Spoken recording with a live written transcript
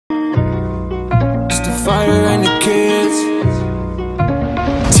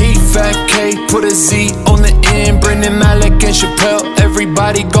that K, put a Z on the end. Brendan, Malik, and Shapel,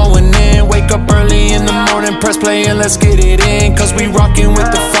 everybody going in. Wake up early in the morning, press play and let's get it in. Cause we rocking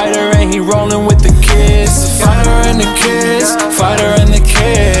with the fighter and he rolling with the kids. Fighter and the kids, fighter and the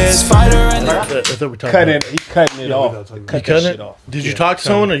kids, fighter and the kids. I thought we talked about it. He's cutting it off. Cut that shit off. Did you talk to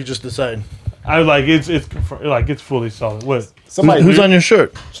someone or you just decide? I was like, it's fully solid. What? Who's on your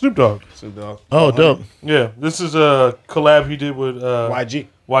shirt? Snoop Dogg. Snoop Dogg. Oh, dope. Yeah, this is a collab he did with YG.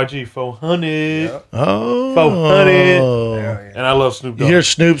 YG 400. Yeah. Oh. 400. And I love Snoop Dogg. You hear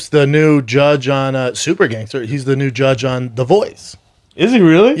Snoop's the new judge on Super Gangster. He's the new judge on The Voice. Is he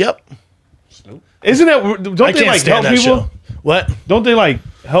really? Yep. Snoop. Isn't that? Don't I they can't like stand help that people? show. What? Don't they like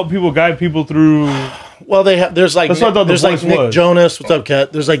help people, guide people through? Well, they have. There's like That's what I thought there's The like Voice Nick was. Jonas. What's up,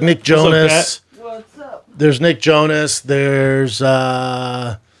 Kat? There's like Nick Jonas. What's up? There's Nick Jonas. There's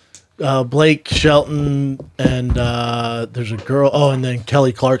Blake Shelton, and there's a girl. Oh, and then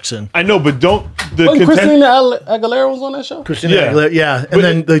Kelly Clarkson. I know, but don't the Wasn't Christina Aguilera was on that show? Christina Yeah. Aguilera, yeah. And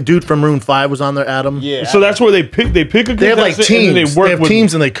then the dude from Maroon 5 was on there, Adam. Yeah. So that's where they pick a They have like contestant teams. and then They, they work have with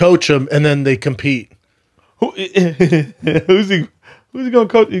teams and they coach them, and then they compete. Who's he going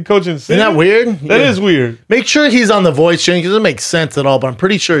to coach? He coaching? Isn't that weird? That is weird. Make sure he's on The Voice, Shane, because it doesn't make sense at all, but I'm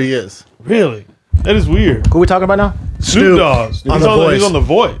pretty sure he is. Really? That is weird. Who we talking about now? Snoop Dogg. on The Voice. He's on The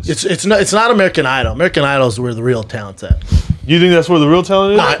Voice. It's not American Idol. American Idol is where the real talent's at. You think that's where the real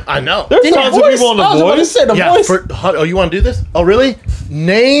talent is? I know. There's tons of people on The Voice. Yeah, oh, you want to do this? Oh, really?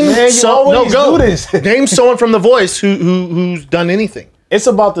 Name do this. Name someone from The Voice who's done anything. It's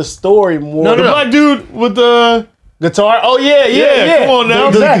about the story more. The black dude with the guitar. Oh yeah. Come on now.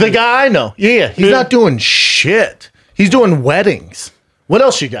 The guy I know. Yeah. He's not doing shit. He's doing weddings. What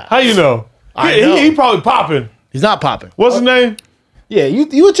else you got? How you know? I know. He probably popping. He's not popping. What's his name? Yeah, you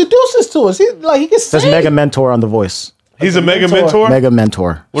introduced this to us. He can sing. That's Mega Mentor on The Voice. He's a mega mentor? Mega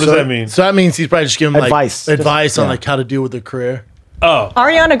Mentor. What does that mean? So that means he's probably just giving Advice. advice on Yeah. like how to deal with their career. Oh.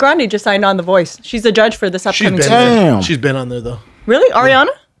 Ariana Grande just signed on The Voice. She's a judge for this upcoming season. Damn. She's been on there though. Really? Ariana?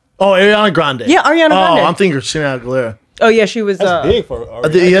 Oh, Ariana Grande. Yeah, Ariana Grande. Oh, I'm thinking Christina Aguilera. Oh, yeah, she was. That's big for.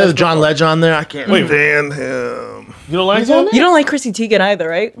 He has John Legend on there. I can't Wait, stand him. You don't like him? You don't like Chrissy Teigen either,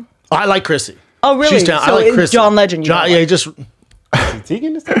 right? I like Chrissy. Oh, really? She's down. So I like it's Chrissy. John Legend. Yeah, he just.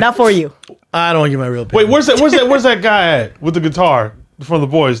 Not for you. I don't want to give my real. Wait, where's that guy at with the guitar from The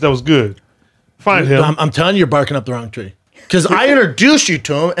Voice? That was good. Find him. I'm telling you, you're barking up the wrong tree. Because I introduced you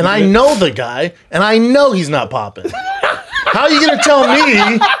to him, and I know the guy, and I know he's not popping. How are you going to tell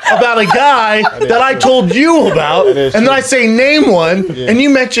me about a guy that I told you about, and then I say name one, and you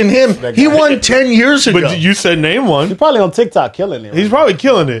mention him? He won 10 years ago. But you said name one. He's probably on TikTok killing it. He's probably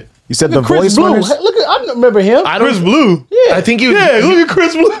killing it. You said The Chris Voice Blue. winners? Look at, I remember him. Chris Blue. Yeah. I think he. Yeah, look at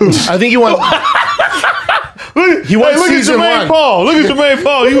Chris Blue. I think he won. He won look season at Jermaine one. Paul. Look at Jermaine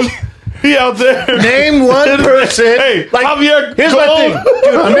Paul. He out there. Name one person. Hey, like, Javier here's my Colon. thing.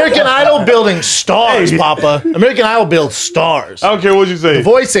 Dude, American Idol building stars, Papa. American Idol builds stars. I don't care what you say. The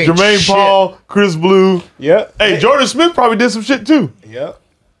Voice ain't Jermaine shit. Paul, Chris Blue. Yep. Hey, Jordan Smith probably did some shit too. Yep.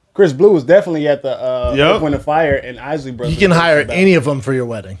 Chris Blue was definitely at the Yep. Wind of Fire and Isley Brothers. You can hire any of them for your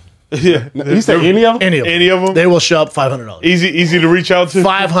wedding. Yeah. You said any of them? Any of them. Any of them? They will show up $500. Easy to reach out to.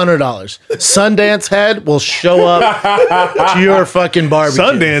 $500. Sundance Head will show up to your fucking barbecue.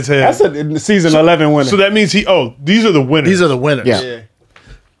 Sundance Head. That's a season 11 winner. So that means these are the winners. These are the winners. Yeah.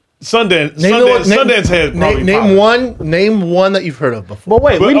 Sundance Head. Probably Name one that you've heard of before. but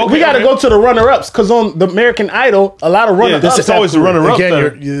wait, we got to go to the runner-ups because on the American Idol, a lot of runners-ups. It's always the runner-up.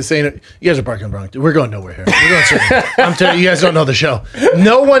 Again, you're saying you guys are barking wrong. We're going nowhere here. We're going straight. I'm telling you, you guys don't know the show.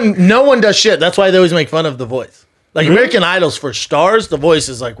 No one does shit. That's why they always make fun of The Voice. Like American Idol's for stars. The Voice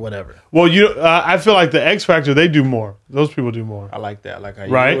is like whatever. Well, I feel like the X Factor, they do more. Those people do more. I like that. I like how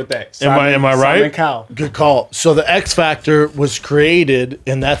you Right? do with that. Am I right? Simon Cowell. Good call. So the X Factor was created,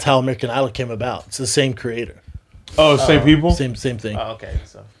 and that's how American Idol came about. It's the same creator, Oh, same people? same thing. Oh, okay.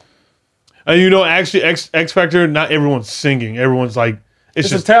 So And actually, X Factor, not everyone's singing. Everyone's like, it's it's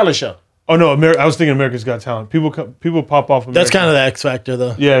just. a talent show. Oh, no, I was thinking America's Got Talent. People pop off. That's kind of the X Factor,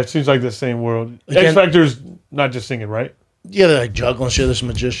 though. Yeah, it seems like the same world. Again- X Factor's not just singing, right? Yeah, they're like juggling shit. There's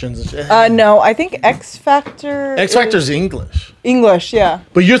magicians and shit. No, I think X Factor. X Factor's English, English, yeah.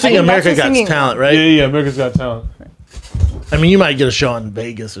 but you're thinking I think that's America the Got singing Talent, right? Yeah, America's Got Talent. I mean, you might get a show in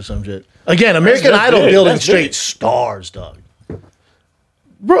Vegas or some shit. Again, American that's Idol big. building That's straight big. stars, dog.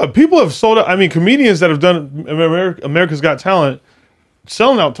 Bro, people have sold out. I mean, comedians that have done America's Got Talent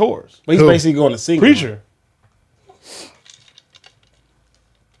selling out tours. But he's Who? basically going to sing. Preacher.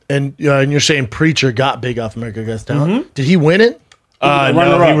 And you're saying Preacher got big off America Got Talent. Did he win it?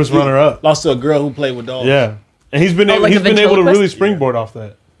 No, he was runner up. Lost to a girl who played with dogs. Yeah. And he's been able like a to really ventriloquist? springboard off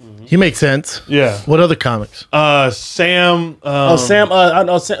that. He makes sense. Yeah. What other comics? Sam. I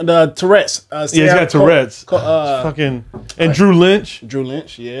know the Tourette's. Yeah, he's got Tourette's. Fucking and Drew Lynch. Drew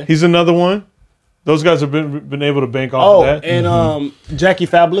Lynch, yeah. He's another one. Those guys have been able to bank off of that. And Jackie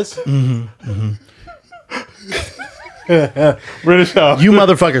Fabulous. British House. You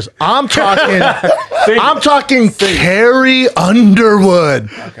motherfuckers. I'm talking Carrie Underwood.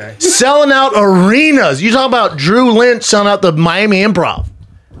 Okay. Selling out arenas. You talking about Drew Lynch selling out the Miami Improv.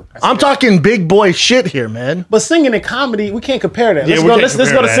 I'm talking big boy shit here, man. But singing and comedy, we can't compare that. Yeah, Let's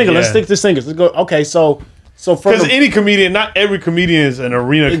go to singing. Let's stick to singers. Let's go. Okay, so because any comedian, not every comedian is an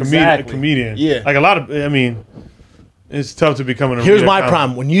arena comedian. Yeah. Like a lot of, I mean, it's tough to become an arena Here's my comic.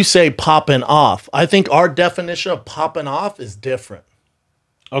 problem. When you say popping off, I think our definition of popping off is different.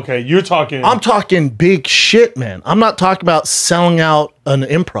 Okay, you're talking. I'm talking big shit, man. I'm not talking about selling out an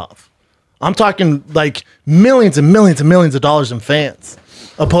improv. I'm talking like millions and millions and millions of dollars in fans,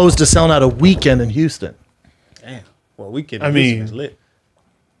 opposed to selling out a weekend in Houston. damn. Well, we can. I mean- it's lit.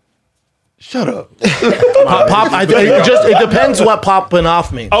 Shut up. It depends what popping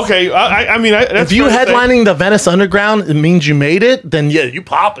off means. Okay, I mean, that's If you fair to say. headlining the Venice Underground, it means you made it. Then yeah, you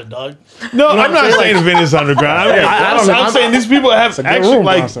popping, dog. No, I'm not saying Venice Underground. I don't know. I'm saying these people have good actually room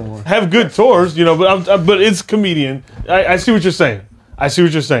like down somewhere. have good tours, you know. But it's comedian. I see what you're saying. I see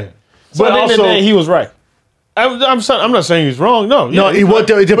what you're saying. So But at the end of the also, day, he was right. I'm not saying he's wrong. No, No, yeah, it, what,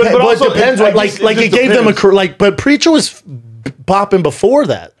 it, dep- but what also, depends. it- What, I like, guess like it it just gave them a depends. career. Like, but Preacher was popping before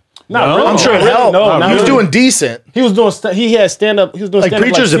that. No, I'm sure it really, helped. no, He was doing decent. He was doing. He had stand up. He was doing Like, stand-up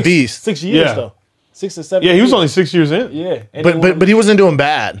Preacher's a six- beast. 6 years Yeah. though. 6 or 7. Yeah, he was years. only 6 years in. Yeah, and But he wasn't doing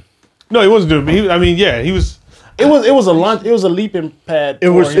bad. No, he wasn't doing. He was. it was a launch. It was a leaping pad. It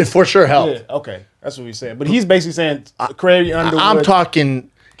was it for sure helped. Yeah, okay, that's what we said. But he's basically saying Carrie Underwood. I'm talking,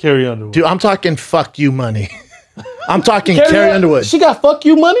 Carrie Underwood. dude. I'm talking. Fuck you, money. I'm talking Carrie Underwood. She got fuck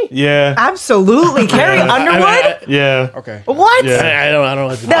you money. Yeah. Absolutely. Carrie Underwood? Yeah. Okay. What? Yeah. I don't know.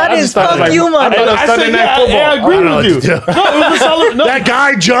 What to do. That is thought it was fuck like- you, I money. thought it was I Sunday said, Night yeah, Football. I I agree don't know with what you. to do. No, it was a solid. No, That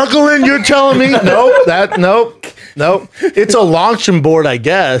guy juggling, you're telling me? Nope. Nope. It's a launching board, I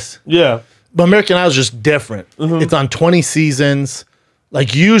guess. yeah. But American Idol is just different. It's on 20 seasons.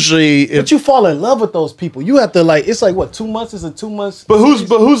 Like usually, But you fall in love with those people. You have to like. It's like what 2 months? Is it 2 months? But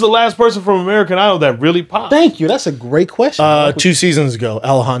who's the last person from American Idol that really popped? Thank you. That's a great question. 2 seasons ago,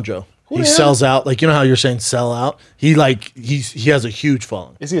 Alejandro. He the hell? sells out. Like you know how you're saying sell out. He has a huge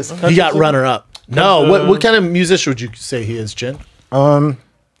following. Is he a He country got singer? runner up. No, what kind of musician would you say he is, Chin?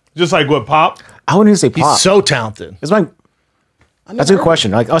 Just like what pop? I wouldn't even say He's pop. so talented. It's like that's a good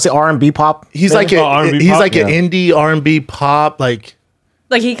question. Like I would say R&B pop. He's like R&B he's pop? like an Yeah. indie R&B pop, like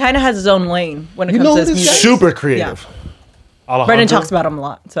Like he kind of has his own lane when it You comes know to his this music. guy? super creative. Brendan Alejandro? talks about him a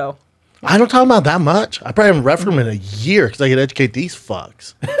lot, so. I don't talk about that much. I probably haven't read from him in a year because I could educate these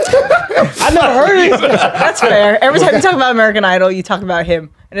fucks. I never heard it. That's fair. Every time you talk about American Idol, you talk about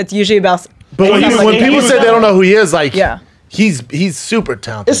him. And it's usually about. But when, Like, when people say they don't know who he is, like Yeah. he's super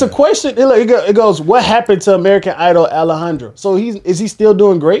talented. It's a question. It goes. What happened to American Idol Alejandro? So is he still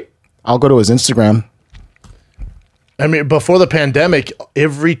doing great? I'll go to his Instagram. I mean, before the pandemic,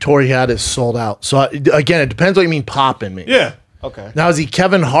 every tour he had is sold out. So again, it depends what you mean popping me. Yeah. Okay. Now is he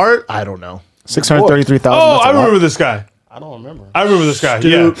Kevin Hart? I don't know. 633,000. Oh, that's a I lot. remember this guy. I don't remember. I remember this guy.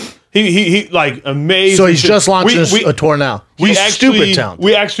 Dude. Yeah. He like amazing. So he's shit. just launching We- a tour now. He's stupid talented.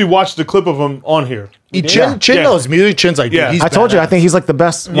 We actually watched the clip of him on here. Chin Yeah. knows music. Chin's like, dude, Yeah. he's I told you, I badass. think he's like the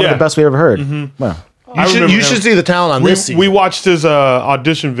best, one of Yeah. the best we ever heard. Well, You remember should him. see the talent on We, this season. we watched his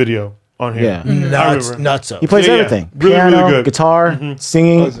audition video on here. yeah. I nuts, remember. nutso. He plays Yeah, yeah. everything. Really, really Piano, good. guitar, Oh,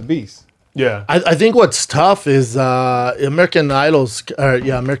 singing. he's a beast. Yeah. I think what's tough is American Idol's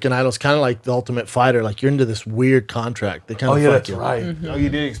American Idol's kind of like the Ultimate Fighter. Like you're into this weird contract. They kind of fuck you. right. Oh, you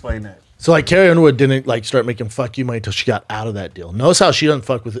did explain that. So like Carrie Underwood didn't like start making fuck you money until she got out of that deal. Notice how she doesn't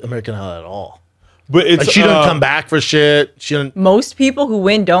fuck with American Idol at all. But it's Like she doesn't come back for shit. She doesn't. Most people who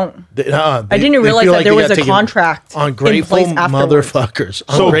win don't. I I didn't realize that there was a contract in Ungrateful place afterwards. motherfuckers.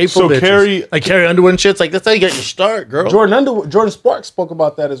 So- Ungrateful so bitches. Carrie- like Carrie Underwood and shit's like that's how you get your start, girl. Jordan Sparks spoke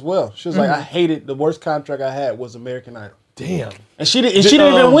about that as well. She was like, I hated the worst contract I had was American Idol. Damn. And she didn't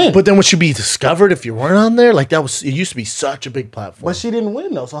even win. But then would she be discovered if you weren't on there? Like that was it used to be such a big platform. But she didn't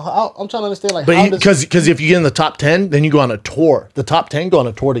win though. So I'm trying to understand like But how does because if you get in the top 10, then you go on a tour. The top 10 go on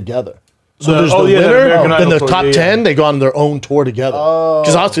a tour together. So there's the the winner, American then Idol the tour, top yeah, 10, yeah. they go on their own tour together.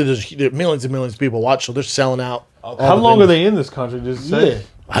 Because obviously there's millions and millions of people watch, so they're selling out. How long are they in this country? Just say.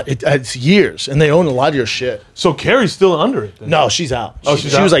 Yeah. It's years, and they own a lot of your shit. So Carrie's still under it. Then. No, she's out. Oh, she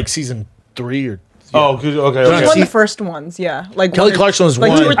she's out? was like season 3 or. Oh, okay. She Okay. won See- the first ones, yeah. Like Kelly one or- Clarkson was like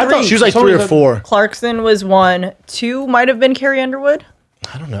one. 2 or 3. She was like Somebody 3 or said- 4. Clarkson was 1. 2 might have been Carrie Underwood.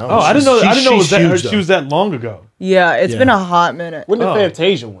 I don't know. Oh, I didn't know. I didn't know it was that, huge, she was that long ago. Yeah, it's Yeah. been a hot minute. When did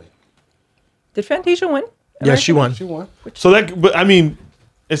Fantasia win? Did Fantasia win? Yeah, she won. She won. So that, but I mean,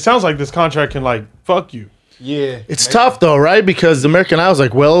 it sounds like this contract can like fuck you. Yeah. It's tough though, right? Because the American Idol's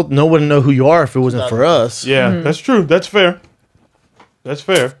like, well, no one would know who you are if it wasn't for us. Yeah, that's true. That's fair. That's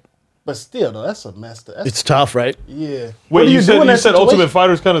fair. But still, though, that's a mess. It's tough, right? Yeah. Wait, do you do in that said situation? Ultimate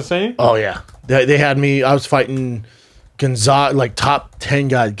Fighter's kind of same? Oh yeah, they had me. I was fighting Gonzaga, like top 10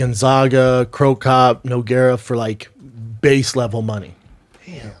 guys, Gonzaga, Crow Cop, Nogueira for like base level money.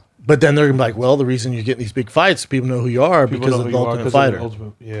 Damn. But then they're gonna be like, well, the reason you're getting these big fights, people know who you are People because know of who the you are Ultimate 'cause of Fighter. the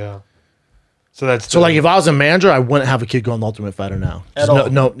Ultimate, yeah. So that's So like, if I was a manager, I wouldn't have a kid go on the Ultimate Fighter now. At No, all.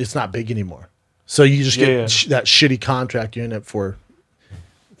 no, it's not big anymore. So you just get Yeah. that shitty contract you're in it for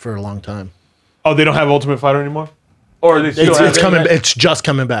a long time. oh, they don't have Ultimate Fighter anymore, or they still have It's it? coming. It's just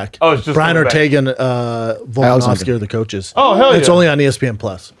coming back. Oh, it's just Brian coming back. Ortega and Volkanovski are the coaches. Oh, hell It's yeah. only on ESPN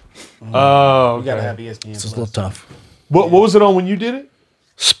Plus. Oh, You gotta okay. have ESPN. It's a little tough. What was it on when you did it?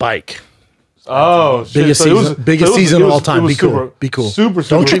 Spike. Oh, shit. Biggest So it was- season, biggest so it was- season it of was- all it time. was Be cool. super- Be cool. Super.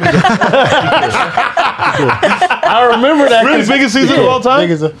 Don't treat me. I remember that. Really, 'cause- biggest season of all time?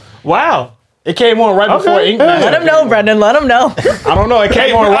 Biggest- Wow. It came on right before Okay. Ink Yeah. Master. Let him know, Brendan. Let him know. I don't know. It came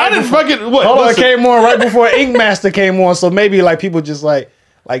Hey, on I right didn't before. fucking what? Hold on, it listen. came on right before Ink Master came on. So maybe like people just like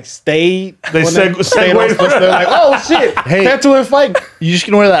stayed. They when segued on stuff. They're like, oh shit, Hey. tattoo and fight. You just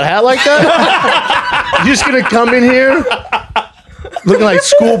gonna wear that hat like that? You just gonna come in here looking like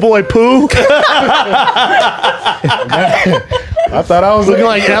schoolboy poo? I thought I was Looking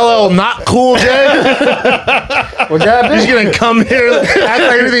like LL not cool J? well, You're goddamn. just gonna come here, act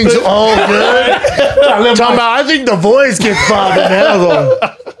like everything's all good. Talking about, I think the voice gets bothered, man. I was like,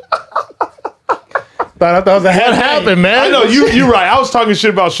 I thought it was a what hat. happened, man? I know you're right. I was talking shit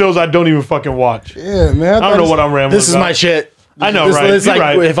about shows I don't even fucking watch. Yeah, man. I don't know what I'm rambling This is about. my shit. I know, This right? is You're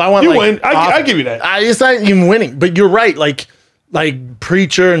like, right. if I want, you like, win. off- I give you that. It's not even winning, but you're right. Like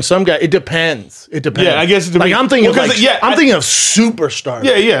Preacher and some guy. It depends. It depends. Yeah, I guess it Like depends. I'm thinking, Well, 'cause I'm thinking of superstars.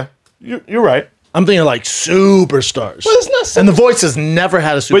 Yeah. You're right. I'm thinking like superstars. But it's not And the Voice has never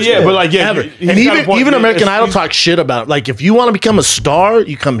had a superstar. But yeah, but like, yeah, ever. he's And got a point. even American It's- Idol he's- talks shit about it. Like if you want to become a star,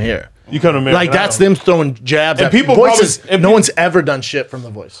 you come here. You come to American Like that's Idol. them throwing jabs. And at people Voices. probably- and no pe- one's ever done shit from the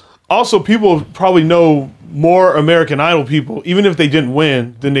Voice. Also, people probably know more American Idol people, even if they didn't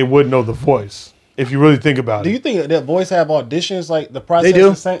win, than they would know The Voice. If you really think about Do it. you think that Voice have auditions like the process? They do.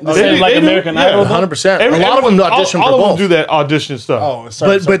 The same, Oh, the same like they do. American Yeah, Idol? 100%. Every- a lot of them everyone- audition all for of them both. do that audition stuff. Oh,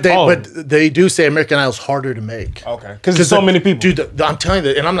 sorry, But all of they do say American Idol's harder to make. okay, because there's so many people. Dude, I'm telling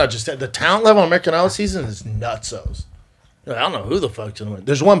you, and I'm not just saying, the talent level on American Idol season is nutsos. I don't know who the fuck's gonna win.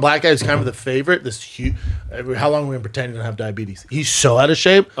 There's one black guy who's kind of the favorite. This huge. How long have we been pretending to have diabetes? He's so out of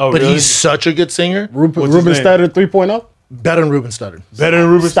shape, Oh, but really? he's such a good singer. Ruben What's his name? Studdard 3.0. Better than Ruben Studdard. Better than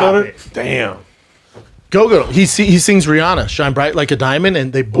Ruben Stop Studdard? it. Damn. Go. He sings Rihanna, "Shine Bright Like a Diamond,"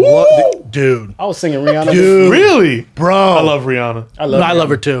 and they blow. Dude, I was singing Rihanna. Dude. Really? bro, I love Rihanna. I love. I Rihanna. love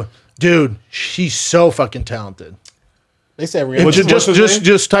her too, dude. She's so fucking talented. They said And Rihanna. What's his name?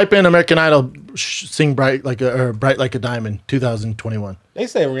 just type in American Idol, sing bright like a diamond, 2021. They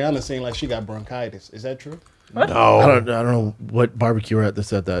said Rihanna sing like she got bronchitis. Is that true? I don't know what barbecue we're at that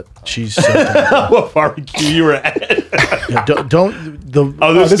said that. She's so talented. What barbecue you were at? Yeah, don't the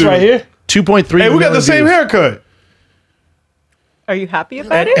Oh, This dude. right here. 2.3. Hey, we got the million same views. haircut. Are you happy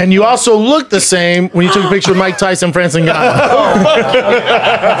about it? And you also look the same when you took a picture with Mike Tyson, France, and Ngannou.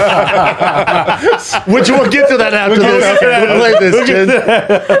 Which we'll get to that after this. We'll play this, Jen.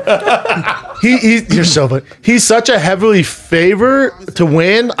 You're so funny. He's such a heavily favor to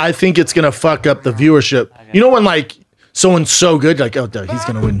win. I think it's gonna fuck up the viewership. You know when like someone's so good, like oh, dude, he's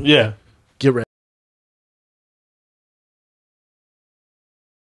gonna win. Yeah. Get ready.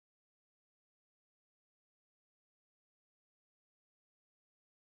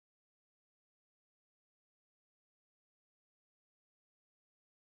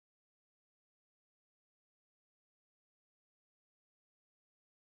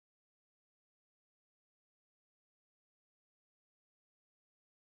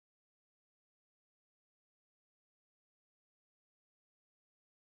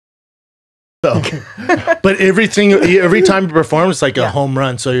 So, but every time you perform, it's like a home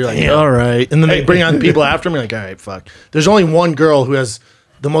run. So you're like, all right, and then they bring on people after me, like, all right, fuck. There's only one girl who has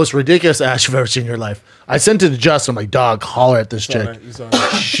the most ridiculous ass you've ever seen in your life. I sent it to Justin. I'm like, dog, holler at this chick.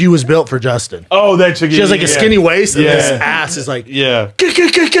 She was built for Justin. Oh, that chick. She has like a skinny waist, and Yeah. this ass is like, Yeah.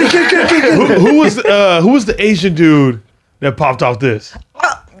 who was the Asian dude that popped off this?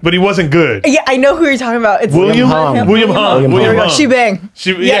 but he wasn't good. Yeah, I know who you're talking about. It's William Hung. William Hung. William Hung. She bang.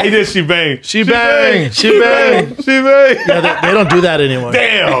 Yeah, he did. She banged. She banged. She banged. She banged. Yeah, they don't do that anymore.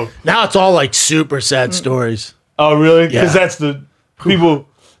 Damn. Now it's all like super sad stories. Oh, really? Because Yeah. that's the people.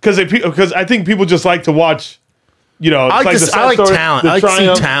 Because I think people just like to watch. You know, I like, it's to, sad I like story, talent. the I like to see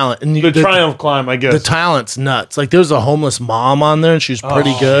triumph- talent. And The triumph climb, I guess. The talent's nuts. Like there's a homeless mom on there, and she's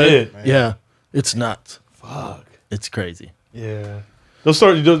pretty good. shit, man. Yeah, it's nuts. Fuck. It's crazy. Yeah. Those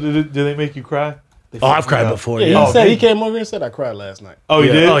stories. Do they make you cry? Oh, I've cried before. Yeah, Yeah, he said he came over here and said I cried last night. Oh,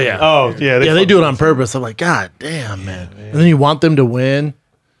 you did? Oh, yeah. Oh, yeah. yeah, they do it on purpose. I'm like, God damn, man. And then you want them to win.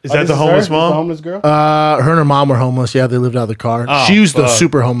 Is that This the is homeless her? This mom? The homeless girl. Her and her mom were homeless. Yeah, they lived out of the car. Oh, she was the fuck.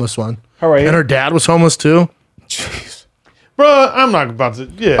 super homeless one. All right. And her dad was homeless too. Bro, I'm not about to.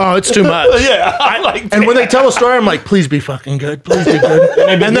 Yeah. Oh, it's too much. yeah. I'm like, And when they tell a story, I'm like, please be fucking good. Please be good.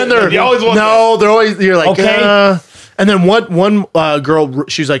 And then they're They always want they're always you're like, Okay. And then one girl,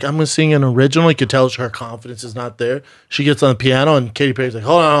 she's like, I'm gonna sing an original. You could tell her confidence is not there. She gets on the piano, and Katy Perry's like,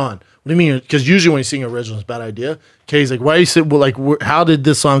 hold on. What do you mean? Because usually when you sing original, it's a bad idea. Katie's like, why you sit? Well, like, how did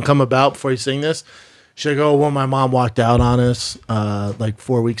this song come about before you sing this? She's like, oh, well, my mom walked out on us like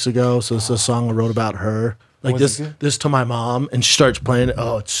 4 weeks ago. So it's a song I wrote about her. Like this to my mom, and she starts playing it.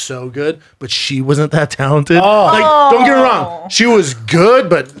 Oh, it's so good, but she wasn't that talented. Like, don't get me wrong, she was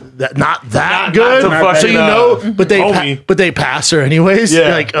good, but not that good. to fucking, So you know, but they pass her anyways. Yeah. You're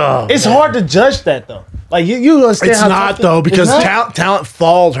like, oh, It's hard to judge that though. Like you understand it's how not tough it- though it's because not? talent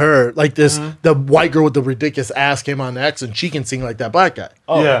followed her. Like this, the white girl with the ridiculous ass came on next, and she can sing like that black guy.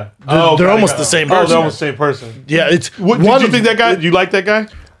 Yeah. They're almost the same Oh, person. they're almost the same person. Yeah, it's What, one did you of- think that guy? You like that guy?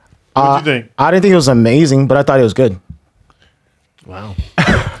 What'd you think? I didn't think it was amazing, but I thought it was good. Wow,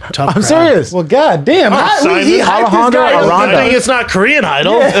 tough. I'm crowd. serious. Well, god damn, Simon. he hyped this Alejandro guy up. Good Aranda. thing it's not Korean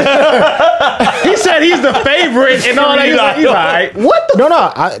Idol. He said he's the favorite and all that. He's like, all right. What the?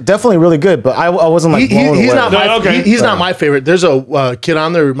 No, definitely really good, but I wasn't like blown He's away. not my No, okay. he's not my favorite. There's a kid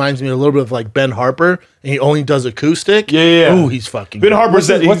on there who reminds me a little bit of like Ben Harper, and he only does acoustic. Yeah. Ooh, he's fucking Ben good. Harper's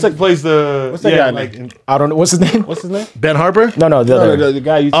that. what's He the- plays the. what's that guy name? I don't know what's his name. What's his name? Ben Harper? No, the No, other. the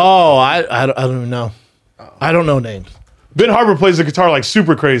guy you. Oh, I don't even know. I don't know names. Ben Harper plays the guitar like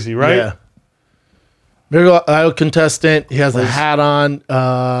super crazy, right? Yeah. Miracle Idol contestant. He has a hat on.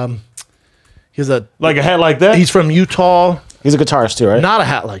 He has a. Like a hat like that. He's from Utah. He's a guitarist too, right? Not a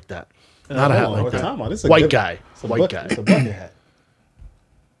hat like that. Not a hat Oh, like what that. time on? This is a White good- guy. It's a White bucket- guy. It's a bucket hat.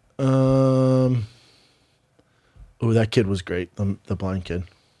 Oh, that kid was great. The blind kid.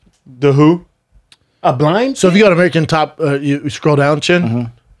 The Who. A blind? So if you go to American Top, you scroll down,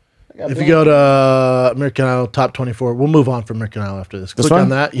 Chin. If you go to American Idol Top 24, we'll move on from American Idol after this. Click one? on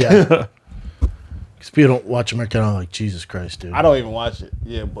that. Yeah. Because people don't watch American Idol like, Jesus Christ, dude. I don't even watch it.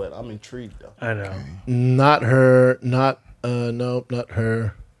 Yeah, but I'm intrigued though. I know. Not her. Nope, not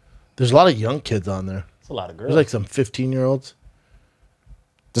her. There's a lot of young kids on there. It's a lot of girls. There's like some 15-year-olds.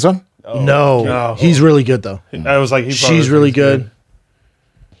 This one? No, No. he's really good though. I was like, he probably She's really good.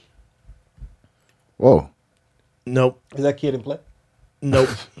 Whoa. Nope, Is that kid in play? nope.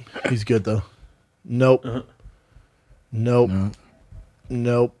 He's good though. Nope. Nope.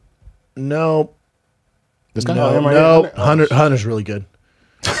 Nope. Nope. This guy? No, him right no. here? Hunter's really good.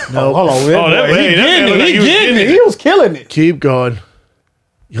 No, Hold on, Oh, that he man, that getting man it. looked like He he was getting getting it. He was killing it. keep going.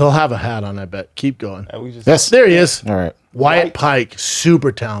 He'll have a hat on, I bet. Keep going. We just Yes. There he is. All right. Wyatt Pike,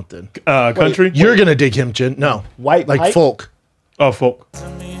 super talented. country. You're gonna dig him, Chin. No, White like Pike? folk. Oh, folk.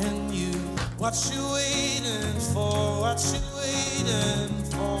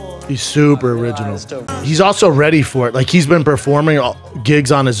 He's super original. He's also ready for it. Like he's been performing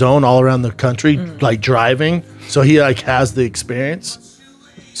gigs on his own all around the country, like driving. So he like has the experience.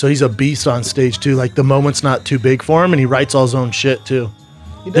 So he's a beast on stage too. Like the moment's not too big for him, and he writes all his own shit too.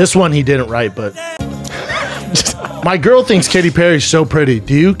 This one he didn't write, but my girl thinks Katy Perry's so pretty.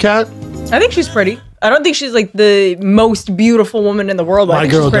 Do you, Kat? I think she's pretty. I don't think she's like the most beautiful woman in the world. But I My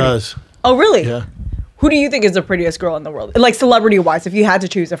think girl she's pretty. does. Oh, really? Yeah. Who do you think is the prettiest girl in the world? Like celebrity wise, if you had to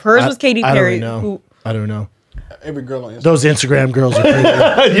choose. If hers was Katy I Perry, don't know. who, I don't know. every girl on Instagram. Those Instagram girls are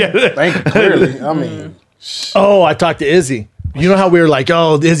pretty. Thank you, clearly. I mean, Oh, I talked to Izzy. You know how we were like,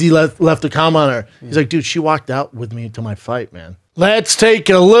 oh, Izzy left a comment on her. He's like, dude, she walked out with me to my fight, man. Let's take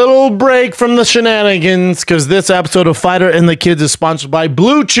a little break from the shenanigans because this episode of Fighter and the Kids is sponsored by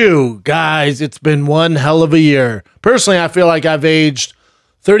Blue Chew. Guys, it's been one hell of a year. Personally, I feel like I've aged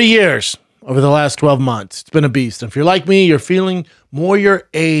 30 years over the last 12 months. It's been a beast. And if you're like me, you're feeling more your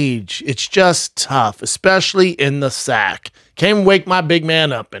age. It's just tough, especially in the sack. Can't wake my big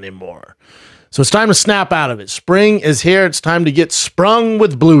man up anymore. So it's time to snap out of it. Spring is here. It's time to get sprung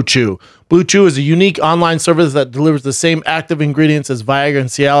with Blue Chew. Blue Chew is a unique online service that delivers the same active ingredients as Viagra and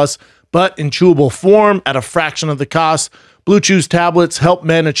Cialis, but in chewable form at a fraction of the cost. Blue Chew's tablets help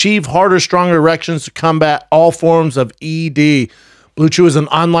men achieve harder, stronger erections to combat all forms of ED. Blue Chew is an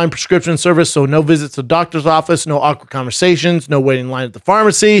online prescription service, so no visits to doctor's office, no awkward conversations, no waiting in line at the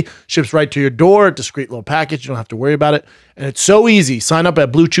pharmacy. Ships right to your door, a discreet little package. You don't have to worry about it. And it's so easy. Sign up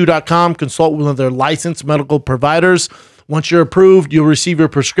at bluechew.com, consult with one of their licensed medical providers. Once you're approved, you'll receive your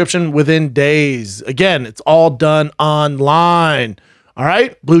prescription within days. Again, it's all done online. All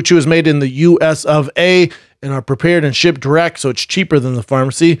right? Blue Chew is made in the US of A and are prepared and shipped direct, so it's cheaper than the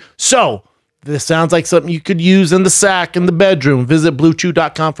pharmacy. So, this sounds like something you could use in the sack in the bedroom. Visit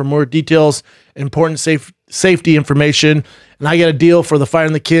bluechew.com for more details, important safety information. And I got a deal for the Fighter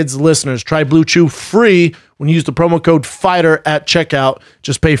and the Kids listeners. Try Blue Chew free when you use the promo code FIGHTER at checkout.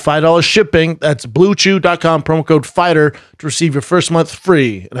 Just pay $5 shipping. That's bluechew.com, promo code FIGHTER to receive your first month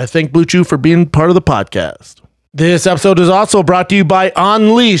free. And I thank Blue Chew for being part of the podcast. This episode is also brought to you by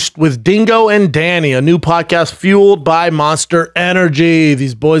Unleashed with Dingo and Danny, a new podcast fueled by Monster Energy.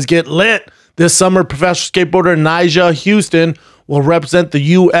 These boys get lit. This summer, professional skateboarder Nyjah Houston will represent the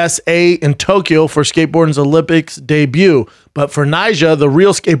USA in Tokyo for skateboarding's Olympics debut. But for Nyjah, the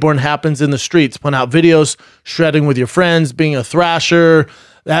real skateboarding happens in the streets. Putting out videos, shredding with your friends, being a thrasher.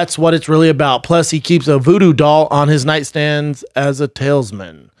 That's what it's really about. Plus, he keeps a voodoo doll on his nightstands as a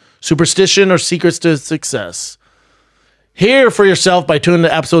talisman. Superstition or secrets to success? Hear for yourself by tuning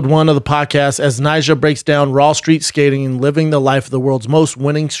to episode 1 of the podcast as Nyjah breaks down raw street skating and living the life of the world's most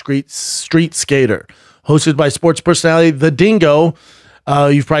winning street skater. Hosted by sports personality The Dingo,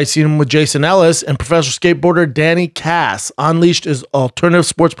 you've probably seen him with Jason Ellis, and professional skateboarder Danny Cass. Unleashed is alternative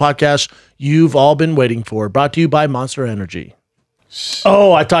sports podcast you've all been waiting for. Brought to you by Monster Energy.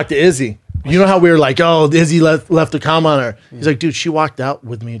 Oh, I talked to Izzy. You know how we were like, oh, Izzy left a comment on her. He's like, dude, she walked out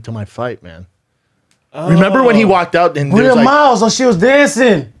with me to my fight, man. Remember when he walked out and Real like, Miles, she was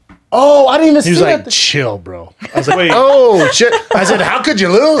dancing. Oh, I didn't even see he was that. like, chill, bro. I was like, wait. Oh, shit. I said, how could you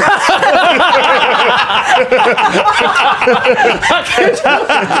lose?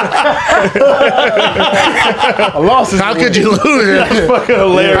 I lost. How could you lose? That's fucking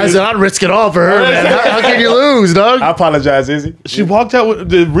hilarious. I said, I'd risk it all for her, man. How could you lose, dog? I apologize, Izzy. She walked out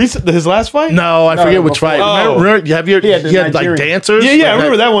with his last fight? No, I forget which before. fight. Oh. Remember, he had like Nigerian. dancers? Yeah, I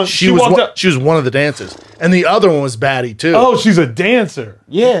remember that one. She She was walked one, out- she was one of the dancers. And the other one was baddie, too. Oh, she's a dancer.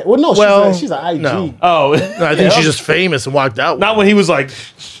 Yeah. Well, no, Well, she's an IG. no. Oh, No, I think she's just famous and walked out. not when he was like,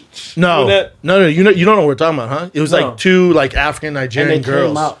 No, that- no, you don't know what we're talking about, huh? It was No. like two like African Nigerian And they came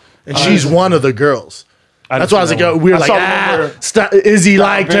girls, out. and she's one of the girls. That's why I was like, know. we were I like, saw one Izzy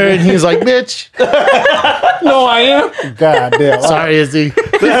liked her, and he was like, bitch. No, I am. God damn. Sorry, Izzy.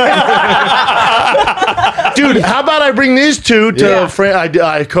 Dude, how about I bring these two to Yeah.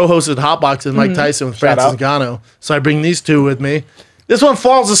 I co-hosted Hotbox with Mike Tyson with Francis out. Ngannou. So I bring these two with me. This one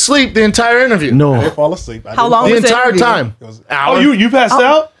falls asleep the entire interview. I No. fall asleep. How long The was it? entire time. It was Hour. oh, you passed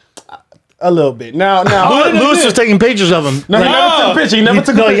out? a little bit. Now. Lewis was taking pictures of him. No, he Like, never took a picture. He never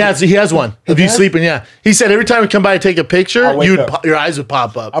took a no, picture. he has one of you does? sleeping. Yeah, he said every time we come by to take a picture, I'll wake up. your eyes would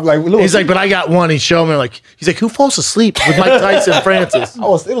pop up. I'm like, Lewis, he's like, but I got one. He's showing me he's like, who falls asleep with Mike Tyson and Francis? It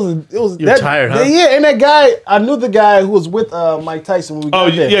was. You're tired, huh? Yeah, and that guy, I knew the guy who was with Mike Tyson when we got Oh,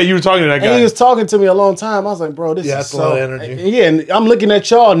 there. yeah, you were talking to that And guy. he was talking to me a long time. I was like, bro, this Yeah, is that's a lot so. of energy. Yeah, and I'm looking at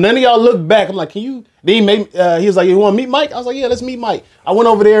y'all. None of y'all look back. I'm like, can you? Then he was like, you want to meet Mike? I was like, yeah, let's meet Mike. I went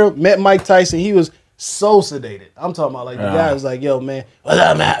over there, met Mike Tyson. He was so sedated. I'm talking about like the guy was like, yo, man, what's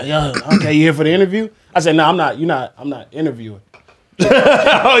up, man? Yo, okay, you here for the interview? I said, no, I'm not. You're not. I'm not interviewing.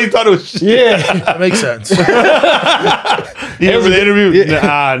 Oh, you thought it was Yeah. That makes sense. you here for the interview?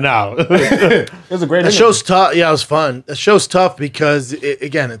 Nah, no. It was a great That interview. show's tough. Yeah, it was fun. That show's tough because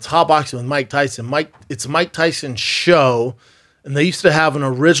again, it's hot boxing with Mike Tyson. It's Mike Tyson's show, and they used to have an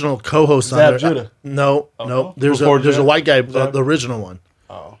original co-host on Zab there. Judah. No. There's Before a Zab? white guy, the original one.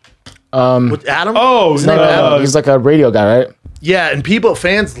 With Adam. Oh, His name no. Adam? He's like a radio guy, right? Yeah, and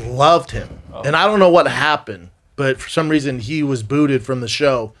fans loved him, and I don't know what happened, but for some reason he was booted from the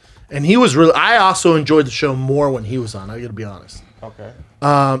show, and he was really. I also enjoyed the show more when he was on. I got to be honest. Okay.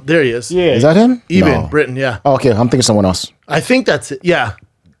 There he is. Yeah. Is that him? Even No. Britain. Yeah, Oh, okay, I'm thinking someone else. I think that's it. Yeah,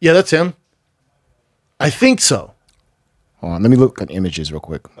 that's him. I think so. Hold on, let me look at images real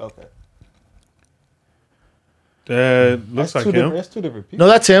quick. Okay. That looks like him. That's two different people.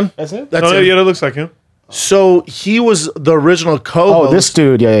 No, that's him. That's him? That's Oh, him. yeah, that looks like him. So he was the original co-host. Oh, this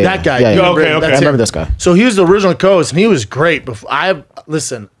dude, yeah. That guy. Yeah, Even okay, Britain, okay. that's I remember him. this guy. So he was the original co-host, and he was great.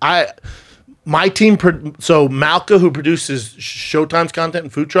 my team, so Malka, who produces Showtime's content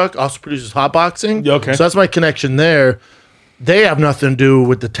and Food Truck, also produces Hot Boxing. Okay. So that's my connection there. They have nothing to do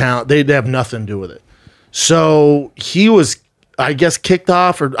with the talent. They have nothing to do with it. So he was, I guess, kicked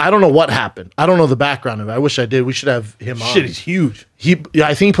off, or I don't know what happened. I don't know the background of it. I wish I did. We should have him on. Shit, he's huge. Yeah,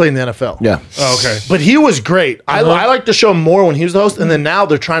 I think he played in the NFL. Yeah. Oh, okay. But he was great. I like the show more when he was the host, and then now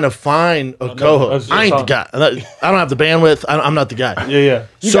they're trying to find a co-host. that's I ain't the guy. I don't have the bandwidth. I'm not the guy. Yeah.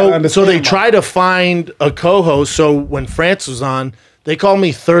 So they try to find a co-host. So when France was on, they called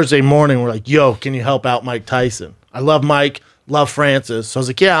me Thursday morning. We're like, "Yo, can you help out Mike Tyson? I love Mike, love Francis." So I was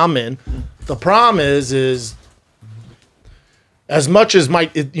like, "Yeah, I'm in." The problem is as much as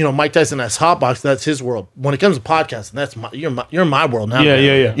Mike Tyson has Hotbox, that's his world. When it comes to podcasting, you're in my world now. Yeah, man.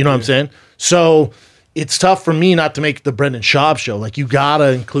 yeah. You know what I'm saying? So it's tough for me not to make the Brendan Schaub show. Like you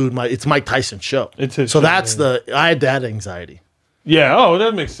gotta include it's Mike Tyson's show. It's his so show, that's I had that anxiety. Yeah. Oh,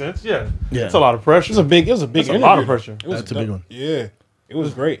 that makes sense. Yeah. It's a lot of pressure. It was a big That's interview. a lot of pressure. That's a big one. Yeah, it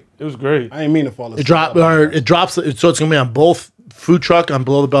was great. It was great. I didn't mean to fall asleep. It drops. So it's gonna be on both Food Truck on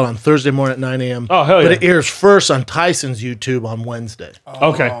Below the Belt on Thursday morning at 9 a.m. Oh, hell yeah. But it airs first on Tyson's YouTube on Wednesday.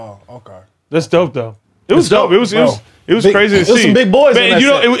 Okay. Oh, okay. That's dope though. It was dope. It was Big- crazy to it was see. some big boys on Man, that you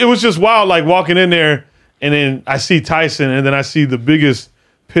know, set. it was just wild. Like walking in there, and then I see Tyson, and then I see the biggest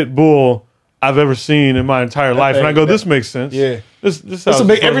pit bull I've ever seen in my entire life, and I go, "This makes sense." Yeah. This That's a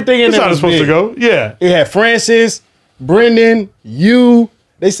big- everything in this there how it's was supposed to big. go. Yeah. It had Francis, Brendan, you.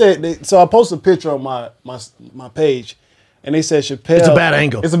 They said so. I posted a picture on my page, and they said Shapel. It's a bad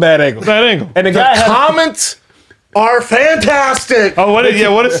angle. It's a bad angle. Bad angle. And the The guy had comments are fantastic. Oh, what did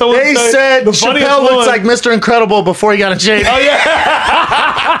someone They say? said The funniest Chappelle looks one- like Mr. Incredible before he got in shape. Oh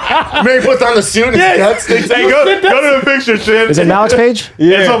yeah. Mary puts on the suit and his guts. They Hey, say, go to the picture, Shin. Is it Malik's page?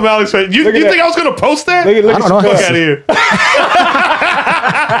 It's on Malik's face. You at think that. I was gonna post that? Look I don't know. Fuck out of here.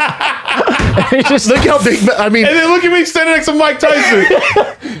 It's just, look how big. I mean, And then look at me standing next to Mike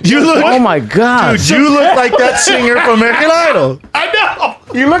Tyson. you look. oh my God. Dude, you look like that singer from American Idol. I know.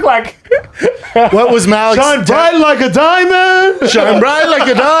 you look like What was Malik's? Shine bright like a diamond. Shine bright like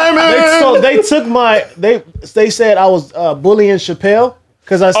a diamond. so they took they said I was bullying Chappelle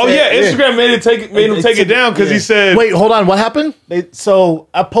because I said Oh yeah, Instagram made him take it down because he said, Wait, hold on. What happened? So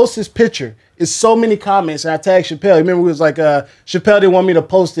I post this picture. It's so many comments, and I tagged Chappelle. Remember, we was like, Chappelle didn't want me to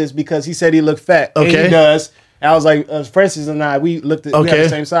post this because he said he looked fat. And Okay. he does. And I was like, Francis and I, we looked at we have Okay. the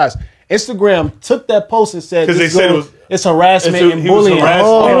same size. Instagram took that post and said, 'Cause this they said goes- it was- it's harassment he and was bullying. harassed. And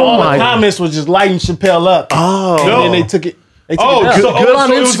all Oh my the comments was just lighting Chappelle up. Oh. And No. then they took it. They took Oh, it down. so- Good on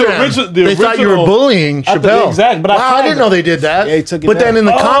it was the Instagram. the they thought you were original- bullying I thought- Chappelle. exactly, but I Wow, I tagged didn't know him. they did that. Yeah, he took it but then down. in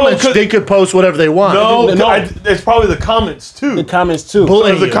the Oh, comments, 'cause- they could post whatever they want. No, No. it's probably the comments too. The comments too.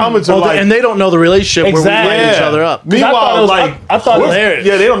 Bullying the you. comments are like- and they don't know the relationship where we Exactly. light each Yeah. other up. I thought it Meanwhile, was- like I thought it was hilarious.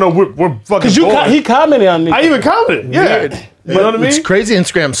 Yeah, they don't know we're fucking. Because boys. he commented on me. I even commented. Yeah, Weird. you know what I mean. It's crazy.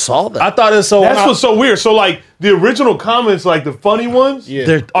 Instagram saw that. I thought it was so. That's what's so weird. So like the original comments, like the funny ones,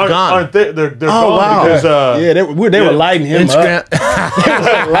 They're aren't gone. they're gone wow. because they were lighting him Instagram.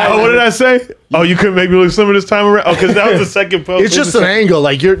 up. what did I say? Oh, you couldn't make me look slimmer this time around. Oh, because that was the second post. It's just an angle.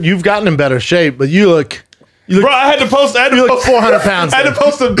 Like you've gotten in better shape, but you look. Bro, I had to post. I had to You look post 400 pounds. I had to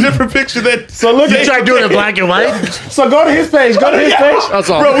post a different picture that. So look You at tried doing it black and white. So go to his page. Go to his page. That's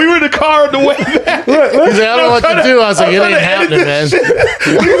all. Bro, we were in the car on the way back. He's like, I don't know what to do. I was like, it I'm ain't trying to happening, man.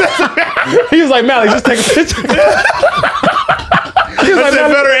 edit He was like, Malik, just take a picture. He was like,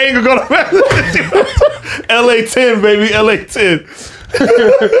 better angle. Go to LA 10, baby. LA 10.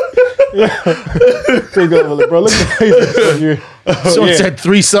 Bro, look at the face. Someone said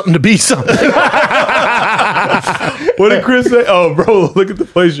 3 something to be something. What did Chris say? Oh, bro, look at the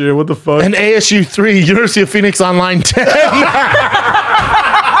place here. What the fuck? And ASU 3, University of Phoenix Online 10.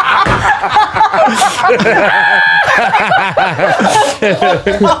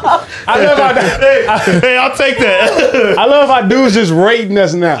 I love how Hey, I'll take that. I love how dudes just rating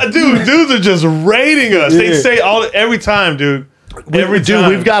us now. Dude, dudes are just rating us. They Yeah. say every time, dude. Every Dude, time.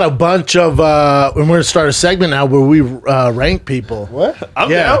 we've got a bunch of, and we're going to start a segment now where we rank people. What? I'm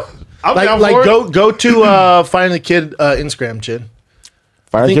Yeah. down. I'm down for Like it. go to Find the Kid Instagram, Chin.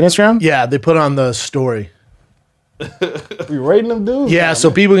 Fire the Kid Instagram? Yeah, they put on the story. We rating them dudes? Yeah,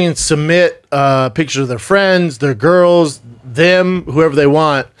 so people can submit pictures of their friends, their girls, them, whoever they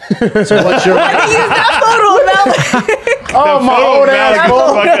want. So what's your Use that photo of Malik. Oh, my old ass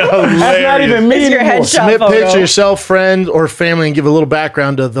boy. That's not even me It's your anymore. headshot submit photo. picture yourself, friend, or family, and give a little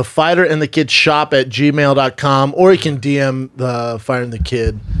background to the fighter and the kid shop at gmail.com, or you can DM the Fighter and the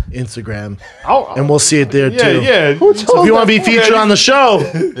Kid Instagram, and we'll see it there Yeah, too. yeah. So if you want to be featured on the show,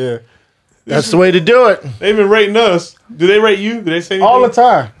 That's the way to do it. They've been rating us. Do they rate you? Do they say anything? All the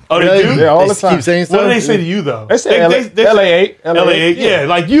time. Oh, they do? Yeah, all the They time. keep saying What stuff. do they say to you, though? They say LA8. LA8, yeah.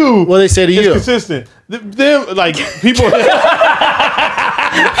 Like you. What do they say to it's you? consistent. Them, like, people.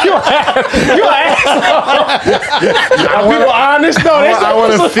 You people honest though. I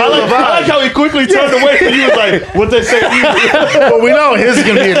want to feel the I like vibe. how he quickly turned away from you. Was like, what they say to you? Well, we know his is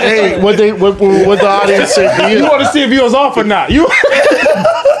gonna be an 8. What the audience say to You you? want to see if you was off or not. You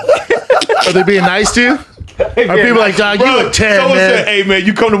Are they being nice to you? Are people like, dog, you a 10, Someone man? said, hey, man,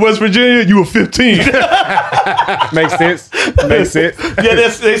 you come to West Virginia, you a 15. makes sense. Makes sense. Yeah,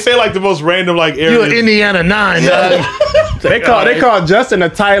 they say like the most random like You areas. an Indiana 9, dog. They call Justin a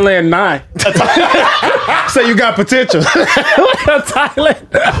Thailand 9. Say you got potential. Thailand.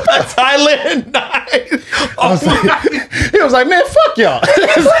 Thailand 9. Oh, He was like, man, fuck y'all.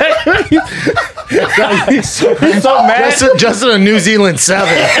 He's so mad. Justin a New Zealand 7.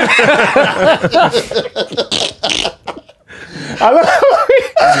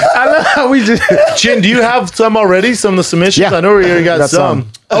 I love how we just. Chin, do you have some already? Some of the submissions? Yeah. I know we already got Got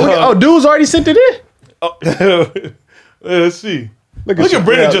some. some. Dudes already sent it in. Let's see. Look at at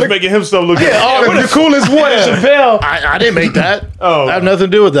Brendan Shapel. just making himself look good. The coolest one is Shapel. I didn't make that. Oh. I have nothing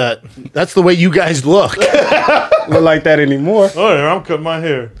to do with that. That's the way you guys look. Look like that anymore. Oh, yeah, I'm cutting my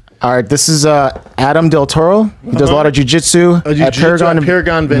hair. All right, this is Adam Del Toro. He does a lot of jiu-jitsu at Paragon,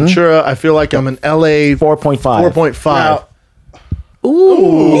 Paragon Ventura. I feel like I'm an LA 4.5. 4.5.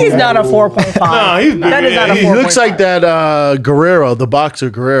 He's not a 4.5. Nah, he's big. That is not a He 4.5. looks like that Guerrero, the boxer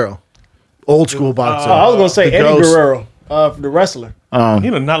Guerrero. Old school boxer. I was gonna say The Eddie ghost. Guerrero, the wrestler. He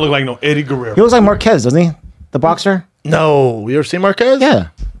does not look like no Eddie Guerrero. He looks like Marquez, doesn't he? The boxer? No. You ever seen Marquez? Yeah.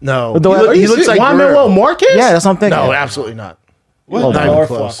 No. The way- He looks like Juan Guerrero. Manuel Marquez. Yeah, that's what I'm thinking. No, absolutely not. Hold Not on. even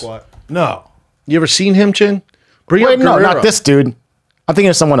close. No. You ever seen him, Chin? Bring Wait, up no, Guerrero. not this dude. I'm thinking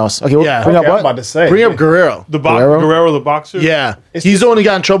of someone else. Okay, Yeah. bring Okay, up I'm what? about to say. Bring up Guerrero. Guerrero, the boxer? Yeah. He's the one who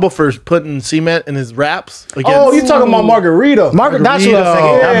got in trouble for putting cement in his wraps. Oh, you talking about Margarito? That's what I was thinking.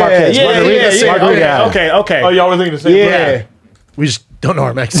 Not Marquez. Margarita. Margarita. Okay. Oh, y'all were thinking the same Yeah. We just don't know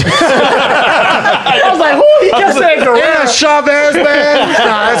our Mexicans. I was like, who? He kept saying Yeah, Guerrero. Chavez, man.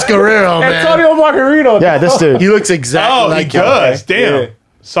 Nah, that's Guerrero, man. Antonio Margarito. Yeah, this dude. He looks exactly Oh, he like him. does. Damn. Yeah.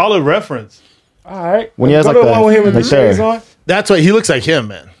 Solid reference. All right. When he has Go like to the one with him the, with the like there. shades on. That's what he looks like him,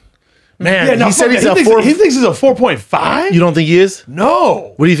 man. Man, no, he said fuck he's that. a 4. He thinks he's a 4.5? You don't think he is?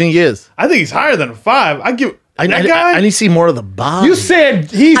 No. What do you think he is? I think he's higher than a 5. I give I that guy. need to see more of the body. You said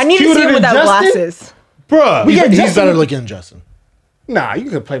he's I need to cuter see him than without Justin? glasses. Bruh. He's better looking than Justin. Nah, you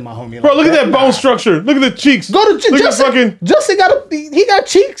could play my homie. Bro, look at that bone structure. Look at the cheeks. Go to Look at Justin. fucking. Justin he got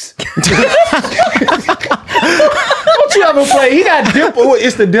cheeks. Don't you ever play? He got dimple.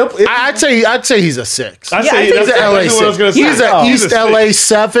 It's the dimple. I'd say he's a 6. I Yeah, I say think that's He's an LA exactly what I was 6. gonna say. He's an East a LA 6.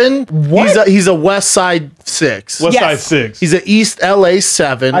 7. He's a West Side 6. West Yes. Side 6. He's an East LA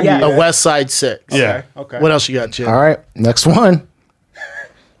 7, get a that. West Side 6. Yeah. Okay. What else you got, Jim? All right, next one.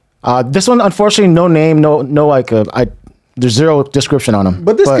 This one, unfortunately, no name, no like there's zero description on him.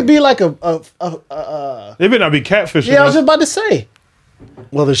 But this could be like a They better not be catfishing. yeah, I was us. just about to say.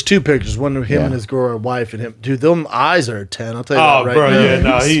 Well, there's 2 pictures. One of him Yeah. and his girl, wife, and him. Dude, them eyes are a 10. I'll tell you Oh, that right bro, now. yeah,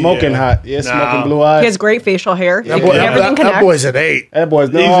 no, he Smoking yeah. hot. Yeah, Nah. smoking blue eyes. He has great facial hair. That, boy, Everything that connects. boy's an 8. That boy's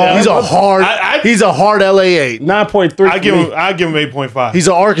He's a hard. I- he's a hard LA 8. 9.3. I give him 8.5. He's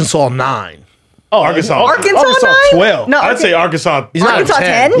an Arkansas 9. Arkansas. Arkansas 9? 12. No, I'd say Arkansas. He's not Arkansas a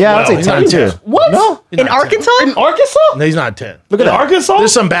 10. 10? yeah, I'd say He's 10 not too. 10. What? No, In Arkansas? In Arkansas? No, he's not 10. Look at that. Arkansas?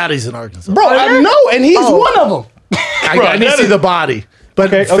 There's some baddies in Arkansas. Bro, I know, and he's one of them. I need to see the body. But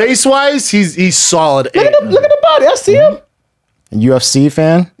Okay, okay. face-wise, he's solid 8. Look at the body. I see him. UFC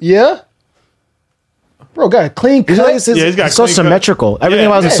fan. Yeah. Bro, got a clean cut. It's Yeah, he's got so clean cut. symmetrical. Everything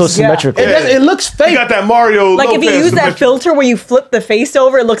about it is so Yes, symmetrical. It looks He fake. got that Mario. Like if you Lopez use that symmetry. filter where you flip the face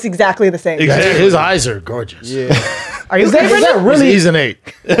over, it looks exactly the same. Exactly. His eyes are gorgeous. Yeah. Are you Is that really He's an 8.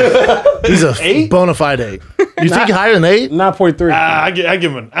 He's a bona fide 8. You think higher than 8? 9.3? I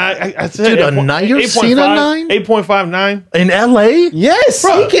give him. I said Dude, a 9? You've seen a 9? 8.5, 9. In LA? Yes,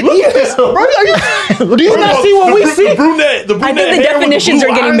 he can look eat at this. him. Bro, do you not see what we see? The brunette. The I brunette think the hair with definitions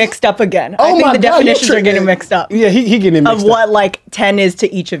blue are getting eyes. mixed up again. Oh I think my the God, definitions you're are getting tripping. mixed up. Yeah, he getting mixed Of what up. like 10 is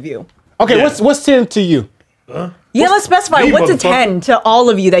to each of you. Okay, Yeah. what's 10 to you? Yeah, let's specify me, what's a motherfucker? 10 to all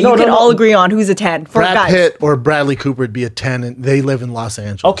of you that No, you can no. all agree on who's a 10 for Brad guys. Pitt or Bradley Cooper would be a 10, and they live in Los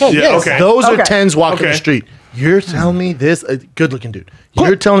Angeles. Okay, Yeah, yes. okay. Those are Okay. 10s walking Okay. the street. You're telling me this, good looking dude.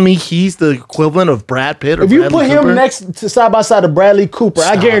 You're telling me he's the equivalent of Brad Pitt or If you Bradley put him Cooper? next to side by side of Bradley Cooper,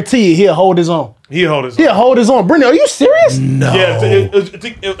 I guarantee you he'll hold his own. He hold his. He'll hold his own. Brendan, are you serious? No. Yeah,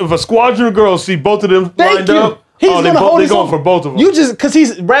 if a squadron of girls see both of them Thank lined you. up, He's Oh, gonna hold they his going own. for both of them. You just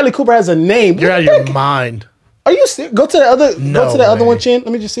because Bradley Cooper has a name. You're out of your mind. Are you serious? Go to the other. No go to the other way. one, Chin.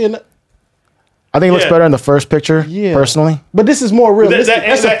 Let me just see it. I think it looks Yeah. better in the first picture, Yeah. personally. But this is more realistic.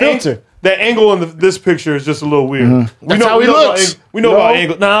 That's a ang- filter. that angle in this picture is just a little weird. We That's how he looks. We know about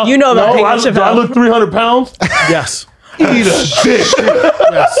angle. Now You know about Hanging Do I Chappelle. look 300 pounds? Yes. Eat a dick.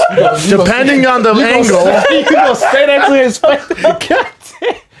 Depending on the angle. You gonna say that to his face? God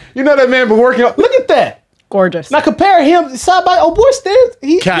damn. You know that man been working out. Look at that. Gorgeous. Now compare him side by. Oh boy,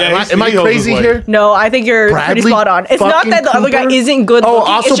 stairs. Cat, Yeah, am I he holds crazy his weight. here? No, I think you're pretty Bradley spot on. It's not that the other guy Cooper? isn't good Oh,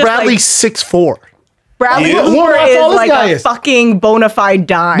 looking. also it's just Bradley's like 6'4". Bradley He is? Cooper Wonder how is tall this like guy a is. fucking bona fide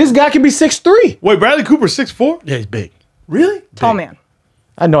dime. This guy can be 6'3". Wait, Bradley Cooper 6'4"? Yeah, he's big. Really? tall man.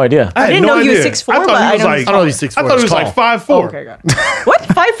 I had no idea. I had didn't no know he was idea. 6'4", I thought but he I was know like, he's I know he's 6'4". I thought he was He's like tall. 5'4". Okay, got it. What?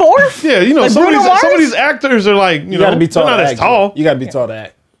 5'4"? Yeah, you know, Like some of Bruno these Mars? actors are like, you gotta know, be tall. they're not to as act. tall. You gotta be tall to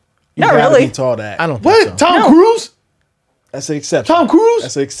act. You Not gotta really. Be tall to act. I don't think What? so. Tom No. Cruise? That's an exception. Tom Cruise?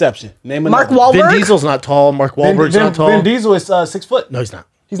 That's an exception. Name Mark another. Vin Wahlberg? Diesel's not tall. Mark Wahlberg's not tall. Vin Diesel is 6 foot. No, he's not.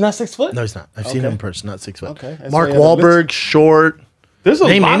 He's not 6 foot. No, he's not. I've seen him in person, not 6 foot. Okay, that's Mark why he had a Wahlberg, short. There's a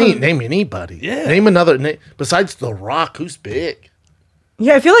Name lot of... anybody. Yeah. Name another name besides The Rock. Who's big?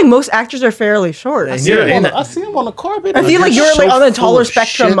 Yeah, I feel like most actors are fairly short. And See you're him in on the- it. I see him on the carpet. I feel like you're so like on the full taller of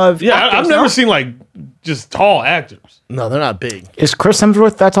spectrum shit. of Yeah, actors, I've never no? seen like just tall actors. No, they're not big. Is Chris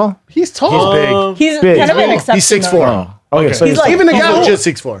Hemsworth that tall? he's tall. He's big. He's Big. kind of an He's exception. He's 6'4". Oh, okay. So He's like- Even the He's guy who legit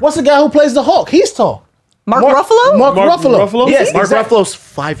 6'4". What's the guy who plays the Hulk? He's tall. Mark Ruffalo? Mark Mark Ruffalo. Ruffalo? Yes, Mark exactly. Ruffalo's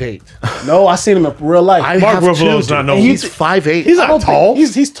 5'8". No, I seen him in real life. I Mark have Ruffalo's too, not dude. no- He's 5'8". He's I not don't think- tall.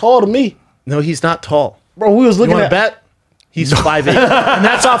 He's tall to me, No, he's not tall. bro. We was You looking want at. to bet? He's 5'8". And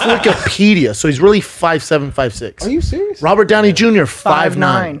that's off Wikipedia. So he's really 5'7", 5'6". Are you serious? Robert Downey Jr. 5'9".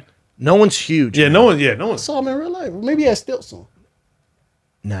 5'9". No one's huge. Yeah, no one. Yeah, no one. I saw him in real life. Maybe he had stilts on.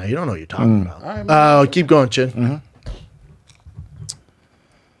 No, you don't know what you're talking All right, about. Keep going, Chin.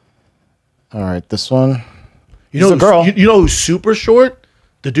 All right, this one. You know, He's a girl. You know who's super short?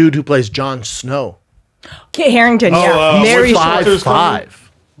 The dude who plays Jon Snow. Kit Harington, yeah. Oh, Very what's short. 5'5".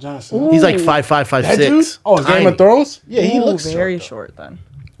 Johnson. He's like 5'5", 5'6". Oh, Game Tiny. of Thrones. Yeah, he Ooh, looks very short, short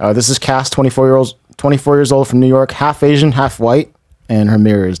then. This is Cass, 24 years old from New York, half Asian, half white, and her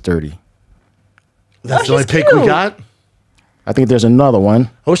mirror is dirty. That's Oh, the only she's pick we cute. got. I think there's another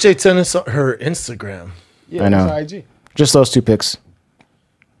one. I wish they'd send us her Instagram. Yeah, I know. that's IG. Just those two picks.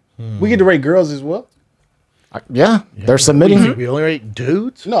 We get to rate girls as well. Yeah, they're submitting. We only rate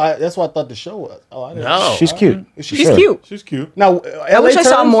dudes? No, that's what I thought the show was. Oh, I didn't. No. She's cute. She's She's Sure. cute. She's cute. Now, I wish I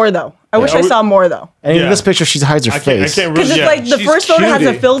saw more though. I wish I saw more though. And in Yeah. this picture, she hides her I can't face. really. Because it's Yeah, like the she's first photo has a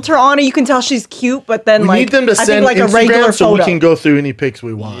cutie. filter on it. You can tell she's cute, but then We like need them to I think send like a regular Instagram so photo. we can go through any pics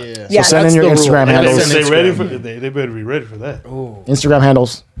we want. Yeah. Yeah, So send in that's your the rule. Instagram And handles. it's- they ready for? They better be ready for that. Instagram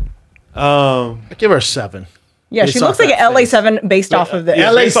handles. I give her a 7. Yeah, Based she looks off like that an LA face. 7 based off of this.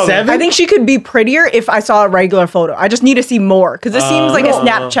 Yeah, LA based on- 7? I think she could be prettier if I saw a regular photo. I just need to see more because this seems like a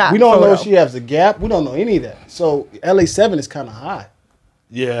Snapchat. We don't photo. know if she has a gap. We don't know any of that. So LA7 is kind of high.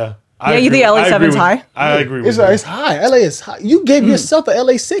 Yeah. Yeah, you think LA7 is high? I agree with It's, you. it's high. LA is high. You gave yourself a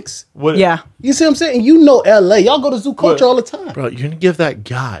LA6. What- Yeah. You see what I'm saying? You know LA. Y'all go to Zoo Culture all the time. Bro, you're going to give that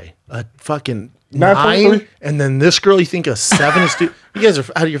guy a fucking 9.3? 9, and then this girl, you think a 7 is too... You guys are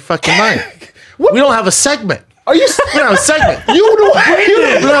out of your fucking mind. We don't have a segment. Are you We don't have a segment. You do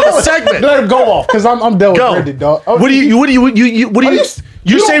We don't have a segment. Let him go off because I'm done with Go. Brendan, dog. Oh, What do you you- you're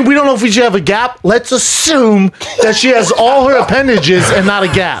you saying we don't know if we should have a gap? Let's assume that she has all her appendages and not a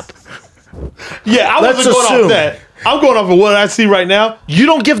gap. Yeah, I Let's wasn't going assume. off that. I'm going off of what I see right now. You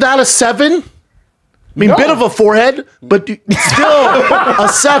don't give that a 7? I mean, No. bit of a forehead, but still a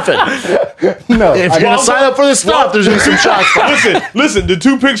 7. No. If you're Well, gonna sign up for this stuff, there's gonna be some shots. Listen. The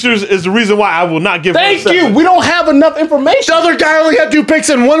two pictures is the reason why I will not give. her a Thank 7. you. We don't have enough information. The other guy only had 2 picks,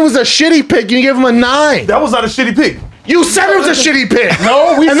 and one was a shitty pick. And you gave him a 9. That was not a shitty pick. You said it was a shitty pick.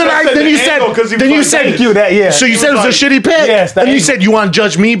 No, we and then said then the you said angle 'cause he was then you like said this. Thank you. That yeah. So you He said it was was a like- shitty pick. Yes, the and you angle. said you want to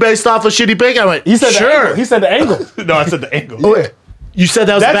judge me based off a shitty pick. I went. He said the sure. angle. He said the angle. No, I said the angle. Yeah. You said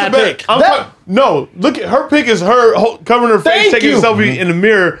that was a bad pick. No, look at her pick is her covering her face, Thank taking you. a selfie in the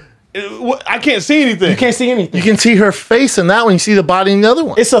mirror. I can't see anything. You can't see anything. You can see her face in that one. You see the body in the other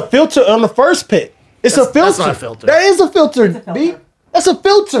one. It's a filter on the first pick. It's a filter. that's not a filter. That is a filter, B. That's a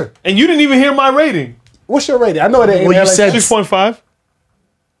filter. And you didn't even hear my rating. What's your rating? I know it ain't Well, you LA. said 6.5.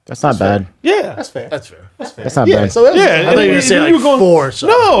 That's not bad. Yeah. That's fair. That's fair. That's not Yeah, bad. so that's Yeah, I thought you were gonna say and like you were going- 4. So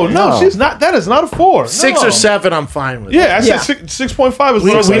No, she's not. That is not a 4. 6 No. or 7, I'm fine with. Yeah, I said 6.5 is We,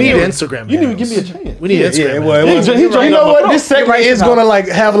 what I was we need saying. Instagram. You didn't even handles. give me a chance. We need Instagram. Yeah, well, handles. well, you know what? This segment right, is Shapel. gonna like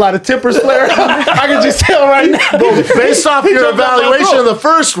have a lot of tempers flare. I can just tell right now. Based off your jumped out my evaluation of throat. the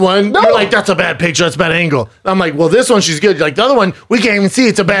first one, you're like, that's a bad picture. That's a bad angle. I'm like, well, this one she's good. Like the other one, we can't even see.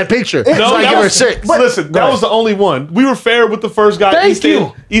 It's a bad picture. So I that give her was- 6. Listen, that was the only one. We were fair with the first guy. Thank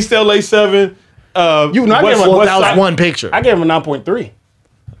you. East LA 7. You know, I gave him Well, West that was Side- one picture. I gave him a 9.3.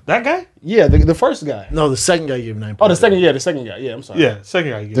 That guy? Yeah, the first guy. No, the second guy gave 9. Oh, the second guy. Yeah, I'm sorry. Yeah,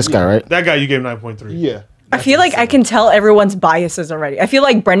 second guy. You gave. This guy, right? That guy you gave 9.3. Yeah. I feel like I can tell everyone's biases already. I feel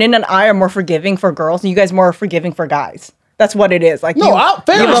like Brendan and I are more forgiving for girls, and you guys more forgiving for guys. That's what it is. Like, No,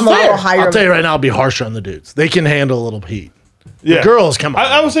 fair give is them a fair. little higher. I'll tell you right now, I'll be harsher on the dudes. They can handle a little heat. Yeah. Girls, come on.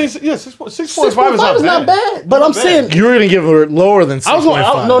 I was saying, yeah, 6.5 6.5 is not bad. But I'm saying You were going to give her lower than 6.5. I was going.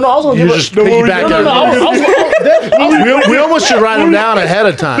 I was going to You give just her. piggyback No, we almost should write them down ahead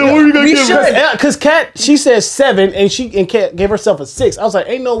of time. What were you gonna We give should, her? because Kat, she said 7, and Kat gave herself a 6. I was like,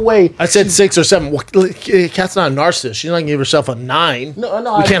 ain't no way. I said 6 or 7. Well, Kat's not a narcissist. She's not going to give herself a 9.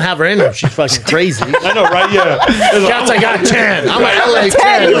 No, We can't have her in there. She's fucking crazy. I know, right? Yeah. Kat's, I got 10. I'm an LA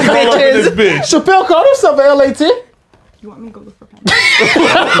 10, you 10. Roll up in this bitches. bitch. Chappelle called himself an LA 10. You want me to go look for pens?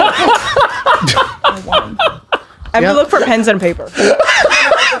 I have to look for pens and paper.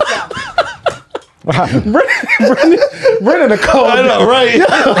 Brennan a cold. I know, right?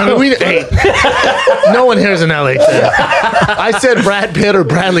 I mean, hey, no one here's an LA 10. I said Brad Pitt or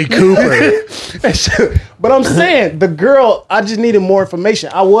Bradley Cooper. But I'm saying the girl, I just needed more information.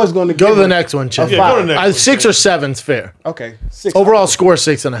 I was going to Go to the next one, Chip. Yeah, go to the next one. 6 or 7's fair. Okay, 6. Overall score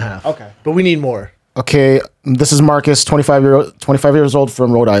 6.5. Okay. But we need more. Okay, this is Marcus, 25 years old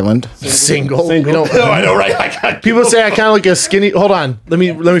from Rhode Island. Single. Single. We don't- I know, right? People say I kind of look like a skinny. Hold on. Let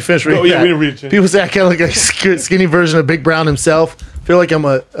me finish reading. Oh, yeah, that. we didn't read it, Chip. People say I kind of look like a skinny version of Big Brown himself. Feel like I'm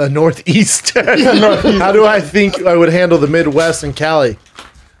a Northeastern. How do I think I would handle the Midwest and Cali?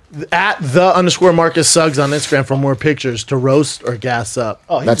 At _ Marcus Suggs on Instagram for more pictures to roast or gas up.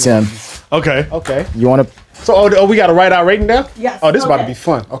 Oh, That's him. Okay. Okay. You want to? So, we got to write our rating down? Yes, Oh, this is about to okay. be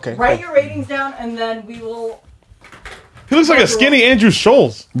fun. Okay. Write your ratings down, and then we will. He looks like a skinny Andrew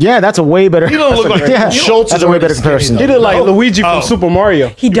Schultz. Yeah, that's a way better. He don't look like Yeah, Schultz that's is a way already better skinny, comparison. He look like Luigi from Oh. Super Mario.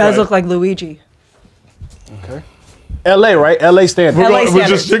 He does right. look like Luigi. Okay. LA, right? LA standard. LA We're standard.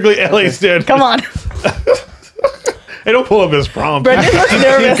 just strictly LA standard. Come on. Hey, don't pull up his prompt. Brendan looks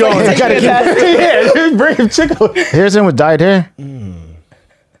nervous. going. Like he's Gotta taking a test. Yeah, bring him chicken. Here's him with dyed hair.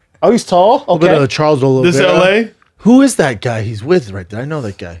 Oh, he's tall? A bit Okay. of Charles Oliveira. This LA? Who is that guy he's with right there? I know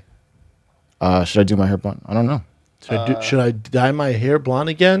that guy. Should I do my hair blonde? I don't know. Should I dye my hair blonde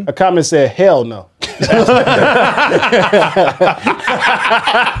again? A comment said, hell no.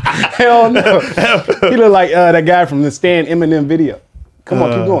 Hell no. He look like that guy from the Stan Eminem video. Come on,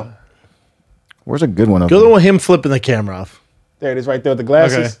 keep going. Where's a good one of Go to the him? one him flipping the camera off. There it is right there with the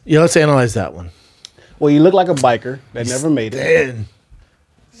glasses. Okay. Yeah, let's analyze that one. Well, you look like a biker that never made it. And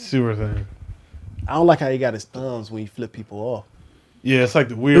Super thing. I don't like how he got his thumbs when you flip people off. Yeah, it's like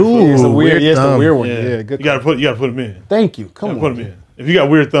the weird. Ooh. It's a weird weird, yeah, it's the thumb. weird one. Yeah, Yeah, good. You gotta put him in. Thank you. Come on. Put him in. If you got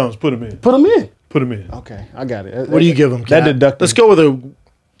weird thumbs, put him in. Put him in. Put him in. Okay, I got it. what do you give him, That Kat? deducted. Let's go with a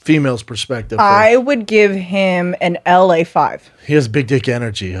female's perspective. I would give him an LA 5. He has big dick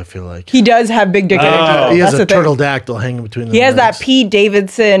energy, I feel like. He does have big dick energy. He has That's a the thing. turtle dactyl hanging between the He has that legs. Pete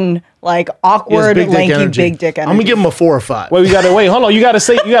Davidson, like He has awkward, lanky, big dick energy. I'm gonna give him a 4 or 5. Wait, hold on. You gotta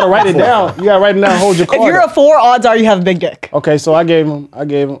write it down. You gotta write it down. Hold your card. If you're a 4, odds are you have a big dick. Okay, so I gave him. All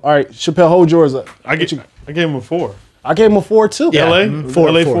right, Chappelle, hold yours up. I gave him a 4. I gave him a 4 too. Yeah. LA? Four,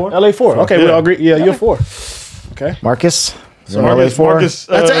 LA four. 4? LA 4. Okay, we Yeah. all agree. Yeah, you're 4. Okay. Marcus. So Marcus, LA4.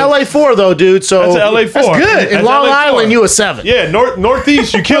 That's an LA 4 though, dude. So That's a LA 4. That's good. In That's Long LA 4. Island, you a 7. Yeah,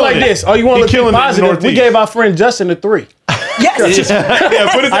 northeast, you killing Like it. this. Oh, you want You to look killing it in positive? We Northeast. gave our friend Justin a 3. Yes.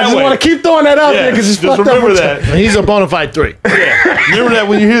 Yeah, put it that I just way. want to keep throwing that out Yeah, there because it's just fucked up. remember that. He's a bona fide 3. Yeah. Remember that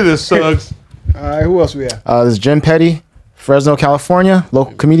when you hear this, Suggs. All right, who else we have? This is Jim Petty, Fresno, California,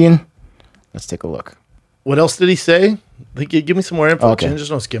 local comedian. Let's take a look. What else did he say? Give me some more info. Okay. Jen.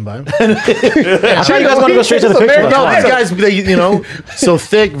 Just no skin by him. I thought you guys want to go straight to the picture. No, these guys, so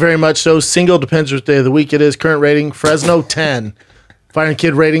thick, very much so. Single, depends which day of the week it is. Current rating, Fresno 10. Fire and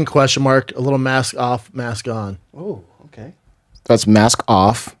Kid rating, question mark. A little mask off, mask on. Oh, okay. That's mask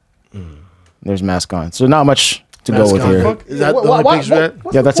off. There's mask on. So not much to Mask go with on. here. Fuck, is that the only picture of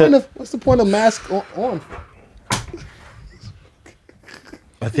that? Yeah, that's it. What's the point of mask on?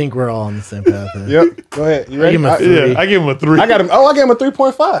 I think we're all on the same path. Here. Yep. Go ahead. You ready? Give him a 3. Yeah, I gave him a 3. I got him. Oh, I gave him a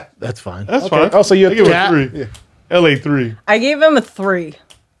 3.5. That's fine. That's Okay. fine. Oh, so you're I give him Cat? a 3. LA 3. I gave him a 3.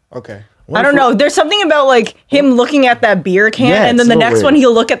 Okay. I don't know. There's something about like him looking at that beer can, Yeah, and then it's the a little next weird. one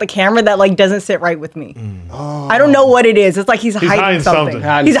he'll look at the camera that like doesn't sit right with me. I don't know what it is. It's like he's hiding something.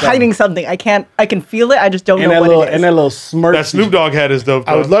 Hiding He's something. hiding something. I can feel it. I just don't And know that what little it is. and that little smirk. That Snoop Dogg hat is dope.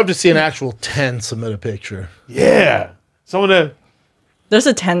 I would though. love to see an actual 10 submit a picture. Yeah. Someone that. There's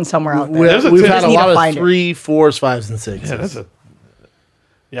a 10 somewhere out there. There's a We've 10. had Just a need to lot of find it. 3, 4s, 5s, and 6s. Yeah, that's a.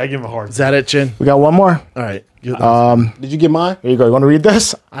 Yeah, I give him a hard. Is that it, Chin? We got one more. All right. Did you get mine? Here you go. You want to read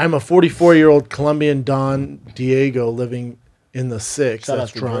this? I'm a 44-year-old Colombian Don Diego living in the 6. Shout That's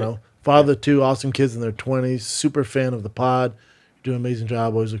out to Toronto. Drake. Father of 2 awesome kids in their 20s. Super fan of the pod. Do an amazing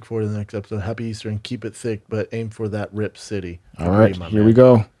job. Always look forward to the next episode. Happy Easter and keep it thick, but aim for that Rip City. All right. My Here man. we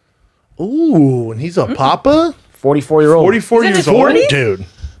go. Ooh, and he's a papa? 44-year-old. 44 Is it years his old. 40s? Dude.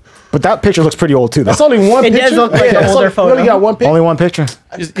 But that picture looks pretty old too. Though. That's only one It picture. does look like an that's older only- photo. You only got one picture. Only one picture.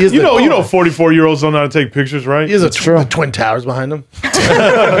 You know, 44-year-olds don't know how to take pictures, right? He has true. the Twin Towers behind him.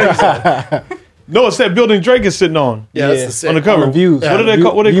 No, it's that building Drake is sitting on. Yeah, that's the same. On the cover. the views. What do they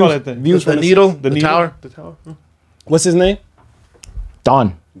call? What do they call that thing? Views The from needle, The the needle? tower. The tower. What's his name?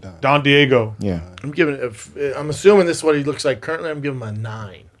 Don. Don Diego. Yeah. I'm giving it, I'm assuming this is what he looks like currently. I'm giving him a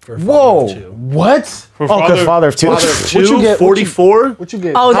 9 for Whoa. Father of 2. What? For Oh, because father of 2. Father of What you 2, get- 44. What you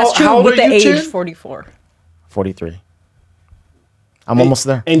get? Oh, that's How- true how old with are the you, age, Chin? 44. 43. I'm almost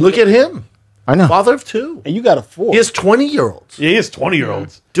there. And Look at him. I know. Father of 2. And you got a 4. He has 20-year-olds. Yeah, he has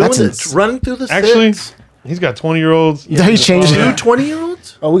 20-year-olds. Doing That's it, ins- running through the Actually, six. he's got 20-year-olds. Yeah, he changed Two it.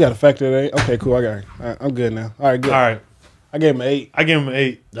 20-year-olds? Oh, we got a factor today. Okay, cool. I got it. All right, I'm good now. All right, good. All right. I gave him an 8. I give him an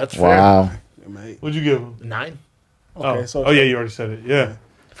 8. That's fair. Wow. Gave him an 8. What'd you give him? 9. Okay, Oh. so Oh, yeah, you already said it. Yeah.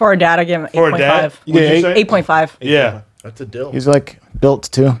 For a dad, I give him For a dad? 8.5. You get What'd you eight? say? 8.5. Yeah. That's a deal. He's like built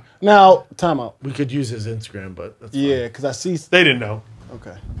too. now time out. We could use his Instagram, but that's fine. Yeah, because I see. They didn't know.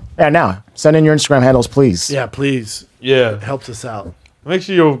 Okay. Yeah, now send in your Instagram handles, please. Yeah, please. Yeah. It helps us out. Make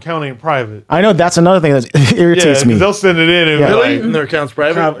sure your account ain't private. I know that's another thing that Yeah, irritates me. because they'll send it in and Yeah. be Really? like, And their account's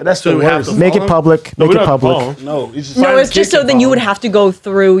private? That's the we have worst. to Make follow it them? public. no, Make we it don't have public. phone. No, it's just No, fine. it's just so then you would have to go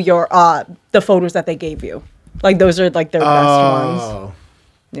through your the photos that they gave you. Like those are like their best ones. Oh.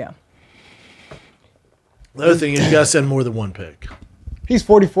 Yeah. The other thing is you gotta send more than one pic. He's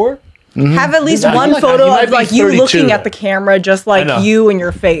 44. Have at least Yeah, one he might- photo he might of be like you 32 looking though. at the camera, just I know. like you and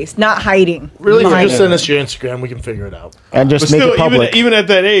your face, not hiding. Really? behind Just it. send us your Instagram. We can figure it out. And just But make still, it public. even at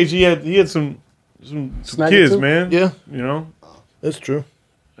that age, he had some Snag it kids, too? man. Yeah. You know? That's true.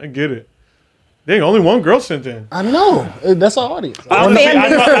 I get it. Dang, only one girl sent in. I know. That's our audience.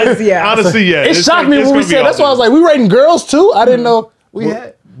 Honestly, Yeah. honestly, yeah. It shocked me it's when we gonna be said. That's why I was like, we rating girls too. I didn't know we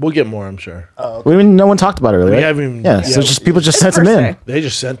had. We'll get more, I'm sure. No one talked about it really. We right? haven't even- Yeah, so yeah. just people just It's sent them in. first day. They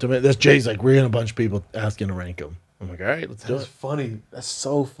just sent them in. That's Jay's like, we're getting a bunch of people asking to rank them. I'm like, all right, let's do It's it. funny. That's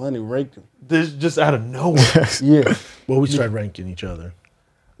so funny. Rate them. This just out of nowhere. Yeah. Well, we started ranking each other.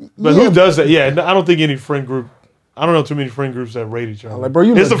 But who does that? Yeah, I don't think any friend group. I don't know too many friend groups that rate each other. Like, bro,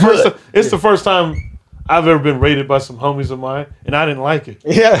 you it's the look first. good. It's the first time I've ever been rated by some homies of mine, and I didn't like it.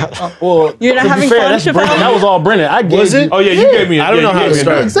 Yeah. Well, You're not to be having fair, fun, that's Chappelle? Brennan. That was all Brennan. I gave Was it? you- Oh yeah, you gave me. I don't know how it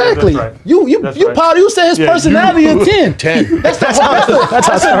started. Exactly. That's right. You That's you right. probably you said his Yeah, personality you- a 10. 10. That's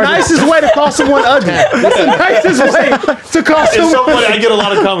the nicest way to call someone ugly. That's the nicest way to call It's someone. so funny. I get a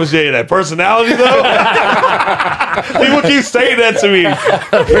lot of comments. Yeah, that personality though. People keep saying that to me.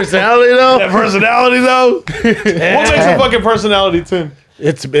 Personality, though? That personality though. What makes a fucking personality 10?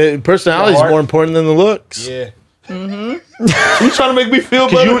 Personality is Heart. more important than the looks. Yeah. You trying to make me feel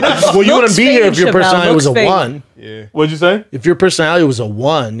better? You wouldn't Looks be here fade, if your Chappelle, personality was a looks fade. 1. Yeah. What'd you say? If your personality was a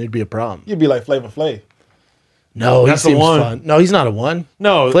 1, it'd be a problem. You'd be like Flavor Flav. No, That's a he seems 1. fun. No, he's not a 1.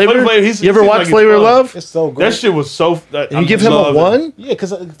 No, Flavor? Flav, You ever watch Flavor of Love? It's so great. That shit was so. And you give him a 1? Yeah,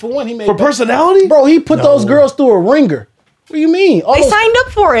 because for one, he made for personality. Bro, he put those girls through a ringer. What do you mean? All They those- signed up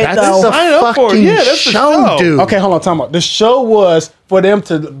for it That's though. the Sign up for it. fucking Yeah, that's the show. dude. Okay, hold on, time out. The show was for them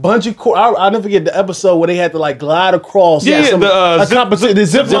to bungee cord. I'll never forget the episode where they had to like glide across. Yeah, some- the, a zip- competition, the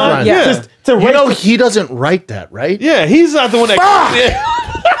zip line. line. Yeah. Just to You race know the- he doesn't write that, right? Yeah, he's not the one that.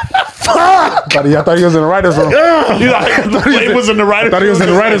 I thought he was in the writer's room. He's like, Flav was in the writer's room. he was in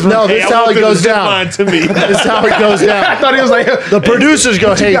the writer's room. No, Hey, that's I how want it them to goes zip down. line to me. That's how it goes I down. thought he was like The producers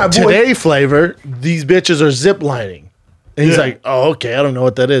go, hey, got, boy?" today, Flavor, these bitches are zip lining. And he's Yeah. like, oh, okay, I don't know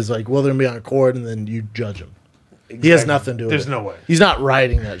what that is. Like, well, they're going to be on court, and then you judge him. He has nothing to do with There's it. no way. He's not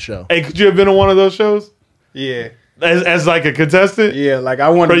writing that show. Hey, could you have been on one of those shows Yeah. as like a contestant? Yeah, like I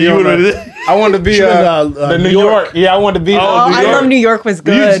wanted Bro, to be you on would've- the, I wanted to be Should've the been, New New York. York. Yeah, I wanted to be Oh, Oh, New I York. love New York was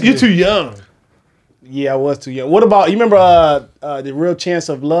good. You're too young. Yeah, I was too young. What about you remember the Real Chance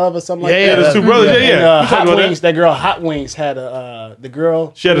of Love or something like Yeah, that? yeah, There's two brothers. Yeah, And, yeah. You talking Hot about Wings, that girl Hot Wings had a the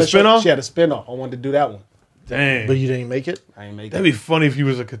girl. She had a spinoff? She had a spinoff. I wanted to do that one. Dang. But you didn't make it? I ain't make That'd be funny if you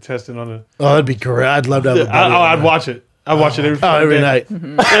was a contestant on it. Oh, that'd be great. I'd love to have a buddy on I'd that. watch it. I watch it every every day. night.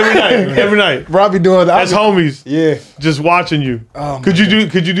 Every night. Every night. Robbie doing that. As homies. Yeah. Just watching you. Oh, Could you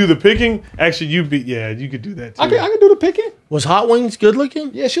do the picking? Actually, you could do that too. I can do the picking. Was Hot Wings good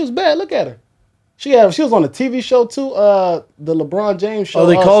looking? Yeah, she was bad. Look at her. She was on a TV show too. The LeBron James show. Oh,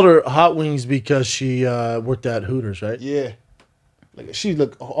 they called her Hot Wings because she worked at Hooters, right? Yeah. Like she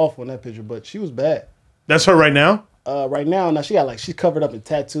looked awful in that picture, but she was bad. That's her right now? Right now she's covered up in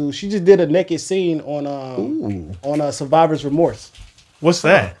tattoos. She just did a naked scene on Survivor's Remorse. What's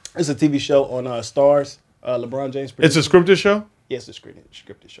that? It's a TV show on Stars. LeBron James. It's a scripted show? Yes, it's a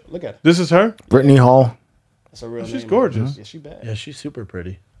scripted show. Look at it. This is her? Brittany Hall. That's a real name. She's gorgeous. Yeah, she bad. Yeah, she's super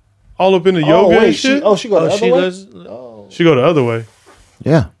pretty. All up in the yoga and shit? She go the other way? She go the other way.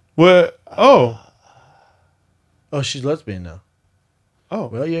 Yeah. What? Oh. Oh, she's lesbian now. Oh.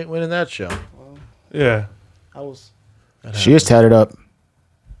 Well, you ain't winning that show. Yeah. She is tatted up.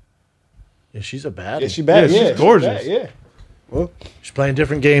 Yeah, she's a baddie. Yeah, she bad. Yeah, Yeah, she's gorgeous. Bad, yeah. She's playing a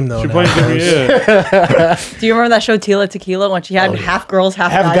different game though. She now. playing different, yeah. Do you remember that show Tila Tequila when she had half girls,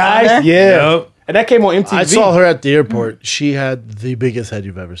 half Have guys? guys? On there? Yeah. Yep. And that came on MTV. I saw her at the airport. She had the biggest head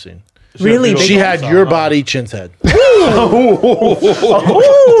you've ever seen. Really? She big had your body, Chin's head. That's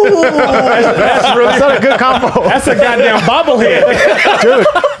not a good combo. That's a goddamn bobblehead. Dude,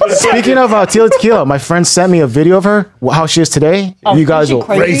 speaking of Tila Tequila, my friend sent me a video of her, how she is today. You guys she will.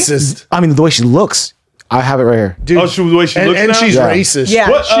 crazy? Racist. I mean, the way she looks. I have it right here. Dude, Oh, the way she looks and now? she's Yeah. racist. Yeah,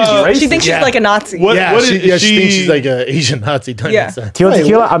 What, she thinks she's Yeah. like a Nazi. What- Yeah, what she, is- yeah, she- she thinks she's like an Asian Nazi. Doesn't Yeah. it sound- Tila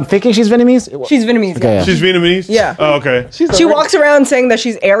Tequila, I'm thinking she's Vietnamese. She's Vietnamese. Okay, Yeah. yeah. She's Vietnamese? Yeah. Oh, okay. She walks around saying that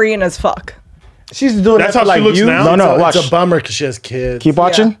she's Aryan as fuck. She's doing That's that how for, she like looks you. now? No, It's watch. a bummer because she has kids. Keep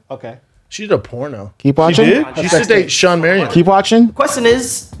watching. Okay. She did a porno. Keep watching. did? She used to date Sean Marion. Keep watching. Question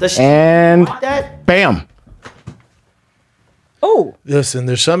is, does she And want that? bam. Oh, Listen,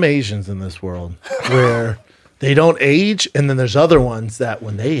 there's some Asians in this world where they don't age, and then there's other ones that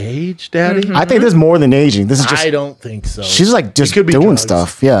when they age, Daddy, I think this is more than aging. This is just. I don't think so. She's like just It could be doing drugs.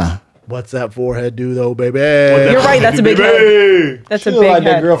 stuff. Yeah. What's that forehead do though, baby? you're right. That's a big head. Hey. That's She a look big like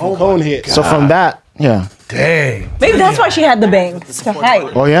that head. girl from Conehead. So from that, yeah. Dang. Maybe that's why she had the bangs to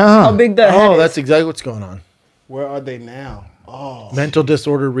hide Oh yeah. how big the head Oh, is. that's exactly what's going on. Where are they now? Oh. Mental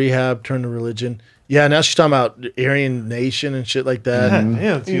disorder rehab, turn to religion. Yeah, now she's talking about Aryan Nation and shit like that. God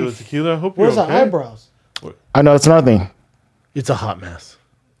damn, Tila Tequila. I hope you're Where's okay. her eyebrows? I know it's another thing. It's a hot mess.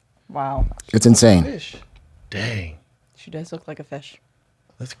 Wow, It's insane. Fish. Dang. she does look like a fish.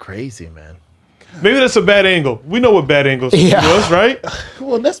 That's crazy, man. Maybe that's a bad angle. We know what bad angles Yeah. was, right?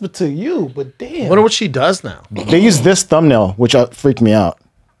 Well, that's to you, but damn. I wonder what she does now. They use this thumbnail, which freaked me out.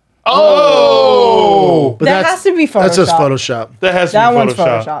 Oh, But That has to be That's just Photoshopped. Photoshop. that has to That be one's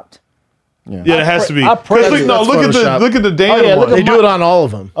Photoshopped. photoshopped. Yeah, it has to be. I 'Cause pray look, no, that's look at Photoshop. the Dan Oh, yeah, one. look at They do it on all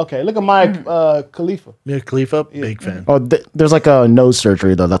of them. Okay, look at Maya Khalifa. Mia Khalifa, big fan. Oh, there's like a nose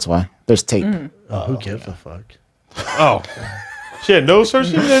surgery though. That's why there's tape. Oh, who gives a fuck? Oh, she had nose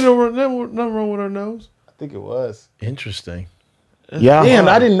surgery. Nothing wrong with her nose. I think it was. Interesting. Yeah. Damn,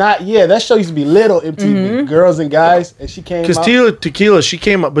 I did not. Yeah, that show used to be little MTV, girls and guys, and she came Because out. Tila Tequila, she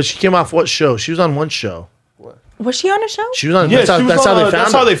came up, but she came off what show? She was on one show. Was she on a show? She was on. Yeah, that's how, she was that's on, how they found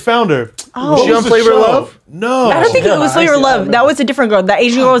That's her. how they found her. Oh. Was she What on was the Flavor show? Love? No, I don't think it was Flavor I Love. remember. That was a different girl. That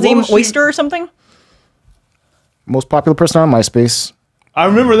Asian girl was What named was she? Oyster or something. Most popular person on MySpace. I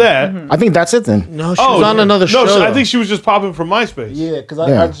remember that. I think that's it then. No, she was on another show. No, I though. think she was just popping from MySpace. Yeah, because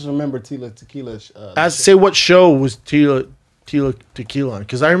Yeah. I just remember Tila Tequila. Say what show was Tila Tequila on?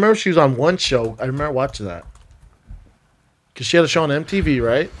 Because I remember she was on one show. I remember watching that. Because she had a show on MTV,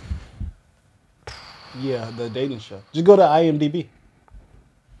 right? Yeah, the dating show. Just go to IMDb.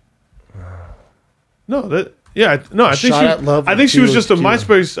 No, that. Yeah, no, I think Shot at Love I think with she was Tila just a Tequila.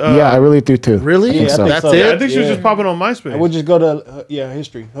 MySpace. Yeah, I really do too. Really? Yeah, I think That's so. it? Yeah, I think she was Yeah. just popping on MySpace. I would just go to her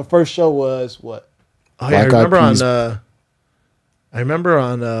history. Her first show was what? Oh, yeah, I Black Eyed remember on. Peas. I remember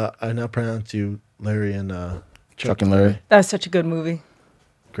on. I now pronounce you Larry and Chuck and Larry. That was such a good movie.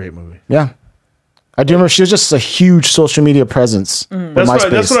 Great movie. Yeah. I do remember she was just a huge social media presence. with That's what, MySpace.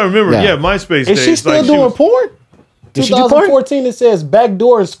 that's what I remember. Yeah, MySpace. Is she days. still Like, doing was- porn? Did she do porn? 2014, it says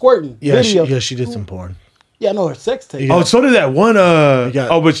backdoor and squirting Yeah, video. she did some porn. Yeah, I know her sex tape. Yeah. Oh, so did that one. got-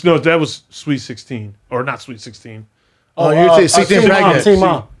 Oh, but no, that was Sweet 16 or not Sweet 16. Oh, you're saying 16 Teen Mom, pregnant. Teen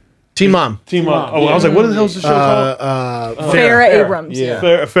Mom. Teen Mom. Team Mom, Up. Oh, I was like, what the hell is the show called? Farrah Abrams. Yeah.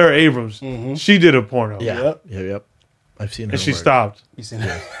 Farrah Abrams. She did a porno. Yeah. Yep. I've seen her. And she work. stopped. You seen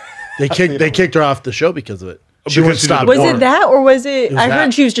that? They kicked her off the show because of it. She Because wouldn't she stop. did Was porn. it that or was it? was I that.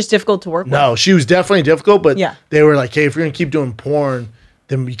 heard she was just difficult to work with. No, she was definitely difficult, but Yeah. they were like, hey, if you're gonna keep doing porn,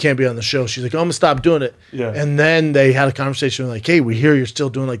 then you can't be on the show. She's like, oh, I'm gonna stop doing it. Yeah. And then they had a conversation like, hey, we hear you're still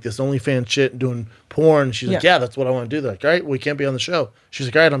doing like this OnlyFans shit and doing porn. She's like, yeah, that's what I want to do. They're like, all right, well, we can't be on the show. She's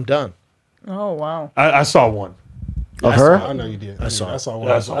like, all right, I'm done. Oh wow. I saw one. Of her? I know you did. I saw one.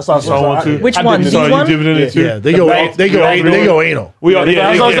 I saw one too. Which I one? did These too. So you one? dividend it too? Yeah, they go anal. We are. I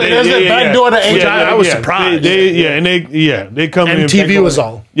was gonna say, there's a back door to Which I was surprised. They come in. MTV was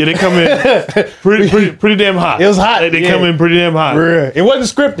all. Yeah, they come in pretty damn hot. It was hot, They yeah. come in pretty damn hot. It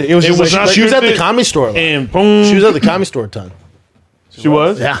wasn't scripted. It was just was like, not She was at the scripted. comedy store. a lot. And boom. She was at the comedy store a ton. She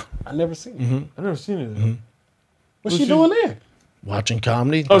was? Yeah, I never seen it. I never seen it. What's she doing there? watching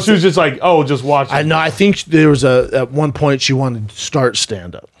comedy. Oh, she was just like, just watching. I know. I think there was at one point she wanted to start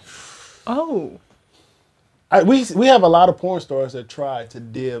stand up. Oh. We have a lot of porn stars that try to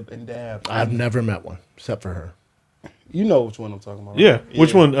dib and dab. I've never met one except for her. You know which one I'm talking about, right? Yeah.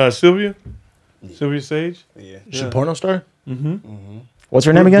 Which one? Sylvia? Sylvia Sage? Yeah. She a porno star? What's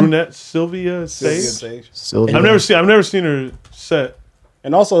her name again? Brunette Sylvia Sage? Sage. Sylvia. I've never seen her set.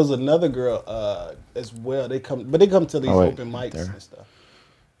 And also there's another girl as well. They come to these Oh, wait, open mics there. and stuff.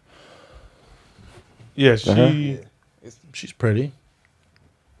 Yeah, she She's pretty.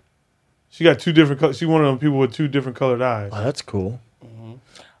 she got two different colors. She's one of them people with two different colored eyes. Oh, that's cool.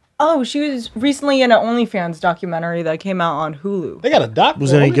 Oh, she was recently in an OnlyFans documentary that came out on Hulu. They got a doc.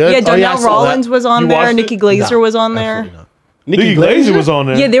 Was it any good? Yeah, Oh, Donnell I saw Rollins that. was on You there. watched Nikki it? Glazer No, was on there. absolutely not. Nikki Glazer was on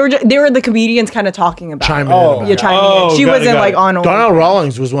there. Yeah, they were the comedians kind of talking about. Chiming it. in about Yeah, it. chiming Oh, in. She got it, wasn't got like it. on. Donnell OnlyFans.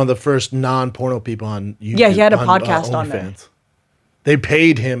 Rawlings was one of the first non-porno people on YouTube. Yeah, he had a podcast on there. OnlyFans. They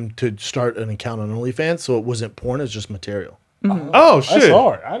paid him to start an account on OnlyFans, so it wasn't porn; it was just material. Oh shit. That's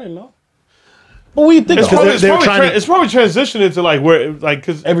hard. I didn't know. But we think It's about probably, it. it's, they're probably trying to- it's probably transitioned into like where like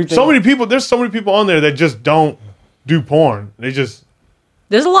because Everything. so many people there's so many people on there that just don't do porn. They just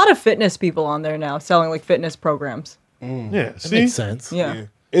There's a lot of fitness people on there now selling like fitness programs. yeah. See, Makes sense. Yeah.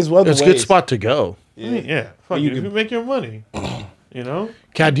 It's other It's a good ways. spot to go. yeah. Fuck You you can- make your money. You know.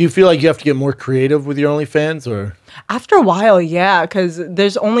 Kat, do you feel like you have to get more creative with your OnlyFans, or After a while, yeah, because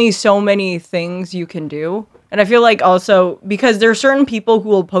there's only so many things you can do. And I feel like also because there are certain people who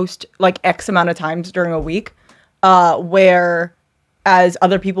will post like X amount of times during a week, where as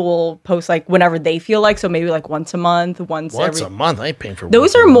other people will post like whenever they feel like, so maybe like once a month, once once every. a month? I ain't paying for.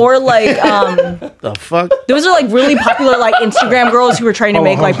 Those once are a month. more like the fuck. those are like really popular like Instagram girls who are trying to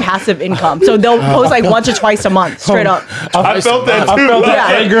make like passive income. So they'll post like once or twice a month, straight up. I felt that too. I felt that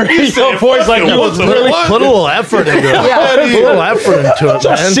Yeah. anger. He said, Your voice like you was really Put a little effort into it. Yeah. Put a little effort into it,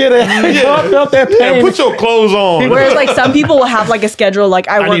 man. shit. I felt that pain. Put your clothes on. Whereas like some people will have like a schedule, like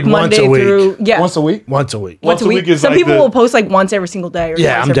I work need once Monday a week. through Once a week. Once a week. once a week. is Some like people the- will post like once every single day. Or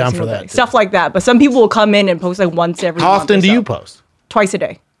Yeah, twice I'm every down single for that, day. too. Stuff like that. But some people will come in and post like once every. How month often or do so. you post? Twice a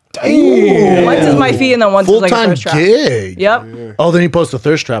day. Once is my fee, and then once is Full like a time thirst trap. gig. Yep. Oh, then you post a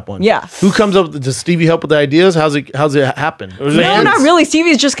thirst trap one. Yeah. Who comes up? Does Stevie help with the ideas? How's it happen? Was No, it- not really.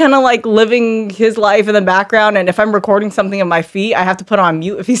 Stevie's just kind of like living his life in the background, and if I'm recording something of my feet, I have to put on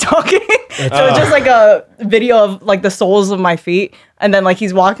mute if he's talking. So it's just like a video of like the soles of my feet, and then like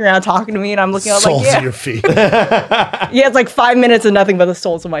he's walking around talking to me, and I'm looking at Soles like of your feet. yeah, it's like 5 minutes of nothing but the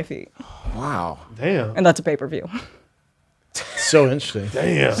soles of my feet, Wow. Damn. and that's a pay-per-view. So interesting.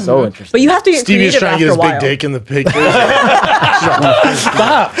 Damn. So interesting. But you have to get Stevie's creative trying to after get his a while. big dick in the pictures.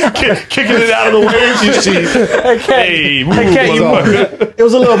 Kicking it out of the way. You see. Hey, move, motherfucker. It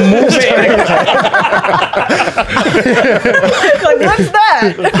was a little movement. Like what's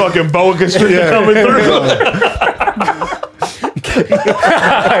that? Fucking boa constrictor coming through.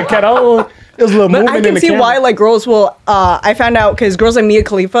 It was a little But movement I in can the see camera. why like girls will. I found out because girls like Mia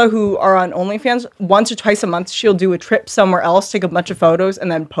Khalifa who are on OnlyFans once or twice a month, she'll do a trip somewhere else, take a bunch of photos,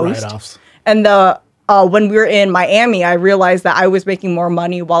 and then post. Write-offs. And when we were in Miami, I realized that I was making more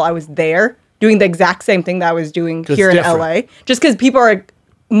money while I was there, doing the exact same thing that I was doing here in different. LA. Just because people are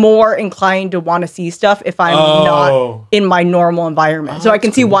more inclined to want to see stuff if I'm not in my normal environment. So I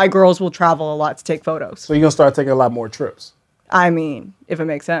can see why girls will travel a lot to take photos. So you're gonna start taking a lot more trips. I mean, if it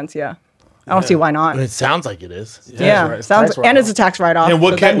makes sense, yeah. I don't see why not. I mean, it sounds like it is. Yeah, right. It's sounds tax and write-off. it's a tax write-off. And so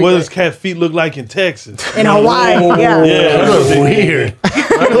what that'd be does great. cat feet look like in Texas? In Hawaii? Yeah. Yeah. Weird. I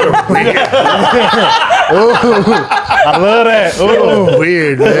love that. Oh,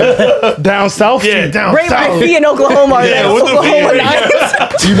 weird, man. Down south. Yeah, down Rate my south. fee in Oklahoma. Yeah, Yeah, what's the Oklahoma fee?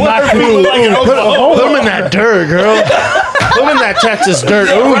 nights. You knock Feet look like in Oklahoma. Put them in that dirt, girl. Put them in that Texas dirt.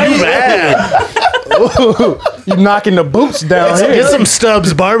 Oh, you bad. You knocking the boots down Get here. some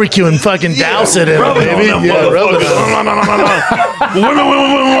Stubbs barbecue and fucking douse it in it, baby. Yeah, rub it on.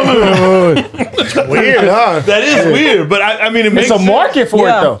 Weird, huh? That is weird, but I mean, it makes It's a sense. market for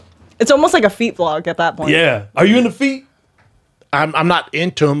it Yeah. though. It's almost like a feet vlog at that point. Yeah. Are you in the feet? I'm not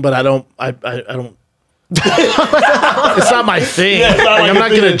into them, but I don't. It's not my thing. Yeah, it's not like I'm a not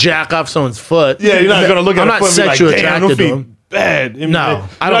thing gonna that- jack off someone's foot. Yeah, you're not gonna look at I'm a not foot and be like, sexually damn, those attracted to feet them. bad. No, I You're not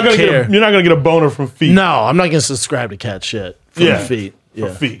don't gonna care. You're not gonna get a boner from feet. No, I'm not gonna subscribe to cat shit from Yeah. feet.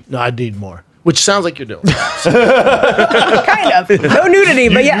 Yeah. feet. No, I need more. Which sounds like you're doing. Kind of. No nudity,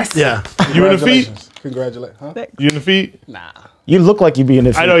 but yes. Yeah. You in the feet? Congratulations. Huh? You in the feet? You look like you be in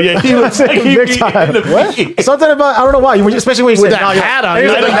the feet. I know. Yeah, he looks like he Big be time. in the feet. Something about, I don't know why, especially when you With said, that hat on, you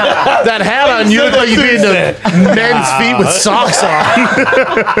look like that hat on, you look like you be in the men's feet with socks on.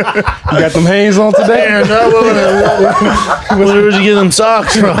 You got them hands on today? Man, where'd you get them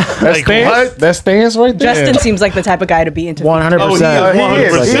socks from? That Like, stance? what? That stance right there? Justin seems like the type of guy to be into. 100%. Oh, he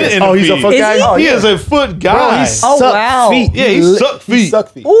is 100% in the Oh, he's a feet. foot Is guy? he? Oh, He yeah. is a foot guy. Oh, Suck wow. feet. Yeah, he suck He feet. suck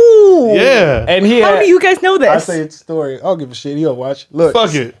feet. Ooh. Yeah. And he How had, do you guys know this? I say it's a story. I don't give a shit. He'll watch. Look.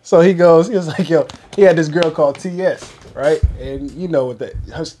 Fuck it. So he was like, yo, he had this girl called TS, right? And you know what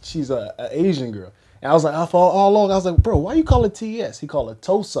she's a Asian girl. And I was like, all along, I was like, bro, why you call it TS? He called her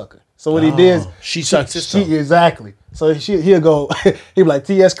toe sucker. So what he did is she sucks his toe. Exactly. So he'll go, he'll be like,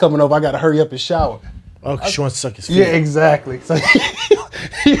 TS coming over, I gotta hurry up and shower. Oh, 'cause she wants to suck his feet. Yeah, exactly. So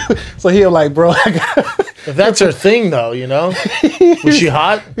so he'll like, bro, I got If that's her thing, though, you know? Was she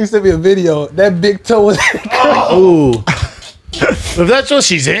hot? he sent me a video. That big toe was Ooh. If that's what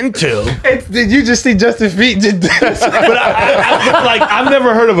she's into. Did you just see Justin feet? But I've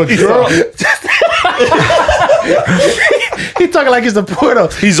never heard of a girl. He talking like it's a portal.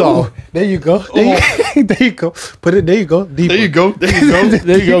 He's all. There you go. There you go. Put it. There you go. Deeper. There you go. There you go.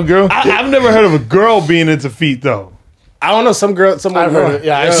 There you go, girl. I've never heard of a girl being into feet though. I don't know. Some girl. Some I've heard it.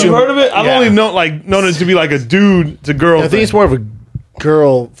 Yeah, I You assume- heard of it? I've Yeah. only known it to be like a dude to girl. I think it's more of a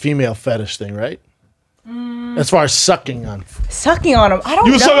girl-female fetish thing, right? As far as sucking on. Sucking on him. I don't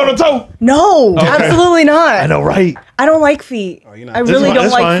You know. suck on a toe. No, absolutely not. I know, right? I don't like feet. you're not- I really fine, don't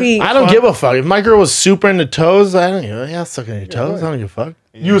that's like fine. feet. I don't give a fuck. If my girl was super into toes, I don't, I'll suck on your toes. I don't give a fuck.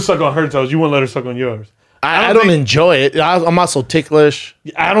 You would suck on her toes. You wouldn't let her suck on yours. I don't enjoy it. I'm also ticklish.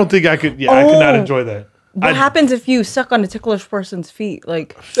 I don't think I could. Yeah, I could not enjoy that. What happens if you suck on a ticklish person's feet?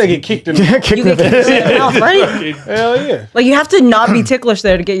 Like They get kicked in the you get kicked in the mouth, right? hell yeah. Like you have to not be ticklish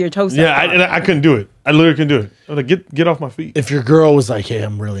there to get your toes. Yeah, sucked on. I couldn't do it. I literally couldn't do it. I was like, get off my feet. If your girl was like, "Hey,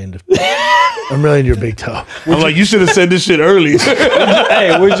 I'm really into your big toe," I'm like, you should have said this shit early.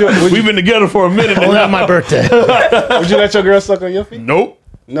 Hey, We've been together for a minute. only now. on my birthday. would you let your girl suck on your feet? Nope.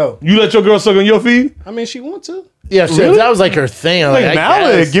 No. You let your girl suck on your feet? I mean, she want to. Yeah, so if that was like her thing. I'm Like, like, I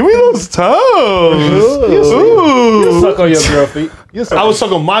Malik, guess. give me those toes. Ooh. Suck on your girl feet. You suck I would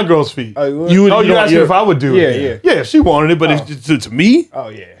suck on my girl's feet. Oh, you would? You would. Oh, you you don't- asked me if I would do Yeah, it. Yeah, she wanted it, but it's to me? Oh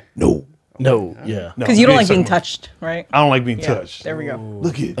yeah. No, yeah, No, Because you don't like suck being on- touched, right? I don't like being touched. There we go.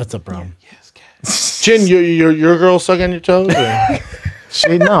 Look at that's a problem. Chin, your girl suck on your toes? Or?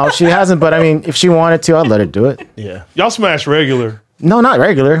 She hasn't, but I mean, if she wanted to, I'd let her do it. Yeah, y'all smash regular. No, not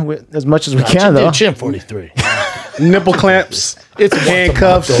regular, as much as we can, Chin, though. dude, Chin 43. Nipple clamps. It's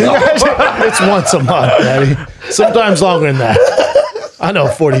Handcuffs. It's once a month, Daddy. Sometimes longer than that. I know, a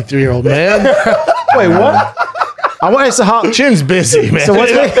 43-year-old man. Wait, what? I want to how. Chin's busy, man. So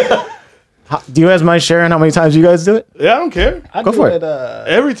what's do you guys mind sharing how many times you guys do it? Yeah, I don't care. I Go do for it. it.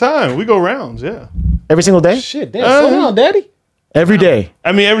 Every time we go rounds, yeah. Every single day? Shit, damn. Slow down, daddy. Every day.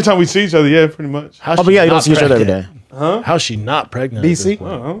 I mean, every time we see each other, yeah, pretty much. How's Oh, but she yeah, you don't not see each other every pregnant? day. How's she not pregnant? at BC? this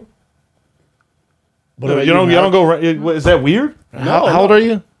point? Uh-huh. What You about don't Malik? go. What, is that weird? How old are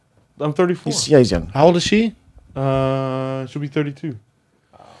you? I'm 34. Yeah, he's young. How old is she? She'll be 32. You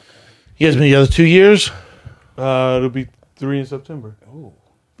guys been together 2 years? It'll be 3 in September.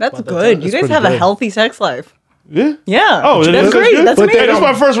 That's good. You that's guys pretty have a good. healthy sex life. Yeah. Yeah. Oh, that's is great. good? That's But amazing. that's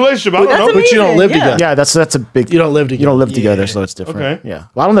my first relationship. I don't That's know. But you don't amazing, live yeah. together. Yeah, that's a big. You don't live together. You don't live together, so it's different. Okay. Yeah.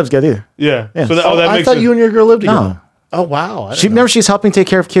 Well, I don't live together either. Yeah. Yeah. So that, Oh, that I makes thought it- you and your girl lived together. No. Oh, wow. I She didn't know. remember she's helping take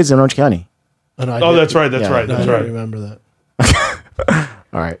care of kids in Orange County. Oh, no, I Oh, didn't- that's right. That's Yeah. right. no, I That's don't right. remember that.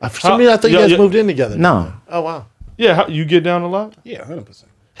 All right. For some reason, I thought you Yeah, guys yeah. moved in together. No. Oh, wow. Yeah. You get down a lot? Yeah, 100%.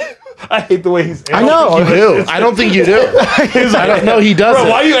 I hate the way he's. I know. You do. I don't think you do. I don't know. He doesn't.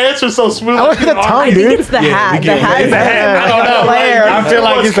 Bro, why you answer so smooth? I look at the tongue, I think dude. it's the hat. we The get it. hat. It's the hat. I don't know. Flair. I feel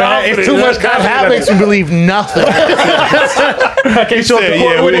like it's Too much that makes me believe nothing. He said,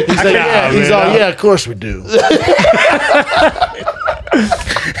 yeah, we, He's like, yeah, he's all, yeah, of course we do.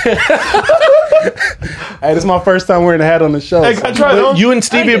 Hey, this is my first time wearing a hat on the show. Hey, so- can I try it on? You and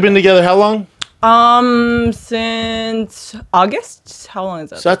Stevie have been together how long? Since August. How long is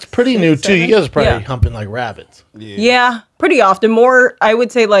that? So that's pretty new, too. You guys are probably Yeah. humping like rabbits. Yeah, pretty often. More, I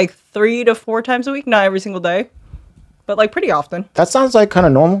would say, like 3 to 4 times a week. Not every single day, but like pretty often. That sounds like kind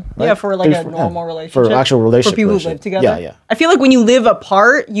of normal. Right? Yeah, for like a Yeah. normal relationship. For actual relationship. For people who live together. Yeah, yeah. I feel like when you live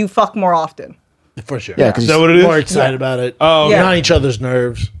apart, you fuck more often. For sure. Yeah, because Is that what it is? More excited about it. Oh, You're Yeah. on each other's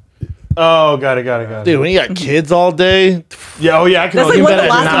nerves. Oh, got it. Dude, when you got kids all day, Yeah, oh yeah, I can. That's like only what do the that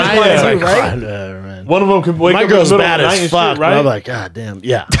last at one's night. gonna Yeah. do, right? whatever, man. One of them can wake My up in the girl's middle bad of the night as and fuck, shit, but right? I'm like, God damn,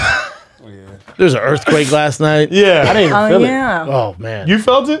 yeah. There's an earthquake last night. Yeah, I didn't even Oh feel it. yeah. Oh man. you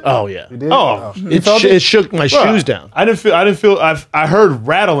felt it? Oh yeah. You did? Oh, It shook my Bruh, shoes down. I didn't feel. I heard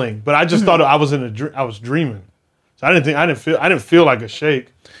rattling, but I just thought I was I was dreaming. So I didn't feel like a shake.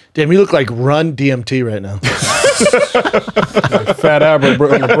 Damn, you look like Run DMT right now. Fat Albert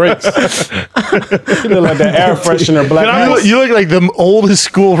on the brakes. You look like that air freshener black. You look like the oldest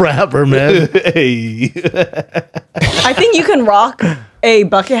school rapper, man. Hey, I think you can rock a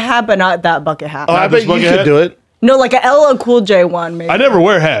bucket hat, but not that bucket hat. Oh, I bet you bucket could hat? do it. No, like a LL Cool J one, maybe. I never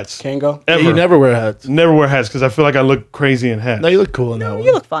wear hats. Kango. Ever. You never wear hats. Never wear hats because I feel like I look crazy in hats. No, you look cool in that one.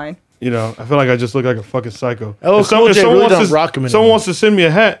 You look fine. You know, I feel like I just look like a fucking psycho. Oh, Cool J really don't rock 'em if someone anymore. wants to send me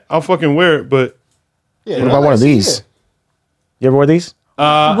a hat, I'll fucking wear it. But Yeah, What about one of these? You ever wear these? What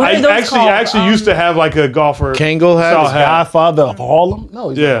are those I called? actually used to have like a golfer Kango hat? style Is Godfather of Harlem? No,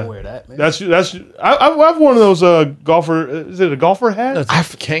 he's not Yeah, gonna wear that, man. that's. I have one of those golfer. Is it a golfer hat?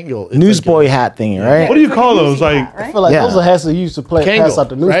 That's Kangle. It's Newsboy hat thingy, right? What do you call those? Like, I feel like Yeah. those are hats that you used to play Kango, pass out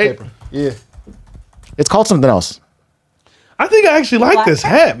the newspaper. right? Yeah. It's called something else. I think I actually like this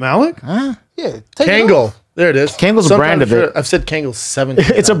hat, Malik. Yeah. Take it Kangle. off. There it is. Kangol's a brand of it. I've said Kangle 7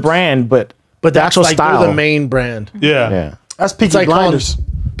 It's a times. brand, but But the that's actual like style. they're the main brand. Yeah, Yeah. That's Peaky like calling Blinders.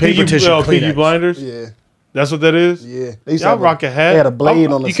 Paper tissue Peaky Kleenex. Blinders. Yeah. That's what that is. Yeah. They used to Yeah, I'll have rock a hat. They had a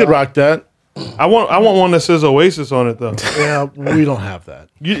blade on the You side. could rock that. I want one that says Oasis on it though. Yeah, we don't have that.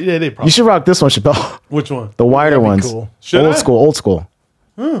 Yeah, they probably. You should rock this one, Shapel. Which one? The wider ones. cool. Should Old I? school, old school.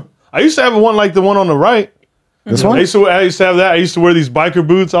 I used to have one like the one on the right. This I one? used to have that. I used to wear these biker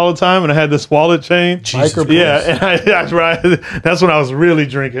boots all the time, and I had this wallet chain. Biker Yeah, and that's right. That's when I was really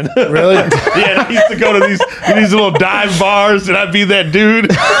drinking. Really? Yeah, I used to go to these little dive bars, and I'd be that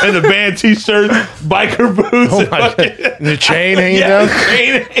dude in the band t-shirt, biker boots. Oh and my fucking- God. And the chain hanging yeah, down?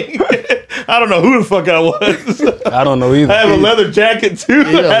 chain hanging. I don't know who the fuck I was. I don't know either. I have a leather jacket too.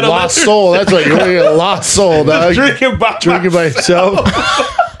 I Yeah, had a lost leather- soul. That's what you're a lost soul, dog. Drinking by yourself.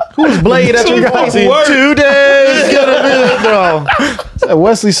 Who's Blade at your guys? Work. 2 days gonna be it, bro.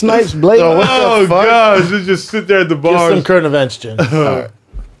 Wesley Snipes, Blade. So what the Oh fuck? gosh, just sit there at the Get bar. some current events, Jen. All right.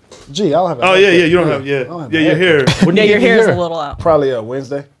 Gee, I don't have a Oh yeah, haircut. yeah. You don't have I don't have yeah. a Your hair. When Yeah, you your get hair is a little out. Probably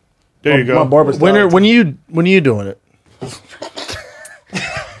Wednesday. There you go. My barber's When are you doing it?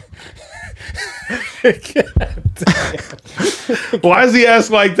 Why does he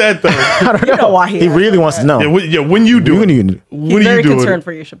ask like that though? I don't You know why He really wants to know. When you do When it. you- He's When are very you doing concerned it?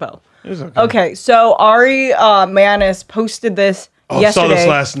 for you, Shapel. It's okay. Okay, so Ari Mannis posted this I saw yesterday. this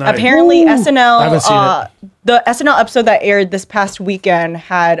last night. Apparently, SNL, I haven't seen the SNL episode that aired this past weekend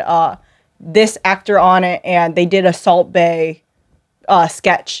had this actor on it, and they did a Salt Bay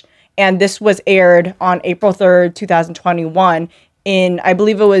sketch. And this was aired on April 3rd, 2021. In, I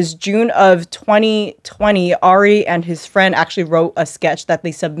believe it was June of 2020, Ari and his friend actually wrote a sketch that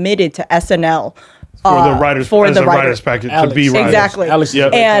they submitted to SNL. For the writers, for as the a writer. writers package to Alex. be writers. Exactly. Alex is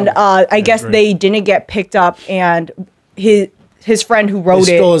Yep. great. And I guess great. they didn't get picked up, and his friend who He wrote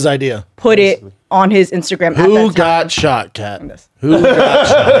stole it his idea. put it on his Instagram. at Who that time. got shot, Cat? This. Who got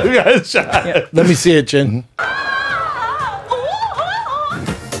shot? We got shot. Let me see it, Jen.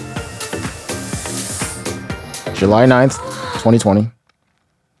 July 9th, 2020.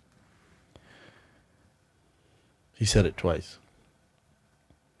 He said it twice.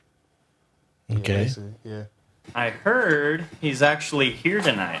 Okay. Yeah. I heard he's actually here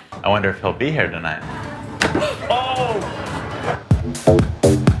tonight. I wonder if he'll be here tonight.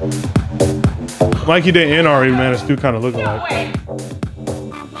 Mikey Day and Ari Mannis do kind of look alike.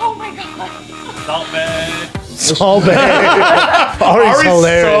 Oh my god. Salt Bay. It's all bad. Ari's Ari's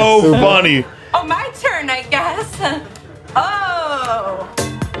hilarious. so funny. Oh, my turn, I guess. Oh.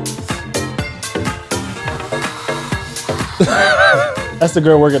 That's the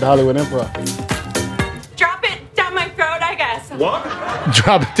girl working at the Hollywood Improv. Drop it down my throat, I guess. What?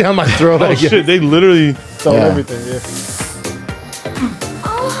 Drop it down my throat. Oh I guess. shit! They literally. So Yeah. everything, yeah.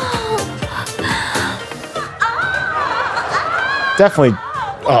 Definitely.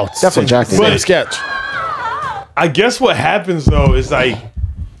 Oh, it's Definitely jacked same it. sketch. I guess what happens though is like,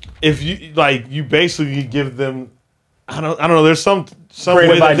 if you basically give them, I don't know. There's some Creative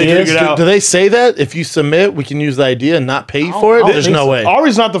way that they ideas? figured out. Do they say that if you submit, we can use the idea and not pay you for it? don't There's think no so. way.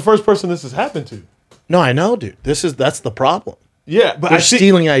 Ari's not the first person this has happened to. No, I know, dude. That's the problem. Yeah, but They're I see.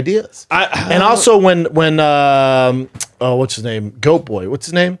 stealing ideas. And also when what's his name? Goat Boy. What's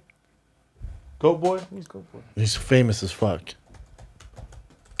his name? Goat Boy. Who's Goat Boy? He's famous as fuck.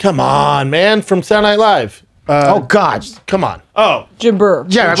 Come on, man, from Saturday Night Live. Oh God. Come on. Oh, Jim Burr.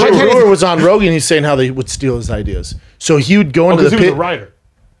 Yeah. Jim Brewer was on Rogan. He's saying how they would steal his ideas. So he would go into because the he was pit. a writer.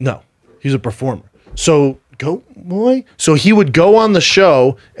 No, he's a performer. So Goat Boy. So he would go on the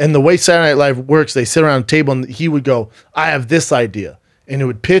show, and the way Saturday Night Live works, they sit around a table, and he would go, "I have this idea," and he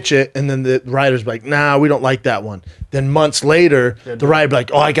would pitch it, and then the writers be like, "Nah, we don't like that one." Then months later, the writer be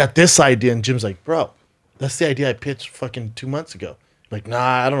like, "Oh, I got this idea," and Jim's like, "Bro, that's the idea I pitched fucking 2 months ago." Like, "Nah,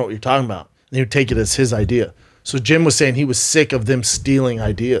 I don't know what you're talking about." And he would take it as his idea. So Jim was saying he was sick of them stealing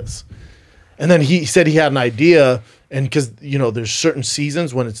ideas. And then he said he had an idea, and because, there's certain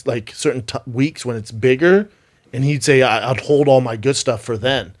seasons when it's like certain weeks when it's bigger, and he'd say, I'd hold all my good stuff for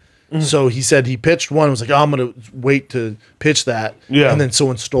then. So he said he pitched one, was like, I'm going to wait to pitch that. Yeah. And then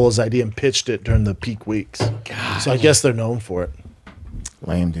someone stole his idea and pitched it during the peak weeks. So I guess they're known for it.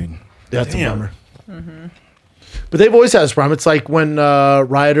 Lame, dude. That's a bummer. But they've always had this problem. It's like when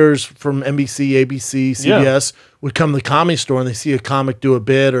writers from NBC, ABC, CBS would come to the Comedy Store and they see a comic do a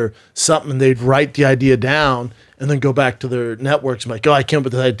bit or something, and they'd write the idea down and then go back to their networks and be like, "Oh, I came up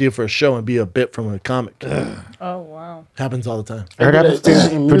with this idea for a show and be a bit from a comic." Oh wow. Happens all the time. I heard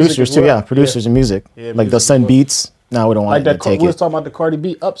that in music producers as too. well. Yeah, producers in music. Yeah, like music they'll as send well. beats. No, we don't want Like to that. take We was it. talking about the Cardi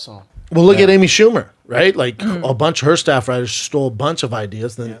B Up song. Well, look at Amy Schumer, right? Like a bunch of her staff writers stole a bunch of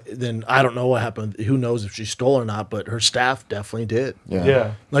ideas. Then I don't know what happened. Who knows if she stole or not? But her staff definitely did.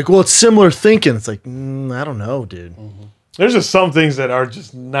 Yeah. Like, well, it's similar thinking. It's like, I don't know, dude. There's just some things that are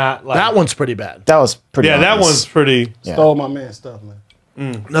just not like That one's pretty bad. That was pretty. Yeah, that obvious. one's pretty. Yeah. Stole my man's stuff,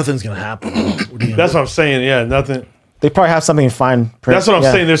 man. Nothing's gonna happen. That's what I'm saying. Yeah, nothing. They probably have something in fine print. That's what I'm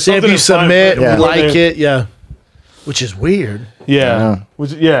Yeah. saying. There's Say if something you in fine submit, print we where like they- it, which is weird. Yeah.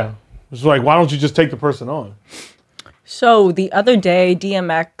 It's like, why don't you just take the person on? So the other day,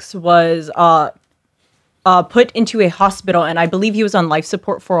 DMX was put into a hospital, and I believe he was on life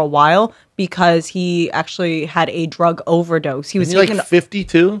support for a while because he actually had a drug overdose. He was Is he like taken.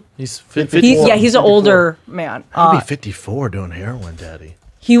 52? He's 54. He's an older man. He'd be 54 doing heroin, daddy.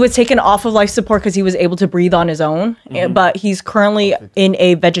 He was taken off of life support because he was able to breathe on his own, but he's currently in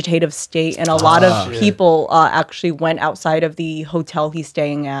a vegetative state, and a lot of people actually went outside of the hotel he's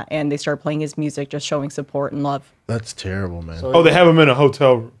staying at, and they started playing his music, just showing support and love. That's terrible, man. Oh, they have him in a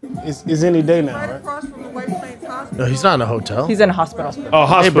hotel room. It's any day now, right? No, he's not in a hotel. He's in a hospital. Oh,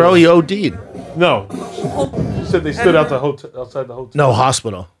 Hey, hospital. bro, he OD'd. No. You said they stood outside the hotel. No,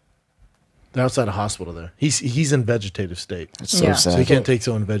 hospital. They're outside a hospital there. He's in vegetative state. It's so Yeah. So you sad. can't take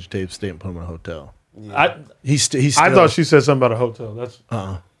someone in vegetative state and put him in a hotel. I He's still thought she said something about a hotel. That's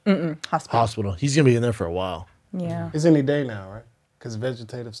Hospital. hospital. He's going to be in there for a while. Yeah. It's any day now, right? Because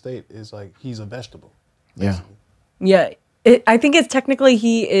vegetative state is like he's a vegetable. Yeah. Yeah. I think it's technically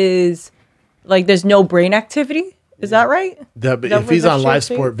he is, like, there's no brain activity. Is that right? If what he's on vegetative life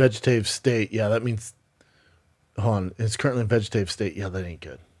state? support, vegetative state, yeah, that means, hold on, it's currently in vegetative state. Yeah, that ain't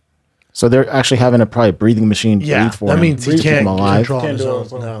good. So they're actually having a probably breathing machine Yeah, breathe for that him. means he keep him can't alive. control on Can't his do it on own.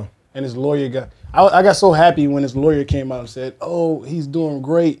 his own. No. And his lawyer got. I got so happy when his lawyer came out and said, "Oh, he's doing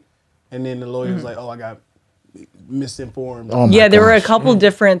great," and then the lawyer was like, "Oh, I got misinformed." Oh my Yeah, there were a gosh. couple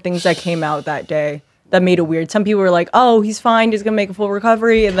different things that came out that day that made it weird. Some people were like, "Oh, he's fine. He's gonna make a full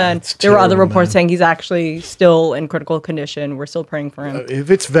recovery," and then That's there were other terrible, reports man. saying he's actually still in critical condition. We're still praying for him. If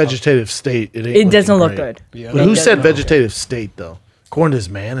it's vegetative state, it ain't It doesn't looking look great. good. Yeah. But It who doesn't said look good. vegetative state, though? According to his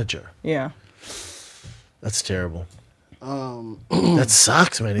manager. Yeah. That's terrible. That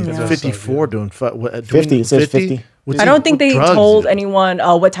sucks, man. He's Yeah. 54 doing 50, it says 50. I don't think they told anyone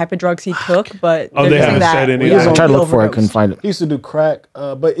what type of drugs he took, but Oh, they're they saying haven't that said any. yeah, I I tried to he look for it, overdosed. couldn't find it. He used to do crack,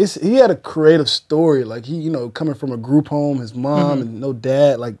 but he had a creative story. Like he, coming from a group home, his mom and no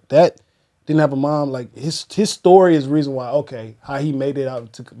dad, like that, didn't have a mom. Like his story is the reason why. Okay, how he made it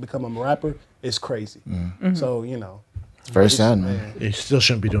out to become a rapper is crazy. So It's very sad, man. He still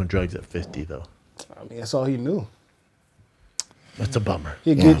shouldn't be doing drugs at 50, though. I mean that's all he knew. That's a bummer.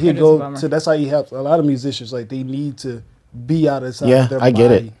 He'd It is a go bummer. to. That's how he helps a lot of musicians. Like they need to be out of Yeah, their I get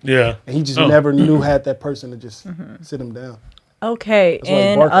it. body. yeah. And he just Oh. never knew had that person to just sit him down. Okay, That's why he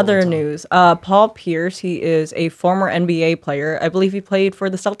in barked all the other time. news, Paul Pierce, he is a former NBA player. I believe he played for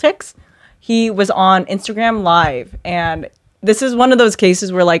the Celtics. He was on Instagram Live, and this is one of those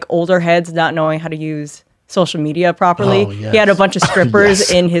cases where, like, older heads not knowing how to use social media properly. Oh, yes. He had a bunch of strippers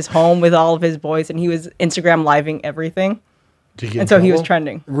Yes. in his home with all of his boys, and he was Instagram living everything. Did he get And so in he was trouble?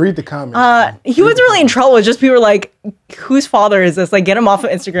 trending. Read the comments. He wasn't really in trouble. It's just people were like, whose father is this? Like, get him off of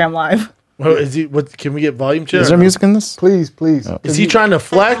Instagram Live. Well, is he? What? Can we get volume check? Is there music in this? Please, please. Is he trying to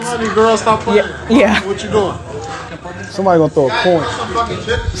flex? Girl, stop playing. Yeah. What you doing? Somebody gonna throw a coin.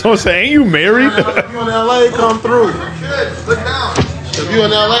 Someone say, "Ain't you married?" If you in LA, come through. If you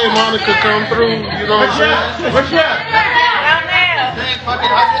in LA, Monica, come through. You know what I'm saying? Where's that? Down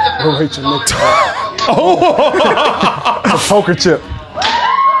there. Rachel Nick. A poker chip.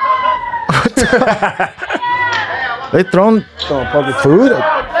 They throwing poker food?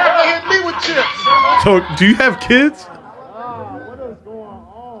 Hit me with chips. So, do you have kids?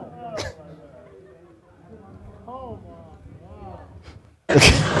 So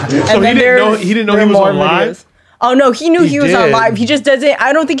And then he didn't know there he are was more on live? videos. Oh no, he knew he was on did. live. He just doesn't.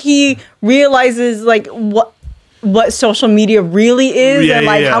 I don't think he realizes like what social media really is Yeah, and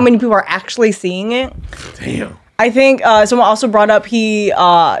like yeah. how many people are actually seeing it. Damn. I think someone also brought up he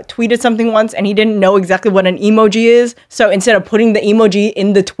tweeted something once and he didn't know exactly what an emoji is. So instead of putting the emoji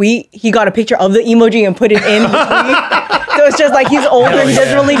in the tweet, he got a picture of the emoji and put it in the tweet. So it's just like he's older and he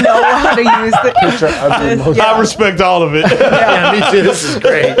doesn't really know how to use the I respect all of it. Yeah, me too. This is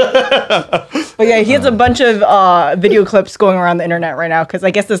great. But yeah, he has a bunch of video clips going around the internet right now because I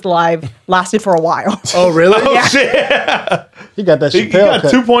guess this live lasted for a while. Oh, really? Oh shit! He got that He Shapel got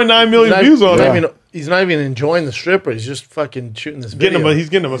cut. 2.9 million views on it. He's not even enjoying the stripper. He's just fucking shooting this video. He's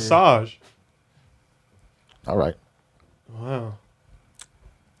getting a massage. All right. Wow.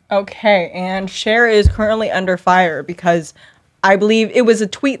 Okay, and Cher is currently under fire because I believe it was a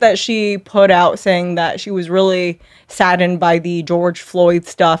tweet that she put out saying that she was really saddened by the George Floyd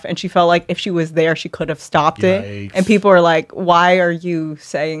stuff and she felt like if she was there, she could have stopped it. Yikes. And people are like, why are you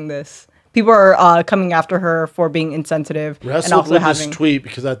saying this? People are coming after her for being insensitive and Wrestled also with having this tweet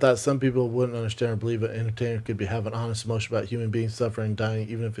because I thought some people wouldn't understand or believe an entertainer could have an honest emotion about human beings suffering, dying,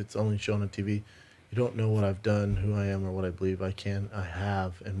 even if it's only shown on TV. You don't know what I've done, who I am, or what I believe I can, I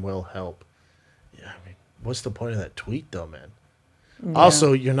have, and will help. Yeah, I mean, what's the point of that tweet, though, man? Yeah.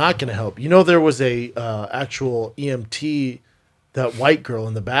 Also, you're not going to help. You know, there was a actual EMT, that white girl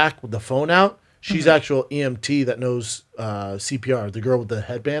in the back with the phone out. She's actual EMT that knows CPR, the girl with the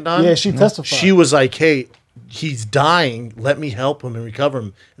headband on. Yeah, she testified. She was like, hey, he's dying. Let me help him and recover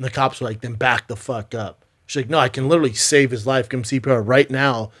him. And the cops were like, then back the fuck up. She's like, no, I can literally save his life, give him CPR right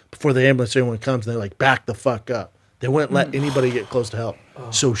now before the ambulance or anyone comes. And they're like, back the fuck up. They wouldn't let anybody get close to help.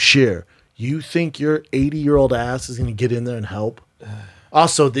 So, Cher, you think your 80-year-old ass is going to get in there and help?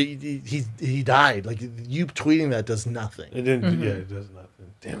 Also, he died. Like, you tweeting that does nothing. It didn't. Yeah, it does nothing.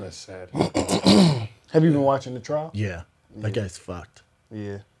 Damn, that's sad. Have you been watching the trial? Yeah. That guy's fucked.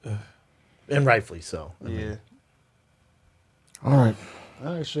 Yeah. And rightfully so. I Yeah. mean, All right.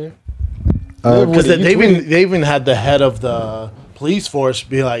 All right, sure. because they even had the head of the police force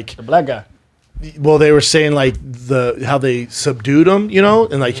be like, The black guy. well, they were saying like how they subdued him, you know,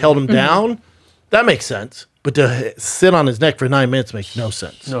 and like held him down. That makes sense. But to sit on his neck for 9 minutes makes no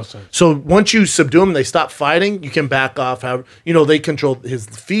sense. No sense. So once you subdue him, they stop fighting. You can back off. However, you know, they control his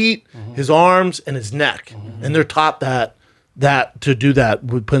feet, his arms, and his neck, and they're taught that to do that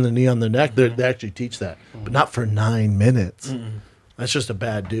with putting the knee on their neck. They actually teach that, but not for 9 minutes. That's just a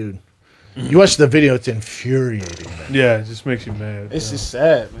bad dude. You watch the video; it's infuriating. Man. Yeah, it just makes you mad. It's just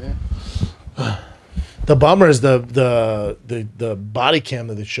sad, man. The bummer is the body cam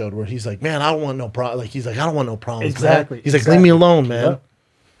that they showed where he's like, man, I don't want no problem. Like he's like, I don't want no problems. Exactly, Man. He's like, leave me alone, man. Yep.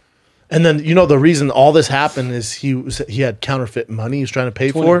 And then you know the reason all this happened is he had counterfeit money he was trying to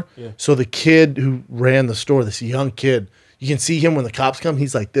pay for. Yeah. So the kid who ran the store, this young kid, you can see him when the cops come.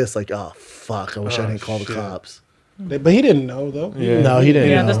 He's like this, like, oh fuck, I wish I didn't call the cops. But he didn't know, though. Yeah. No, he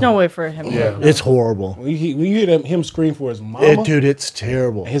didn't. Yeah, know. there's no way for him. Yeah. To It's horrible. When you hear him scream for his mama, Dude, it's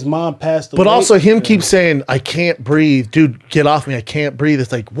terrible. his mom passed away. But also him keeps saying, I can't breathe. Dude, get off me. I can't breathe.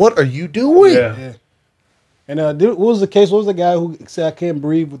 It's like, what are you doing? Yeah. Yeah. And dude, what was the case? What was the guy who said I can't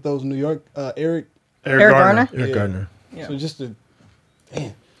breathe with those New York Eric? Eric Garner? Eric Yeah. Gardner. Yeah. So just a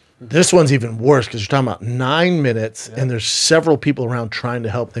damn. This one's even worse because you're talking about 9 minutes and there's several people around trying to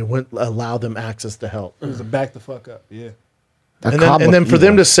help. They wouldn't allow them access to help. It was a back the fuck up. Yeah. And then for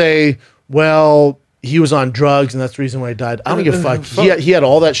them to say, well, he was on drugs and that's the reason why he died. I don't give a fuck. He had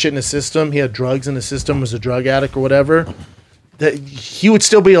all that shit in his system. He had drugs in his system, was a drug addict or whatever. That he would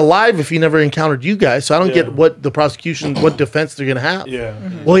still be alive if he never encountered you guys. So I don't get what the prosecution, what defense they're going to have. Yeah.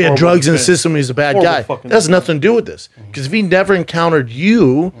 Well, he had Horrible drugs in his defense. system and he's a bad Horrible guy. fucking That has nothing to do with this. Because if he never encountered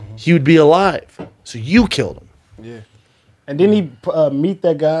you, he would be alive. So you killed him. Yeah. And didn't he meet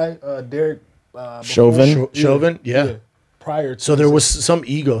that guy, Derek Chauvin? Chauvin? Yeah. Prior to So there was some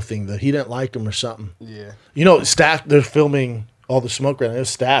ego thing that he didn't like him or something. Yeah. You know, they're filming all the smoke ran. It was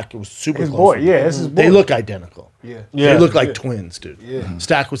Stack. It was super His close. boy, yeah, it's his boy. They look identical. Yeah. They look like twins, dude. Yeah.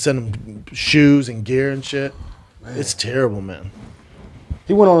 Stack would send him shoes and gear and shit. It's terrible, man.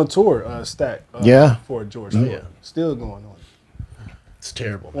 He went on a tour, Stack. For George Floyd. Yeah. Still going on. It's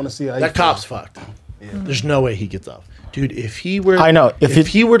terrible. Want to see how that cop's fucked. There's no way he gets off, dude. If he were, I know. If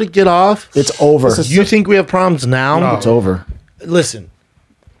he were to get off, it's over. You think we have problems now? No. It's over. Listen,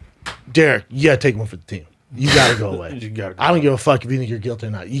 Derek, you gotta take one for the team. You gotta go away. I don't give a fuck if you think you're guilty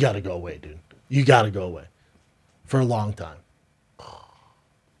or not. You gotta go away, dude. You gotta go away for a long time. All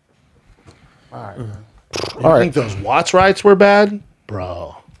right. You think those Watts riots were bad,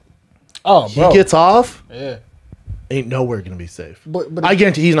 bro? Oh, bro. He gets off. Yeah. Ain't nowhere gonna be safe. But I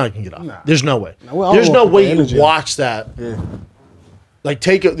guarantee he's not gonna get off. Nah. There's no way. Well, There's no way energy. you watch that. Yeah. Like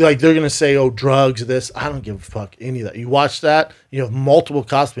take it. Like they're gonna say, "Oh, drugs." This. I don't give a fuck any of that. You watch that. You have multiple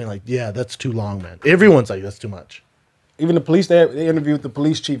cops being like, "Yeah, that's too long, man." Everyone's like, "That's too much." Even the police, they interviewed the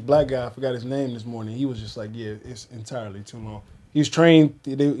police chief, black guy. I forgot his name this morning. He was just like, "Yeah, it's entirely too long." He was trained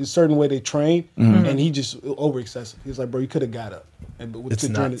a certain way they train, and he just over excessive. He was like, "Bro, you could have got up." And but It's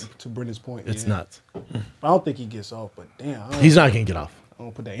nuts. To Brendan's point, It's nuts. I don't think he gets off, but damn, He's not gonna get off. I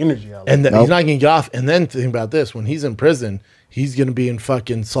don't put that energy out. And he's not gonna get off. And then think about this: when he's in prison, he's gonna be in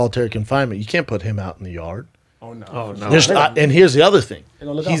fucking solitary confinement. You can't put him out in the yard. Oh no! Oh no! And here's the other thing: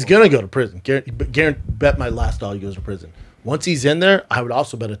 he's out gonna go to prison. Bet my last dollar he goes to prison. Once he's in there, I would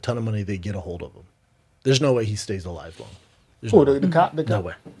also bet a ton of money they get a hold of him. There's no way he stays alive long. There's Oh, no, the cop? The no cop?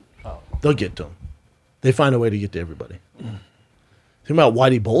 way. They'll get to him. They find a way to get to everybody. Think about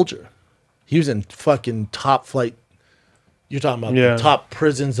Whitey Bulger. He was in fucking top flight. You're talking about the top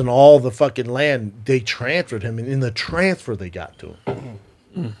prisons and all the fucking land. They transferred him, and in the transfer, they got to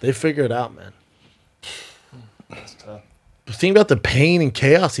him. They figure it out, man. That's tough. Think about the pain and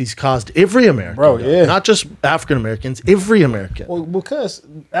chaos he's caused every American. Bro, yeah. Not just African Americans, every American. Well, because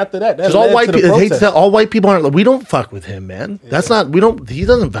after that Because all white people hate that all white people aren't like, we don't fuck with him, man. That's not he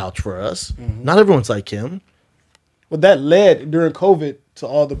doesn't vouch for us. Not everyone's like him. Well, that led during COVID to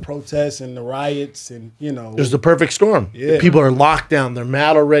all the protests and the riots, and It was the perfect storm. Yeah. People are locked down. They're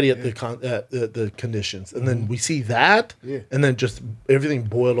mad already at the conditions, and then we see that, and then just everything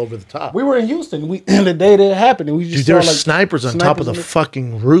boiled over the top. we were in Houston. The day that it happened, and we just Dude, saw there were like snipers on top of the snipers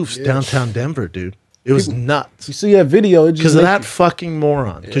fucking roofs downtown Denver, dude. It was nuts. You see that video? It just Because of makes that fucking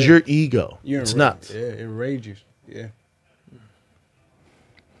moron. Because your ego. It's nuts. Yeah, it rages. Yeah.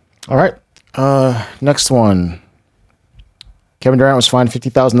 All right. Next one. Kevin Durant was fined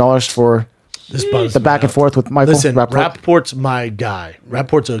 $50,000 for the back and forth with Michael Listen, Rappaport. Rappaport's my guy.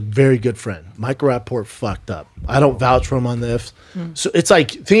 Rappaport's a very good friend. Michael Rappaport fucked up. I don't vouch for him on this. So it's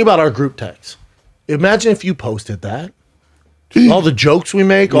like, think about our group text. Imagine if you posted that. All the jokes we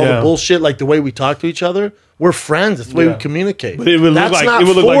make, all the bullshit, like the way we talk to each other. We're friends. That's the way we communicate. But it would look like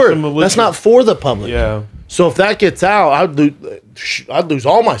some malicious. That's not for the public. Yeah. So if that gets out, I'd lose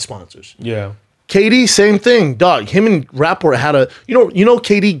all my sponsors. Yeah. KD, same thing, dog. Him and Rapport had a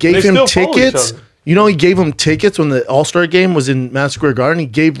KD gave They him still follow each tickets. other. He gave him tickets when the All-Star game was in Madison Square Garden. He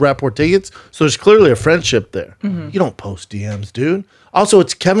gave Rapport tickets. So there's clearly a friendship there. You don't post DMs, dude. Also,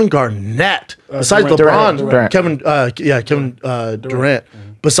 it's Kevin Garnett. Besides LeBron, Durant. Kevin Durant.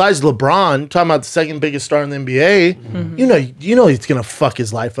 Besides LeBron, talking about the second biggest star in the NBA, you know he's gonna fuck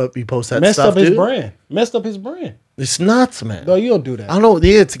his life up. He posts that Messed stuff, up his dude. brand. Messed up his brand. It's nuts, man. No, you don't do that. I don't know.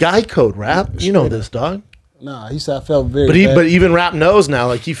 Yeah, it's guy code, Rap. You know this, dog. Nah, he said I felt very But bad. even Rap knows now.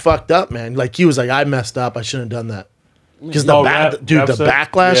 Like he fucked up, man. Like he was like, I messed up. I shouldn't have done that. Because the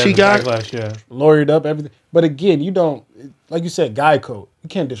backlash he got. Lawyered up, everything. But again, you don't, like you said, guy code. You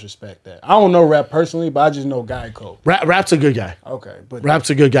can't disrespect that. I don't know Rap personally, but I just know guy code. Rap's a good guy. Okay, but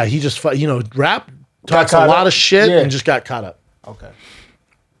Rap's a good guy. He just, Rap talks a caught lot up? of shit Yeah. and just got caught up. okay.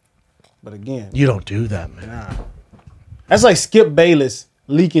 But again, You don't do that, man. nah. That's like Skip Bayless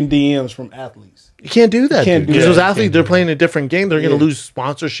leaking DMs from athletes. You can't do that. can't do Because that. those You athletes, they're playing a different game. They're going to lose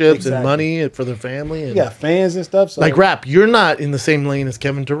sponsorships Exactly. and money for their family. And You got fans and stuff. So like Rap, you're not in the same lane as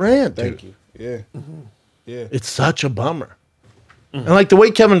Kevin Durant, dude. Thank you. Yeah. Yeah. It's such a bummer. And like the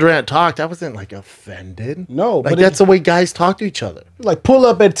way Kevin Durant talked, I wasn't like offended. No, like but that's the way guys talk to each other. Like pull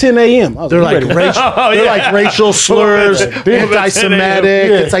up at 10 a.m. They're like racial slurs, anti-Semitic.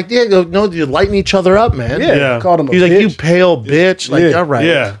 Yeah. It's like, you're lighting each other up, man. Yeah. Called him a He's like, bitch. you pale bitch. Like, Yeah. all right.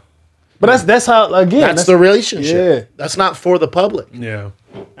 Yeah. But that's how, again. That's the relationship. Yeah. That's not for the public. Yeah.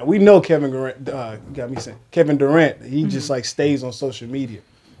 And we know Kevin Durant, got me saying, Kevin Durant, he just like stays on social media.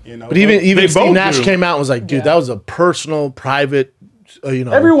 But even Steve both Nash do. came out and was like, dude, that was a personal, private,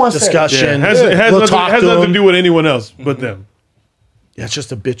 Everyone said it. discussion. It has We'll talk nothing to to him. do with anyone else but them. Yeah, it's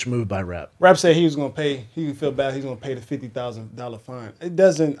just a bitch move by Rap. Rap said he was gonna pay. He feel bad. He's gonna pay the $50,000 fine. It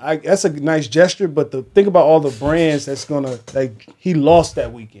doesn't. That's a nice gesture, but think about all the brands that's gonna he lost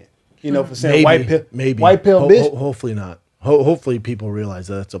that weekend. You know, for saying white pill, bitch. Hopefully not. Hopefully people realize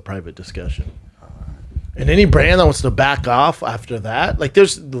that's a private discussion. And any brand that wants to back off after that,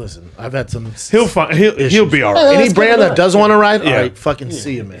 listen, I've had some. He'll be all right. Any brand that doesn't want to ride, all right, fucking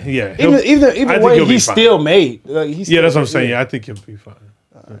see him, man. Yeah, even way he's still made. That's what I'm saying. Yeah, I think he'll be fine.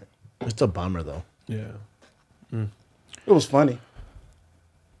 Right. It's a bummer though. Yeah, it was funny.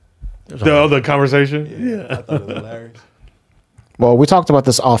 The conversation. Yeah, I thought it was hilarious. Well, we talked about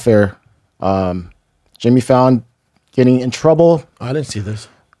this off air. Jimmy Fallon getting in trouble. I didn't see this.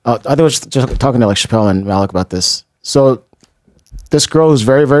 I was just talking to Shapel and Malik about this. So this girl who's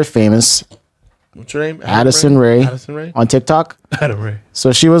very, very famous. What's her name? Addison Ray. Addison Ray? On TikTok. Adam Ray.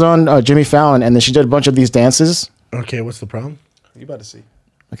 So she was on Jimmy Fallon, and then she did a bunch of these dances. Okay, what's the problem? You about to see.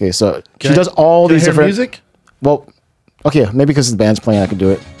 Okay, so she does all these different music. Well, okay, maybe because the band's playing, I can do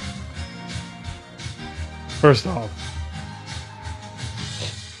it. First off,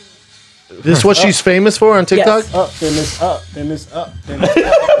 this is what she's famous for on TikTok? Yes. Up, then it's up, then it's up, then it's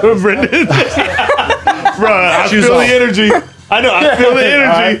up. Brendan. Bro, I feel the energy. I know, I feel the energy.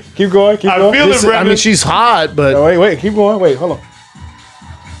 Right, keep going, keep going. I feel it, Brendan. I mean, she's hot, but... Oh, wait, keep going. Wait, hold on.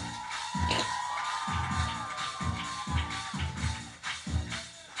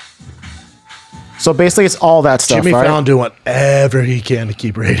 So basically, it's all that stuff, Jimmy right? Fallon doing whatever he can to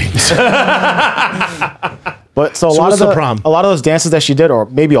keep ratings. But so a lot what's of the problem? a lot of those dances that she did, or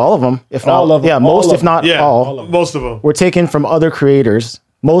maybe all of them, if not All of them. yeah, All most of if not Yeah, all, most of them. were taken from other creators,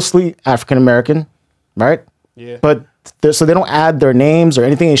 mostly African American, right? Yeah. But so they don't add their names or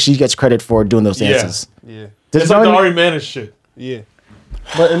anything, and she gets credit for doing those dances. Yeah. Does It's it like the already- Ari Mannis shit. Yeah.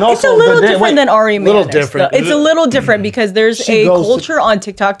 But and It's a also, little different than Ari Mannis. Little different. though. It's a little different because there's She a goes to- culture on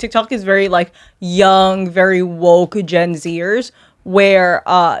TikTok. TikTok is very like young, very woke Gen Zers, where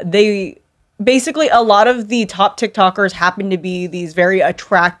they basically a lot of the top TikTokers happen to be these very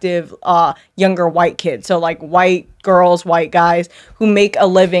attractive younger white kids. So like white girls, white guys who make a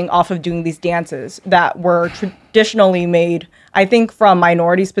living off of doing these dances that were traditionally made, I think, from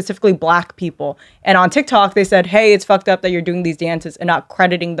minorities, specifically black people. And on TikTok, they said, hey, it's fucked up that you're doing these dances and not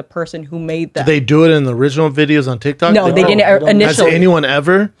crediting the person who made them. Did they do it in the original videos on TikTok? No, they didn't initially. Has anyone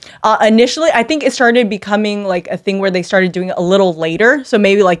ever? Initially, I think it started becoming like a thing where they started doing it a little later. So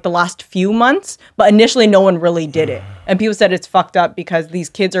maybe like the last few months. But initially, no one really did it. And people said it's fucked up because these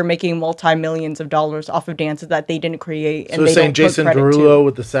kids are making multi-millions of dollars off of dances that they didn't create. And So they saying don't Jason put credit Derulo to.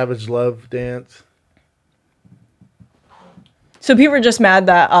 with the Savage Love dance? So people are just mad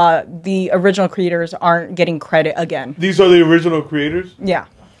that the original creators aren't getting credit again. These are the original creators? Yeah.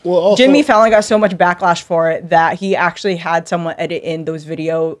 Well, also, Jimmy Fallon got so much backlash for it that he actually had someone edit in those the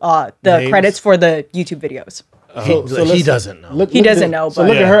Names? credits for the YouTube videos. He listen, doesn't know. He doesn't know, So but-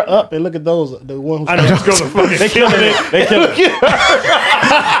 look Yeah. at her up and look at those. The one who's I know it's gonna fucking they killing it. They killing it.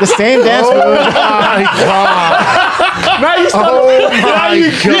 the same dance move. Oh my God. Now you start. Oh my You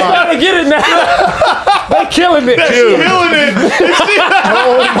God. gotta get it now. They killing it. Dude. killing it.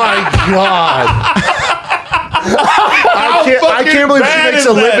 Oh my God. I can't believe she bad makes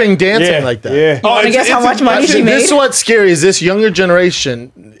is a that? living dancing like that. Yeah. wanna guess how much money she made? This is what's scary is this younger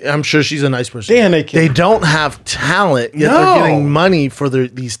generation. I'm sure she's a nice person. Damn, they don't have talent, yet No. they're getting money for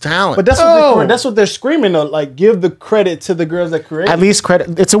these talents. But that's what they're screaming though. Like, give the credit to the girls that created. At least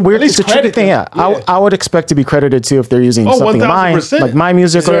credit. It's a weird. At least It's a tricky credit thing. them. Yeah, Yeah. I would expect to be credited too if they're using Oh, something of mine, 1000%. like my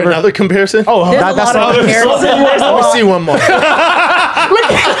music is or there whatever. another comparison? Oh, There's That- a that's lot not- of comparisons. Let me see one more.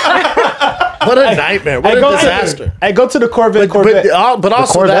 What a nightmare! What a disaster! Hey, go to the Corvette. But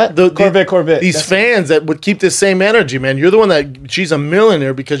also Corvette? that Corvette. These That's- fans that would keep this same energy, man. You're the one that she's a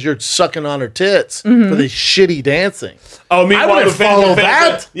millionaire because you're sucking on her tits for this shitty dancing. Oh, meanwhile, I wouldn't the fans, follow the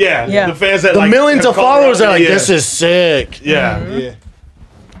fans that. Yeah. the fans that The like millions have of called followers her are out. like, Yeah. this is sick. Yeah. Yeah.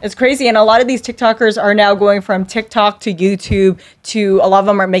 It's crazy. And a lot of these TikTokers are now going from TikTok to YouTube to a lot of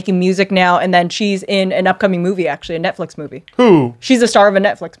them are making music now. And then she's in an upcoming movie, actually, a Netflix movie. Who? She's a star of a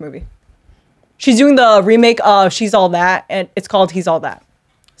Netflix movie. She's doing the remake of She's All That, and it's called He's All That.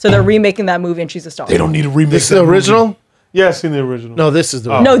 So they're remaking that movie, and she's a star. They don't need to remake This is that the movie. original? Yeah, I've seen the original. No, this is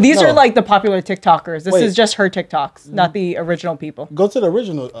the No, these No. are like the popular TikTokers. This Wait. is just her TikToks, not the original people. Go to the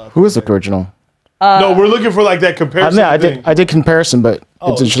original. Who is the original? No, we're looking for like that comparison. Yeah, thing. I did comparison, but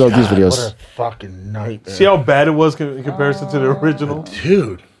it didn't show these videos. What a fucking nightmare. See how bad it was in comparison to the original?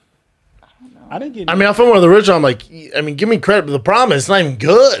 Dude. I didn't get. I mean, I'm from one of the original. I'm like, I mean, give me credit, but the problem is it's not even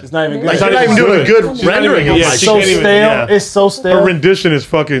good. It's not even good. Like, It's you're not not even even doing a good. good She's not rendering even- of yeah, my she so can't even- stale. yeah. It's so Her stale. rendition is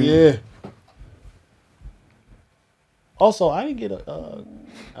fucking. Yeah. Also, I didn't get a.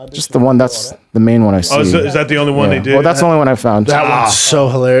 Just the one that's the main one I see. Oh, is that the only one they did? Well, that's the only one I found. That one's so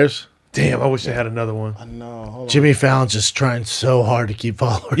hilarious. Damn, I wish they had another one. No, hold on. Jimmy Fallon's just trying so hard to keep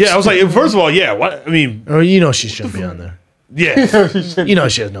followers. Yeah, I was like, first of all, yeah. What I mean, Oh, you know she shouldn't be on there. yeah. You know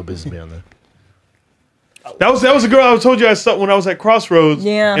she has no business being on there. That was a girl I told you I saw when I was at Crossroads.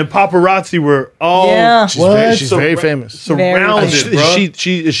 Yeah. And paparazzi were all Yeah. She's very famous. surrounded, Very bro.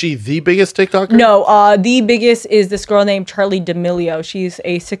 Is she the biggest TikToker? No, the biggest is this girl named Charlie D'Amelio. She's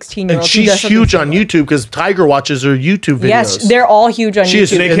a 16-year-old. And she's huge on YouTube because Tiger watches her YouTube videos. Yes, they're all huge on She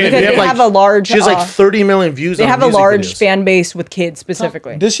is- YouTube they because can't- they have a large. She has like 30 million views. They on have a music large videos. fan base with kids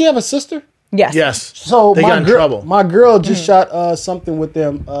specifically. Did she have a sister? Yes. Yes. So They my got in girl, trouble. My girl just shot something with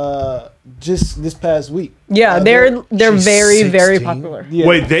them just this past week. Yeah, they're she's very 16? popular. Yeah.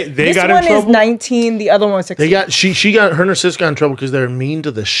 Wait, they This got one in trouble. is 19. The other one was 16. They got she got her and her sister got in trouble because they're mean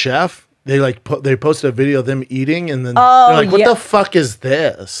to the chef. They they posted a video of them eating and then they're like, "What yeah. the fuck is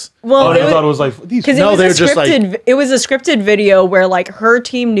this?" Well, I thought it was like these. because No, it was they're a just like- scripted. It was a scripted video where like her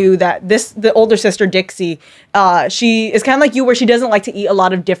team knew that the older sister Dixie, she is kind of like you, where she doesn't like to eat a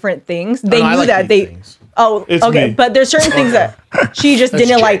lot of different things. They no, I knew like that to eat they. things. Oh, It's okay, me. but there's certain things that she just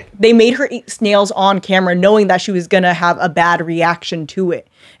didn't Jay. like. They made her eat snails on camera, knowing that she was gonna have a bad reaction to it,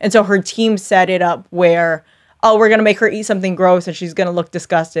 and so her team set it up where. Oh, we're gonna make her eat something gross, and she's gonna look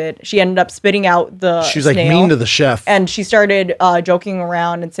disgusted. She ended up spitting out the. She's like snail. mean to the chef. And she started joking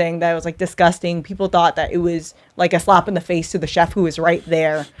around and saying that it was like disgusting. People thought that it was like a slap in the face to the chef who was right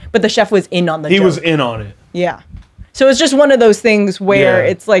there, but the chef was in on the He joke. was in on it. Yeah. So it's just one of those things where Yeah.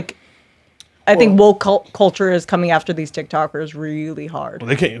 it's like, I think woke culture is coming after these TikTokers really hard. Well,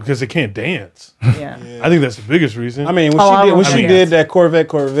 they can't because they can't dance. Yeah. I think that's the biggest reason. I mean, when Oh, she did, when I she mean, did that Corvette.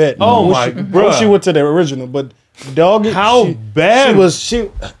 Oh when my- she, bruh. when she went to the original, but dog, How she, bad?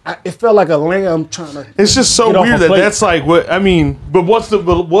 It felt like a lamb trying to. It's just so Get off weird a that plate. that's like what I mean. But what's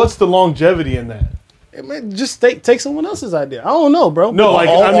the longevity in that? Just take someone else's idea. I don't know, bro. No, like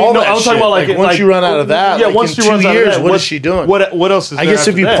all I mean, no, that I was talking shit. about like Once you run out of that, yeah. like, Once in she runs 2 out years, of that, what is she doing? What else is? I there guess if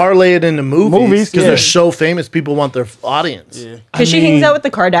after you that? parlay it into movies, because yeah. they're so famous, people want their audience. Yeah. Because she mean, hangs out with the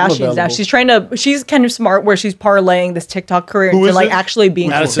Kardashians now. available. She's trying to. She's kind of smart where she's parlaying this TikTok career Who into is like it? actually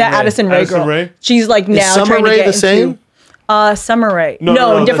being Addison that Rae. Addison Rae Addison girl. Rae? She's like now Summer trying to Rae get the same? into. Summer Rae. No,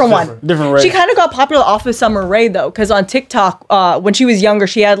 No, no, different that's one. Different Rae. She kind of got popular off of Summer Rae though, because on TikTok, when she was younger,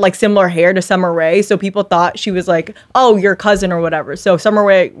 she had like similar hair to Summer Rae, so people thought she was like, "Oh, your cousin" or whatever. So Summer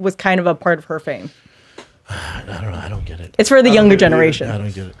Rae was kind of a part of her fame. I don't know. I don't get it. It's for the younger generation. I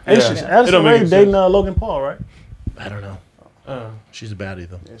don't get it. Hey, Yeah. she's It Addison don't make Rae any dating sense. Logan Paul, right? I don't know. She's a baddie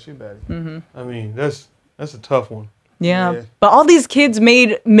though. Yeah, she bad. I mean, that's a tough one. Yeah. Yeah. But all these kids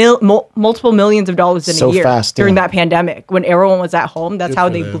made multiple millions of dollars in So a year fast, during yeah. that pandemic when everyone was at home. That's Good how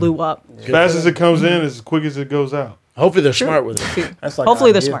for they them. blew up. As fast as it comes in, as quick as it goes out. Hopefully they're smart with it. That's like Hopefully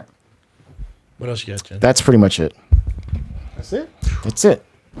an they're idea. smart. What else you got, Jen? That's pretty much it. That's it. That's it.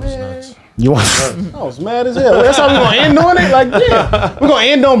 You want? I was mad as hell. That's how we gonna end on it. Like, yeah, we're gonna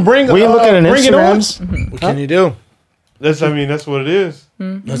end on bring. We looking at bring it on. Instagrams. What can you do? That's that's what it is.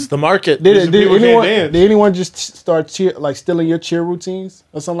 That's the market. Did people can't dance. anyone just start stealing your cheer routines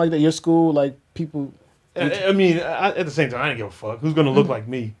or something like that? Your school, like people. I mean, at the same time, I ain't give a fuck. Who's gonna look like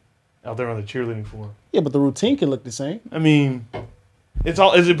me out there on the cheerleading floor? Yeah, but the routine can look the same. I mean, it's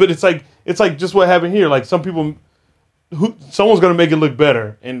all. But it's like just what happened here. Like some people, someone's gonna make it look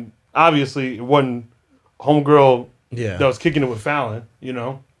better, and obviously it wasn't homegirl Yeah. that was kicking it with Fallon. You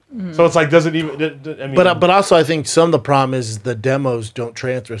know, so it's like doesn't even. I mean, But also, I think some of the problem is the demos don't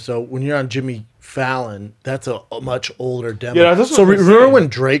transfer. So when you're on Jimmy Fallon, that's a much older demo. Yeah, that's what so I'm remember saying. when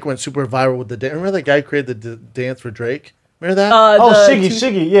Drake went super viral with the dance? Remember that guy who created the dance for Drake? Remember that?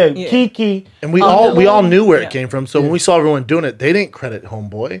 Shiggy, yeah, Kiki. And we all knew where it came from. So when we saw everyone doing it, they didn't credit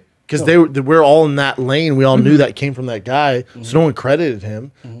Homeboy because we're all in that lane. We all knew that came from that guy, so no one credited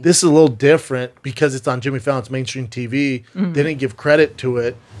him. This is a little different because it's on Jimmy Fallon's mainstream TV. They didn't give credit to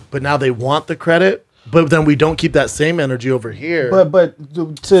it, but now they want the credit. But then we don't keep that same energy over here. But For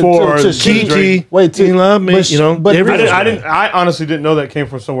to Shiggy, Kiki, wait, you love me, you know. but everyone's I honestly didn't know that came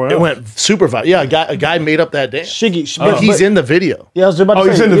from somewhere else. It went super viral. Yeah, a guy made up that dance. Shiggy, But he's in the video. Yeah, I was about to Oh,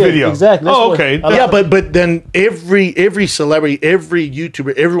 say, he's in the yeah, video. Exactly. That's Oh, what- okay. I Yeah, like- but then every celebrity, every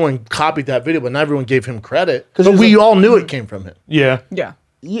YouTuber, everyone copied that video, but not everyone gave him credit. But there's we all knew it came from him. Yeah, Yeah.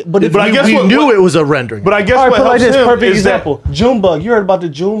 yeah, but if But I you- guess we what- knew what- it was a rendering. but I guess all right, what put it like helps this. him Perfect is that- example. Junebug. You heard about the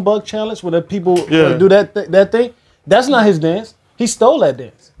Junebug challenge where the people Yeah. do that thing? That's not his dance. He stole that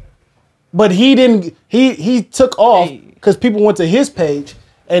dance. But he didn't. He took off because people went to his page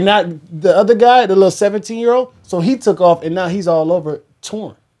and not the other guy, the little 17-year-old. So he took off and now he's all over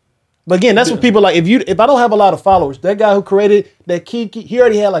touring. But again, that's what people like. If I don't have a lot of followers, that guy who created that he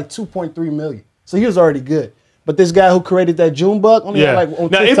already had like 2.3 million, so he was already good. But this guy who created that Junebug only had like on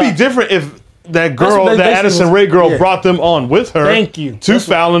now TikTok. it'd be different if that girl, That's what that Addison Rae girl, yeah. brought them on with her. Thank you. To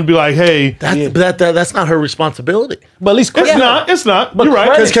Fallon and be like, hey, That's not her responsibility. But at least it's not. You're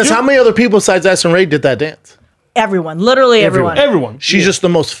right. Because how many other people besides Addison Rae did that dance? Everyone, literally everyone. Everyone. She's just the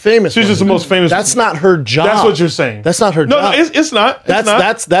most famous. She's just the most famous. That's not her job. That's what you're saying. That's not her No, job. no, it's not.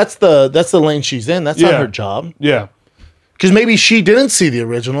 It's That's the lane she's in. That's not her job. Yeah. Because maybe she didn't see the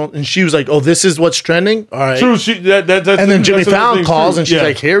original and she was like, "Oh, this is what's trending." All right. True. That's and then Jimmy that's another Fallon thing, calls true. and she's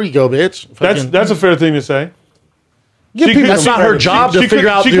like, "Here you go, bitch." That's a fair thing to say. That's not her job to figure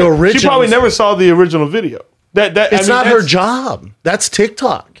out the original. She probably never saw the original video. It's not her job. That's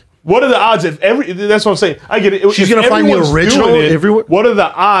TikTok. What are the odds if that's what I'm saying. I get it. She's going to find the original everywhere. What are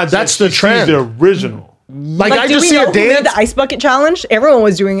the odds that's that the trend. The original. Like I just see a dance. The ice bucket challenge. Everyone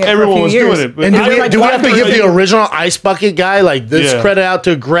was doing it. Everyone was doing it. And do we have to give the original ice bucket guy like this credit out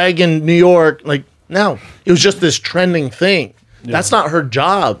to Greg in New York? Like no, it was just this trending thing. Yeah. That's not her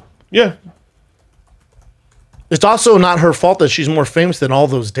job. Yeah. It's also not her fault that she's more famous than all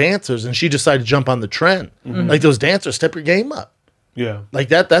those dancers, and she decided to jump on the trend. Mm-hmm. Like those dancers, step your game up. Yeah. Like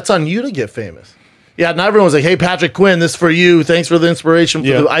that's on you to get famous. Yeah, not everyone's like, hey, Patrick Quinn, this is for you. Thanks for the inspiration for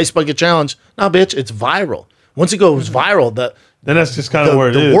the Ice Bucket Challenge. No, bitch, it's viral. Once it goes viral, then that's just kind of where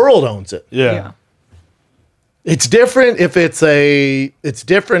it is. The world owns it. Yeah. It's different if it's a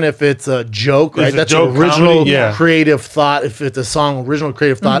joke, right? That's an original creative thought. If it's a song, original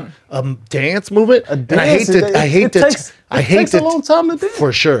creative thought, dance movement. And I hate it takes a long time to dance.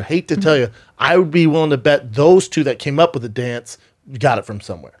 For sure. Hate to tell you. I would be willing to bet those two that came up with the dance got it from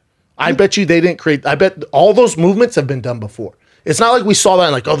somewhere. I bet you they didn't create. I bet all those movements have been done before. It's not like we saw that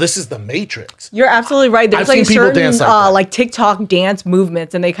and like, oh, this is the Matrix. You're absolutely right. There's I've like seen people certain dance like TikTok dance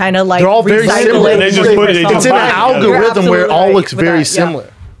movements, and they kind of like they're all very similar. They just put it. It's in an algorithm where it all looks very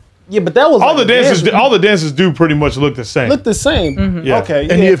similar. Yeah, but that was all the dances. All the dances do pretty much look the same. Look the same. Mm-hmm. Yeah. Okay.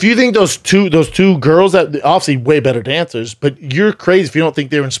 And if you think those two girls that obviously way better dancers, but you're crazy if you don't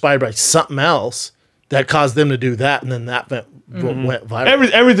think they were inspired by something else that caused them to do that, and then that went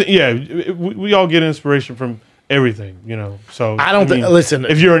viral. Everything. Yeah, we all get inspiration from everything, you know. So I don't think. Listen,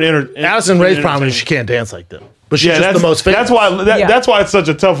 if you're Addison Rae's problem is she can't dance like them, but she's just the most famous. That's why it's such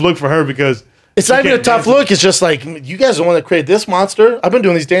a tough look for her because it's not even a tough look. It's just like you guys are the one that created this monster. I've been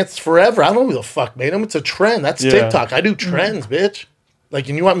doing these dances forever. I don't know who the fuck made them. It's a trend. That's TikTok. I do trends, bitch. Like,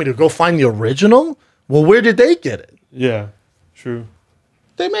 and you want me to go find the original? Well, where did they get it? Yeah, true.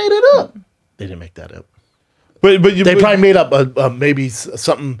 They made it up. They didn't make that up. But they probably made up maybe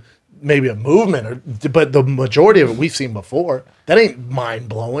something. Maybe a movement, but the majority of it we've seen before. That ain't mind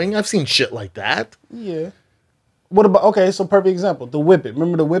blowing. I've seen shit like that. Yeah. What about so perfect example, the Whip It.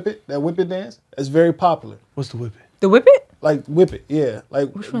 Remember the Whip It? That Whip It dance? It's very popular. What's the Whip It? The Whip It? Like Whip It, yeah.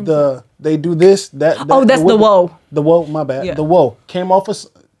 Like they do this, that that's the Whoa. The Whoa, my bad. Yeah. The Whoa came off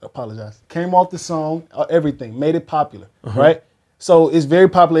Came off the song, everything, made it popular, right? So it's very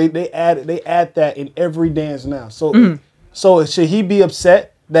popular. They add that in every dance now. So so should he be upset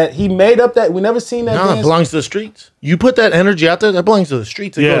that he made up that we never seen that? No, it belongs to the streets. You put that energy out there, that belongs to the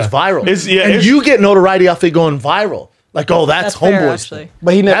streets. It goes viral. And you get notoriety off it going viral. Like, oh, that's Homeboy's thing.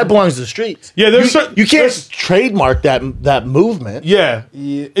 But that belongs to the streets. Yeah, you can't trademark that movement. Yeah,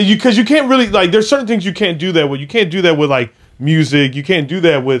 because you can't really there's certain things you can't do that with. You can't do that with like music. You can't do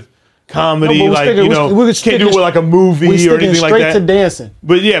that with comedy. No, can't do it with like a movie or anything like that. Straight to dancing.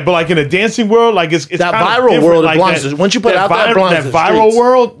 But like in a dancing world, like it's that viral world. It belongs to. Once you put it out there, it belongs to the viral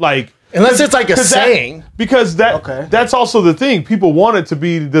world, like. Unless it's like a saying. Because that's also the thing. People want it to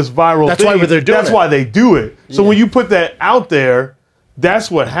be this viral thing. That's why they're doing it. That's why they do it. So when you put that out there,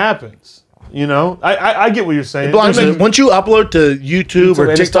 that's what happens. You know? I get what you're saying. It belongs to, once you upload to YouTube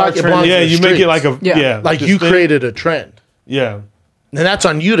or TikTok, it belongs to the you streets. make it like a... like you created a trend. Yeah. And that's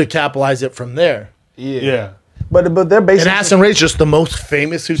on you to capitalize it from there. Yeah. But they're basically... And Addison Rae's just the most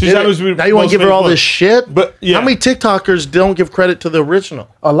famous who did it. Now you want to give her all this shit? But how many TikTokers don't give credit to the original?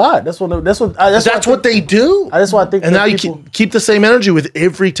 A lot. That's what they do. That's why I think. And now you keep the same energy with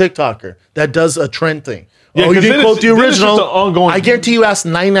every TikToker that does a trend thing. Yeah, you didn't quote the original. Ongoing... I guarantee you asked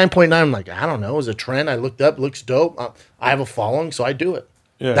 99.9. I'm like, I don't know. It was a trend. I looked up. Looks dope. I have a following, so I do it.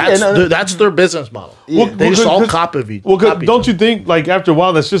 Yeah. That's their business model. Yeah. They just all copy of each. Well, don't you think like after a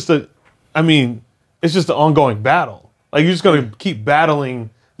while that's just it's just an ongoing battle. Like you're just gonna keep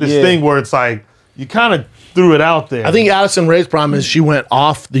battling this thing where it's like you kind of threw it out there. I think Addison Rae's problem is she went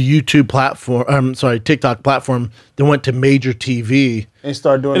off the YouTube platform. TikTok platform. Then went to major TV and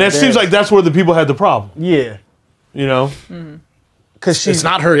started doing. And it seems like that's where the people had the problem. Yeah, you know. because It's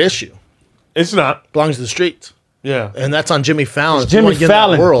not her issue. It's not. Belongs to the streets. Yeah. And that's on Jimmy Fallon. It's Jimmy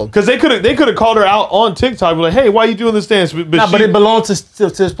Fallon. World. Because they could have called her out on TikTok, be like, "Hey, why are you doing this dance?" But it belongs to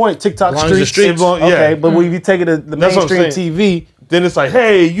this point. TikTok Belongs to streets. streets. Okay, but when you take it to the That's what I'm mainstream TV, then it's like,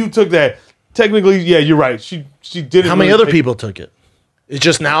 "Hey, you took that." Technically, yeah, you're right. She did it. How many really other take- people took it? It's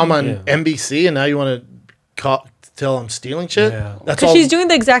just now I'm on NBC, and now you want to tell I'm stealing shit? Yeah. That's Because she's doing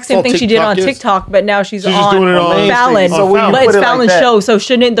the exact same all thing she did on TikTok is. TikTok, but now she's just on doing it on Fallon. So when you but put it's it like Fallon's that- show, so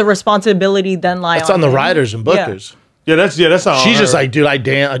shouldn't the responsibility then lie That's on on the him? writers and Yeah. bookers. Yeah, that's how She's just like, dude, I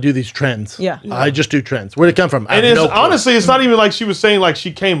do these trends. Yeah. I just do trends. Where'd it come from? I And have it's no clue. honestly, it's not even like she was saying like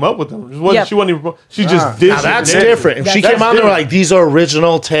she came up with them. It wasn't, Yep. She wasn't even. She just did. Now shit that's and did it. different. If she That's came out there different. like these are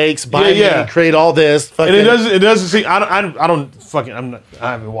original takes by Yeah. me, create all this. And it fucking- doesn't seem. I don't fucking.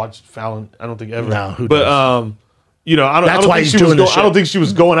 I haven't watched Fallon. I don't think ever. No, who But does? you know, I That's don't why think he's she was doing this I don't shit. think she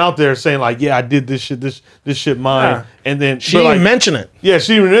was going out there saying like, yeah, I did this shit. This shit mine. Nah. And then She didn't even mention it. Yeah,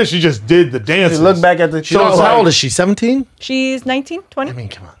 she didn't even. She just did the dances. look back at the She's how old is she? 17? She's 19, 20? I mean,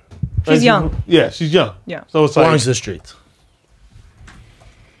 come on. She's young. Yeah, she's young. Yeah. So it's like Belongs to the streets.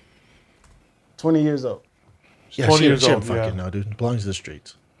 20 years old. Yeah, 20 she years shouldn't old, fucking yeah. know, dude. Belongs to the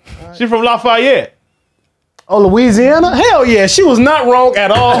streets. she's from Lafayette. Oh, Louisiana? Hell yeah, she was not wrong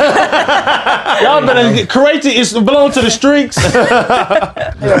at all. Y'all better correct it. It belongs to the streets.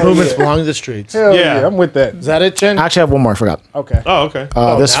 Movements belong to the streets. Hell Yeah. yeah, I'm with that. Is that it, Chen? I actually have one more. I forgot. Okay. Oh, okay.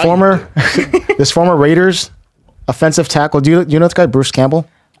 This now former, this former Raiders offensive tackle. Do you know this guy, Bruce Campbell?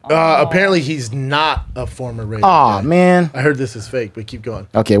 Apparently, he's not a former Raider. Oh guy. man. I heard this is fake, but keep going.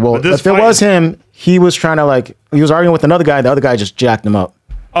 Okay, well, But this if it fight- was him, he was trying to he was arguing with another guy. The other guy just jacked him up.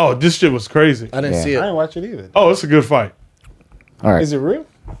 Oh, this shit was crazy. I didn't Yeah. see I it. didn't watch it either. Oh, it's a good fight. All right. Is it real?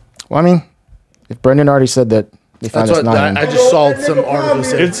 Well, I mean, if Brendan already said that they found That's it's what not him. I just saw some article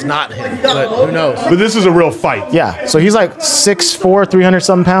say it's not him, but who knows? But this is a real fight. Yeah, so he's like 6'4", 300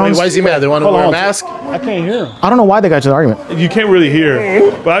 something Wait, pounds. why is he mad? They want to Hold wear a on. mask? I can't hear him. I don't know why they got to the argument. You can't really hear,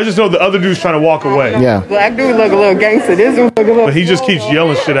 but I just know the other dude's trying to walk away. Yeah. Black dude look a little gangster. This dude look a little. But he just keeps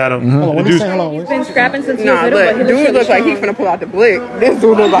yelling shit at him. Hold on, The what he dude's- saying? Hold on. What he Been scrapping since Nah, he was little, but but he dude look like he finna pull out the blick. This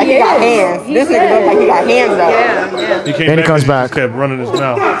dude look like he got hands. This nigga look like he got hands though. Yeah. He came Then he comes and back. just kept running his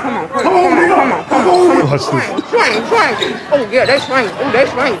mouth. Come on. Watch this. Swing. Oh yeah, they swing. Oh, they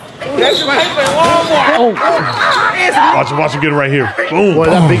swing. Oh, they swing. Watch him get it right here. Boom. Boy,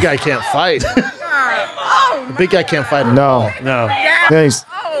 that big guy can't fight. The big guy can't fight at all. No. No. Yeah,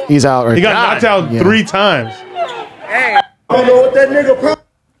 he's out right He got God. knocked out Yeah. 3 times. I don't know what that nigga.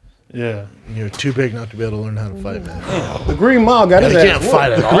 Yeah. You're too big not to be able to learn how to fight, man. The Green Mile got He his can't ass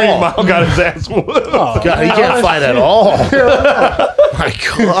fight at Green all. Mile got his ass whooped. God, he can't fight at all. My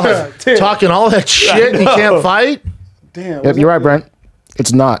God. Talking all that shit and he can't fight? Damn. Yep, you're right, Brent.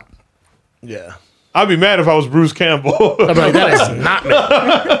 It's not. Yeah. I'd be mad if I was Bruce Campbell. I'm like, that is not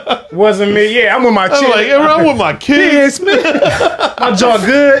me. Wasn't me. Yeah, I'm with my I'm chick. like, I'm with my kids. My jaw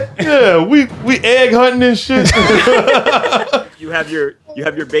good. Yeah, we egg hunting and shit. You have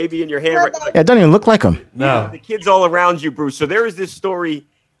your baby in your hand right Yeah, it doesn't even look like him. No. the kids all around you, Bruce. So there is this story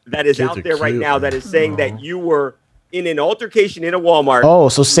that is Kids out are there right cute, now man. that is saying that you were in an altercation in a Walmart, Oh,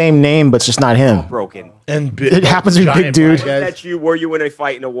 so same name, but it's just not him. broken. And It happens to be big giant dude. black guys. That you were you in a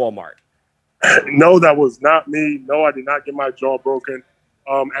fight in a Walmart? No, that was not me. No, I did not get my jaw broken.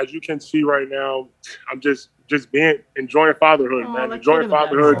 As you can see right now, I'm just enjoying fatherhood, man. Enjoying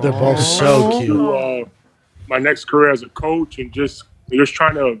fatherhood. They're both so cute. To, my next career as a coach and just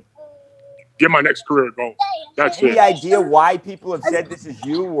trying to get my next career going. That's Any it. idea why people have said this is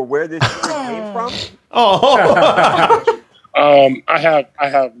you or where this story came from? Oh. I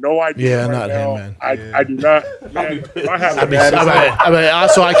have no idea. Yeah, right not now. him, man. I do not. Man, I have I mean,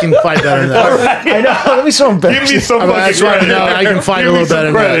 also, I can fight better than that. I know. Let me show him Give back. me some I mean, fucking that's right. credit. No, I can fight a Give me little some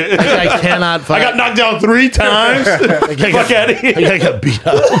better than credit. that. I cannot I fight. got knocked down 3 times. Fuck out of here. I got beat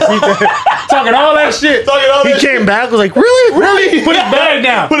up. Talking all that shit. Talking all He that came back, was like, really? Really? Put his bag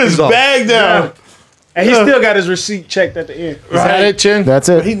down. Put his bag down. And he still got his receipt checked at the end. Is that it, Chin? That's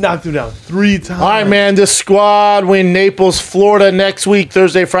it. He knocked him down 3 times. All right, man. This squad win Naples, Florida next week,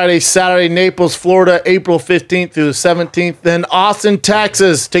 Thursday, Friday, Saturday. Naples, Florida, April 15th through the 17th. Then Austin,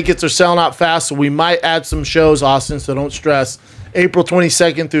 Texas. Tickets are selling out fast, so we might add some shows, Austin, so don't stress. April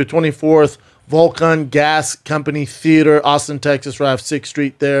 22nd through 24th, Vulcan Gas Company Theater, Austin, Texas, right off 6th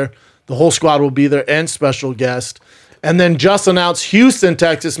Street there. The whole squad will be there and special guest. And then just announced Houston,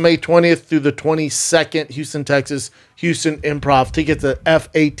 Texas, May 20th through the 22nd. Houston, Texas, Houston Improv. Tickets at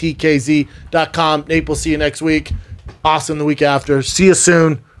fatkz.com. Naples, see you next week. Austin the week after. See you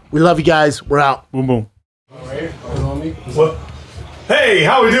soon. We love you guys. We're out. Boom, boom. What? Hey,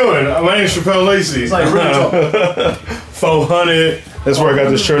 how we doing? My name is Shapel Lacey. 400 That's where I got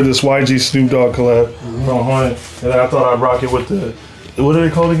this shirt, this YG Snoop Dogg collab from Hunt. And I thought I'd rock it with the, what are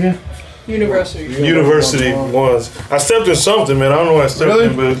they called again? University ones. I stepped in something, man. I don't know what I stepped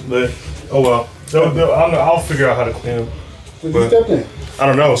in, but oh well. I'll figure out how to clean them. What you stepped in? I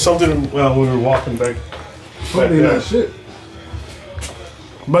don't know. Something when we were walking back. That shit.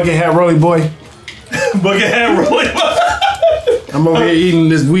 Bucket hat rolly boy. Bucket hat rolly boy. I'm over here eating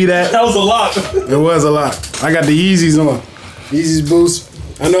this weed at. That was a lot. It was a lot. I got the Yeezys on. Yeezys boost.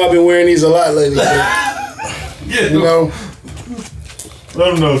 I know I've been wearing these a lot lately. Yeah. You know.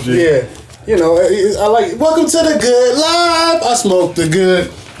 Let them know, G. Yeah. You know, I like, welcome to the good life. I smoke the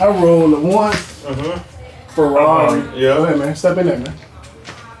good. I roll the one. Ferrari. Yeah. Go ahead, man. Step in there, man.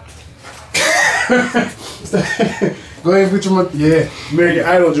 Go ahead and put your yeah. American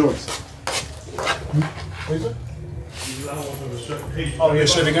Idol joints. Oh, yeah,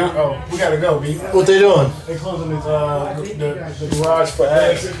 shut it down. Oh, we gotta go, B. What they doing? They closing this, the garage for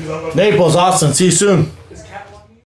ads. Naples, Austin. See you soon.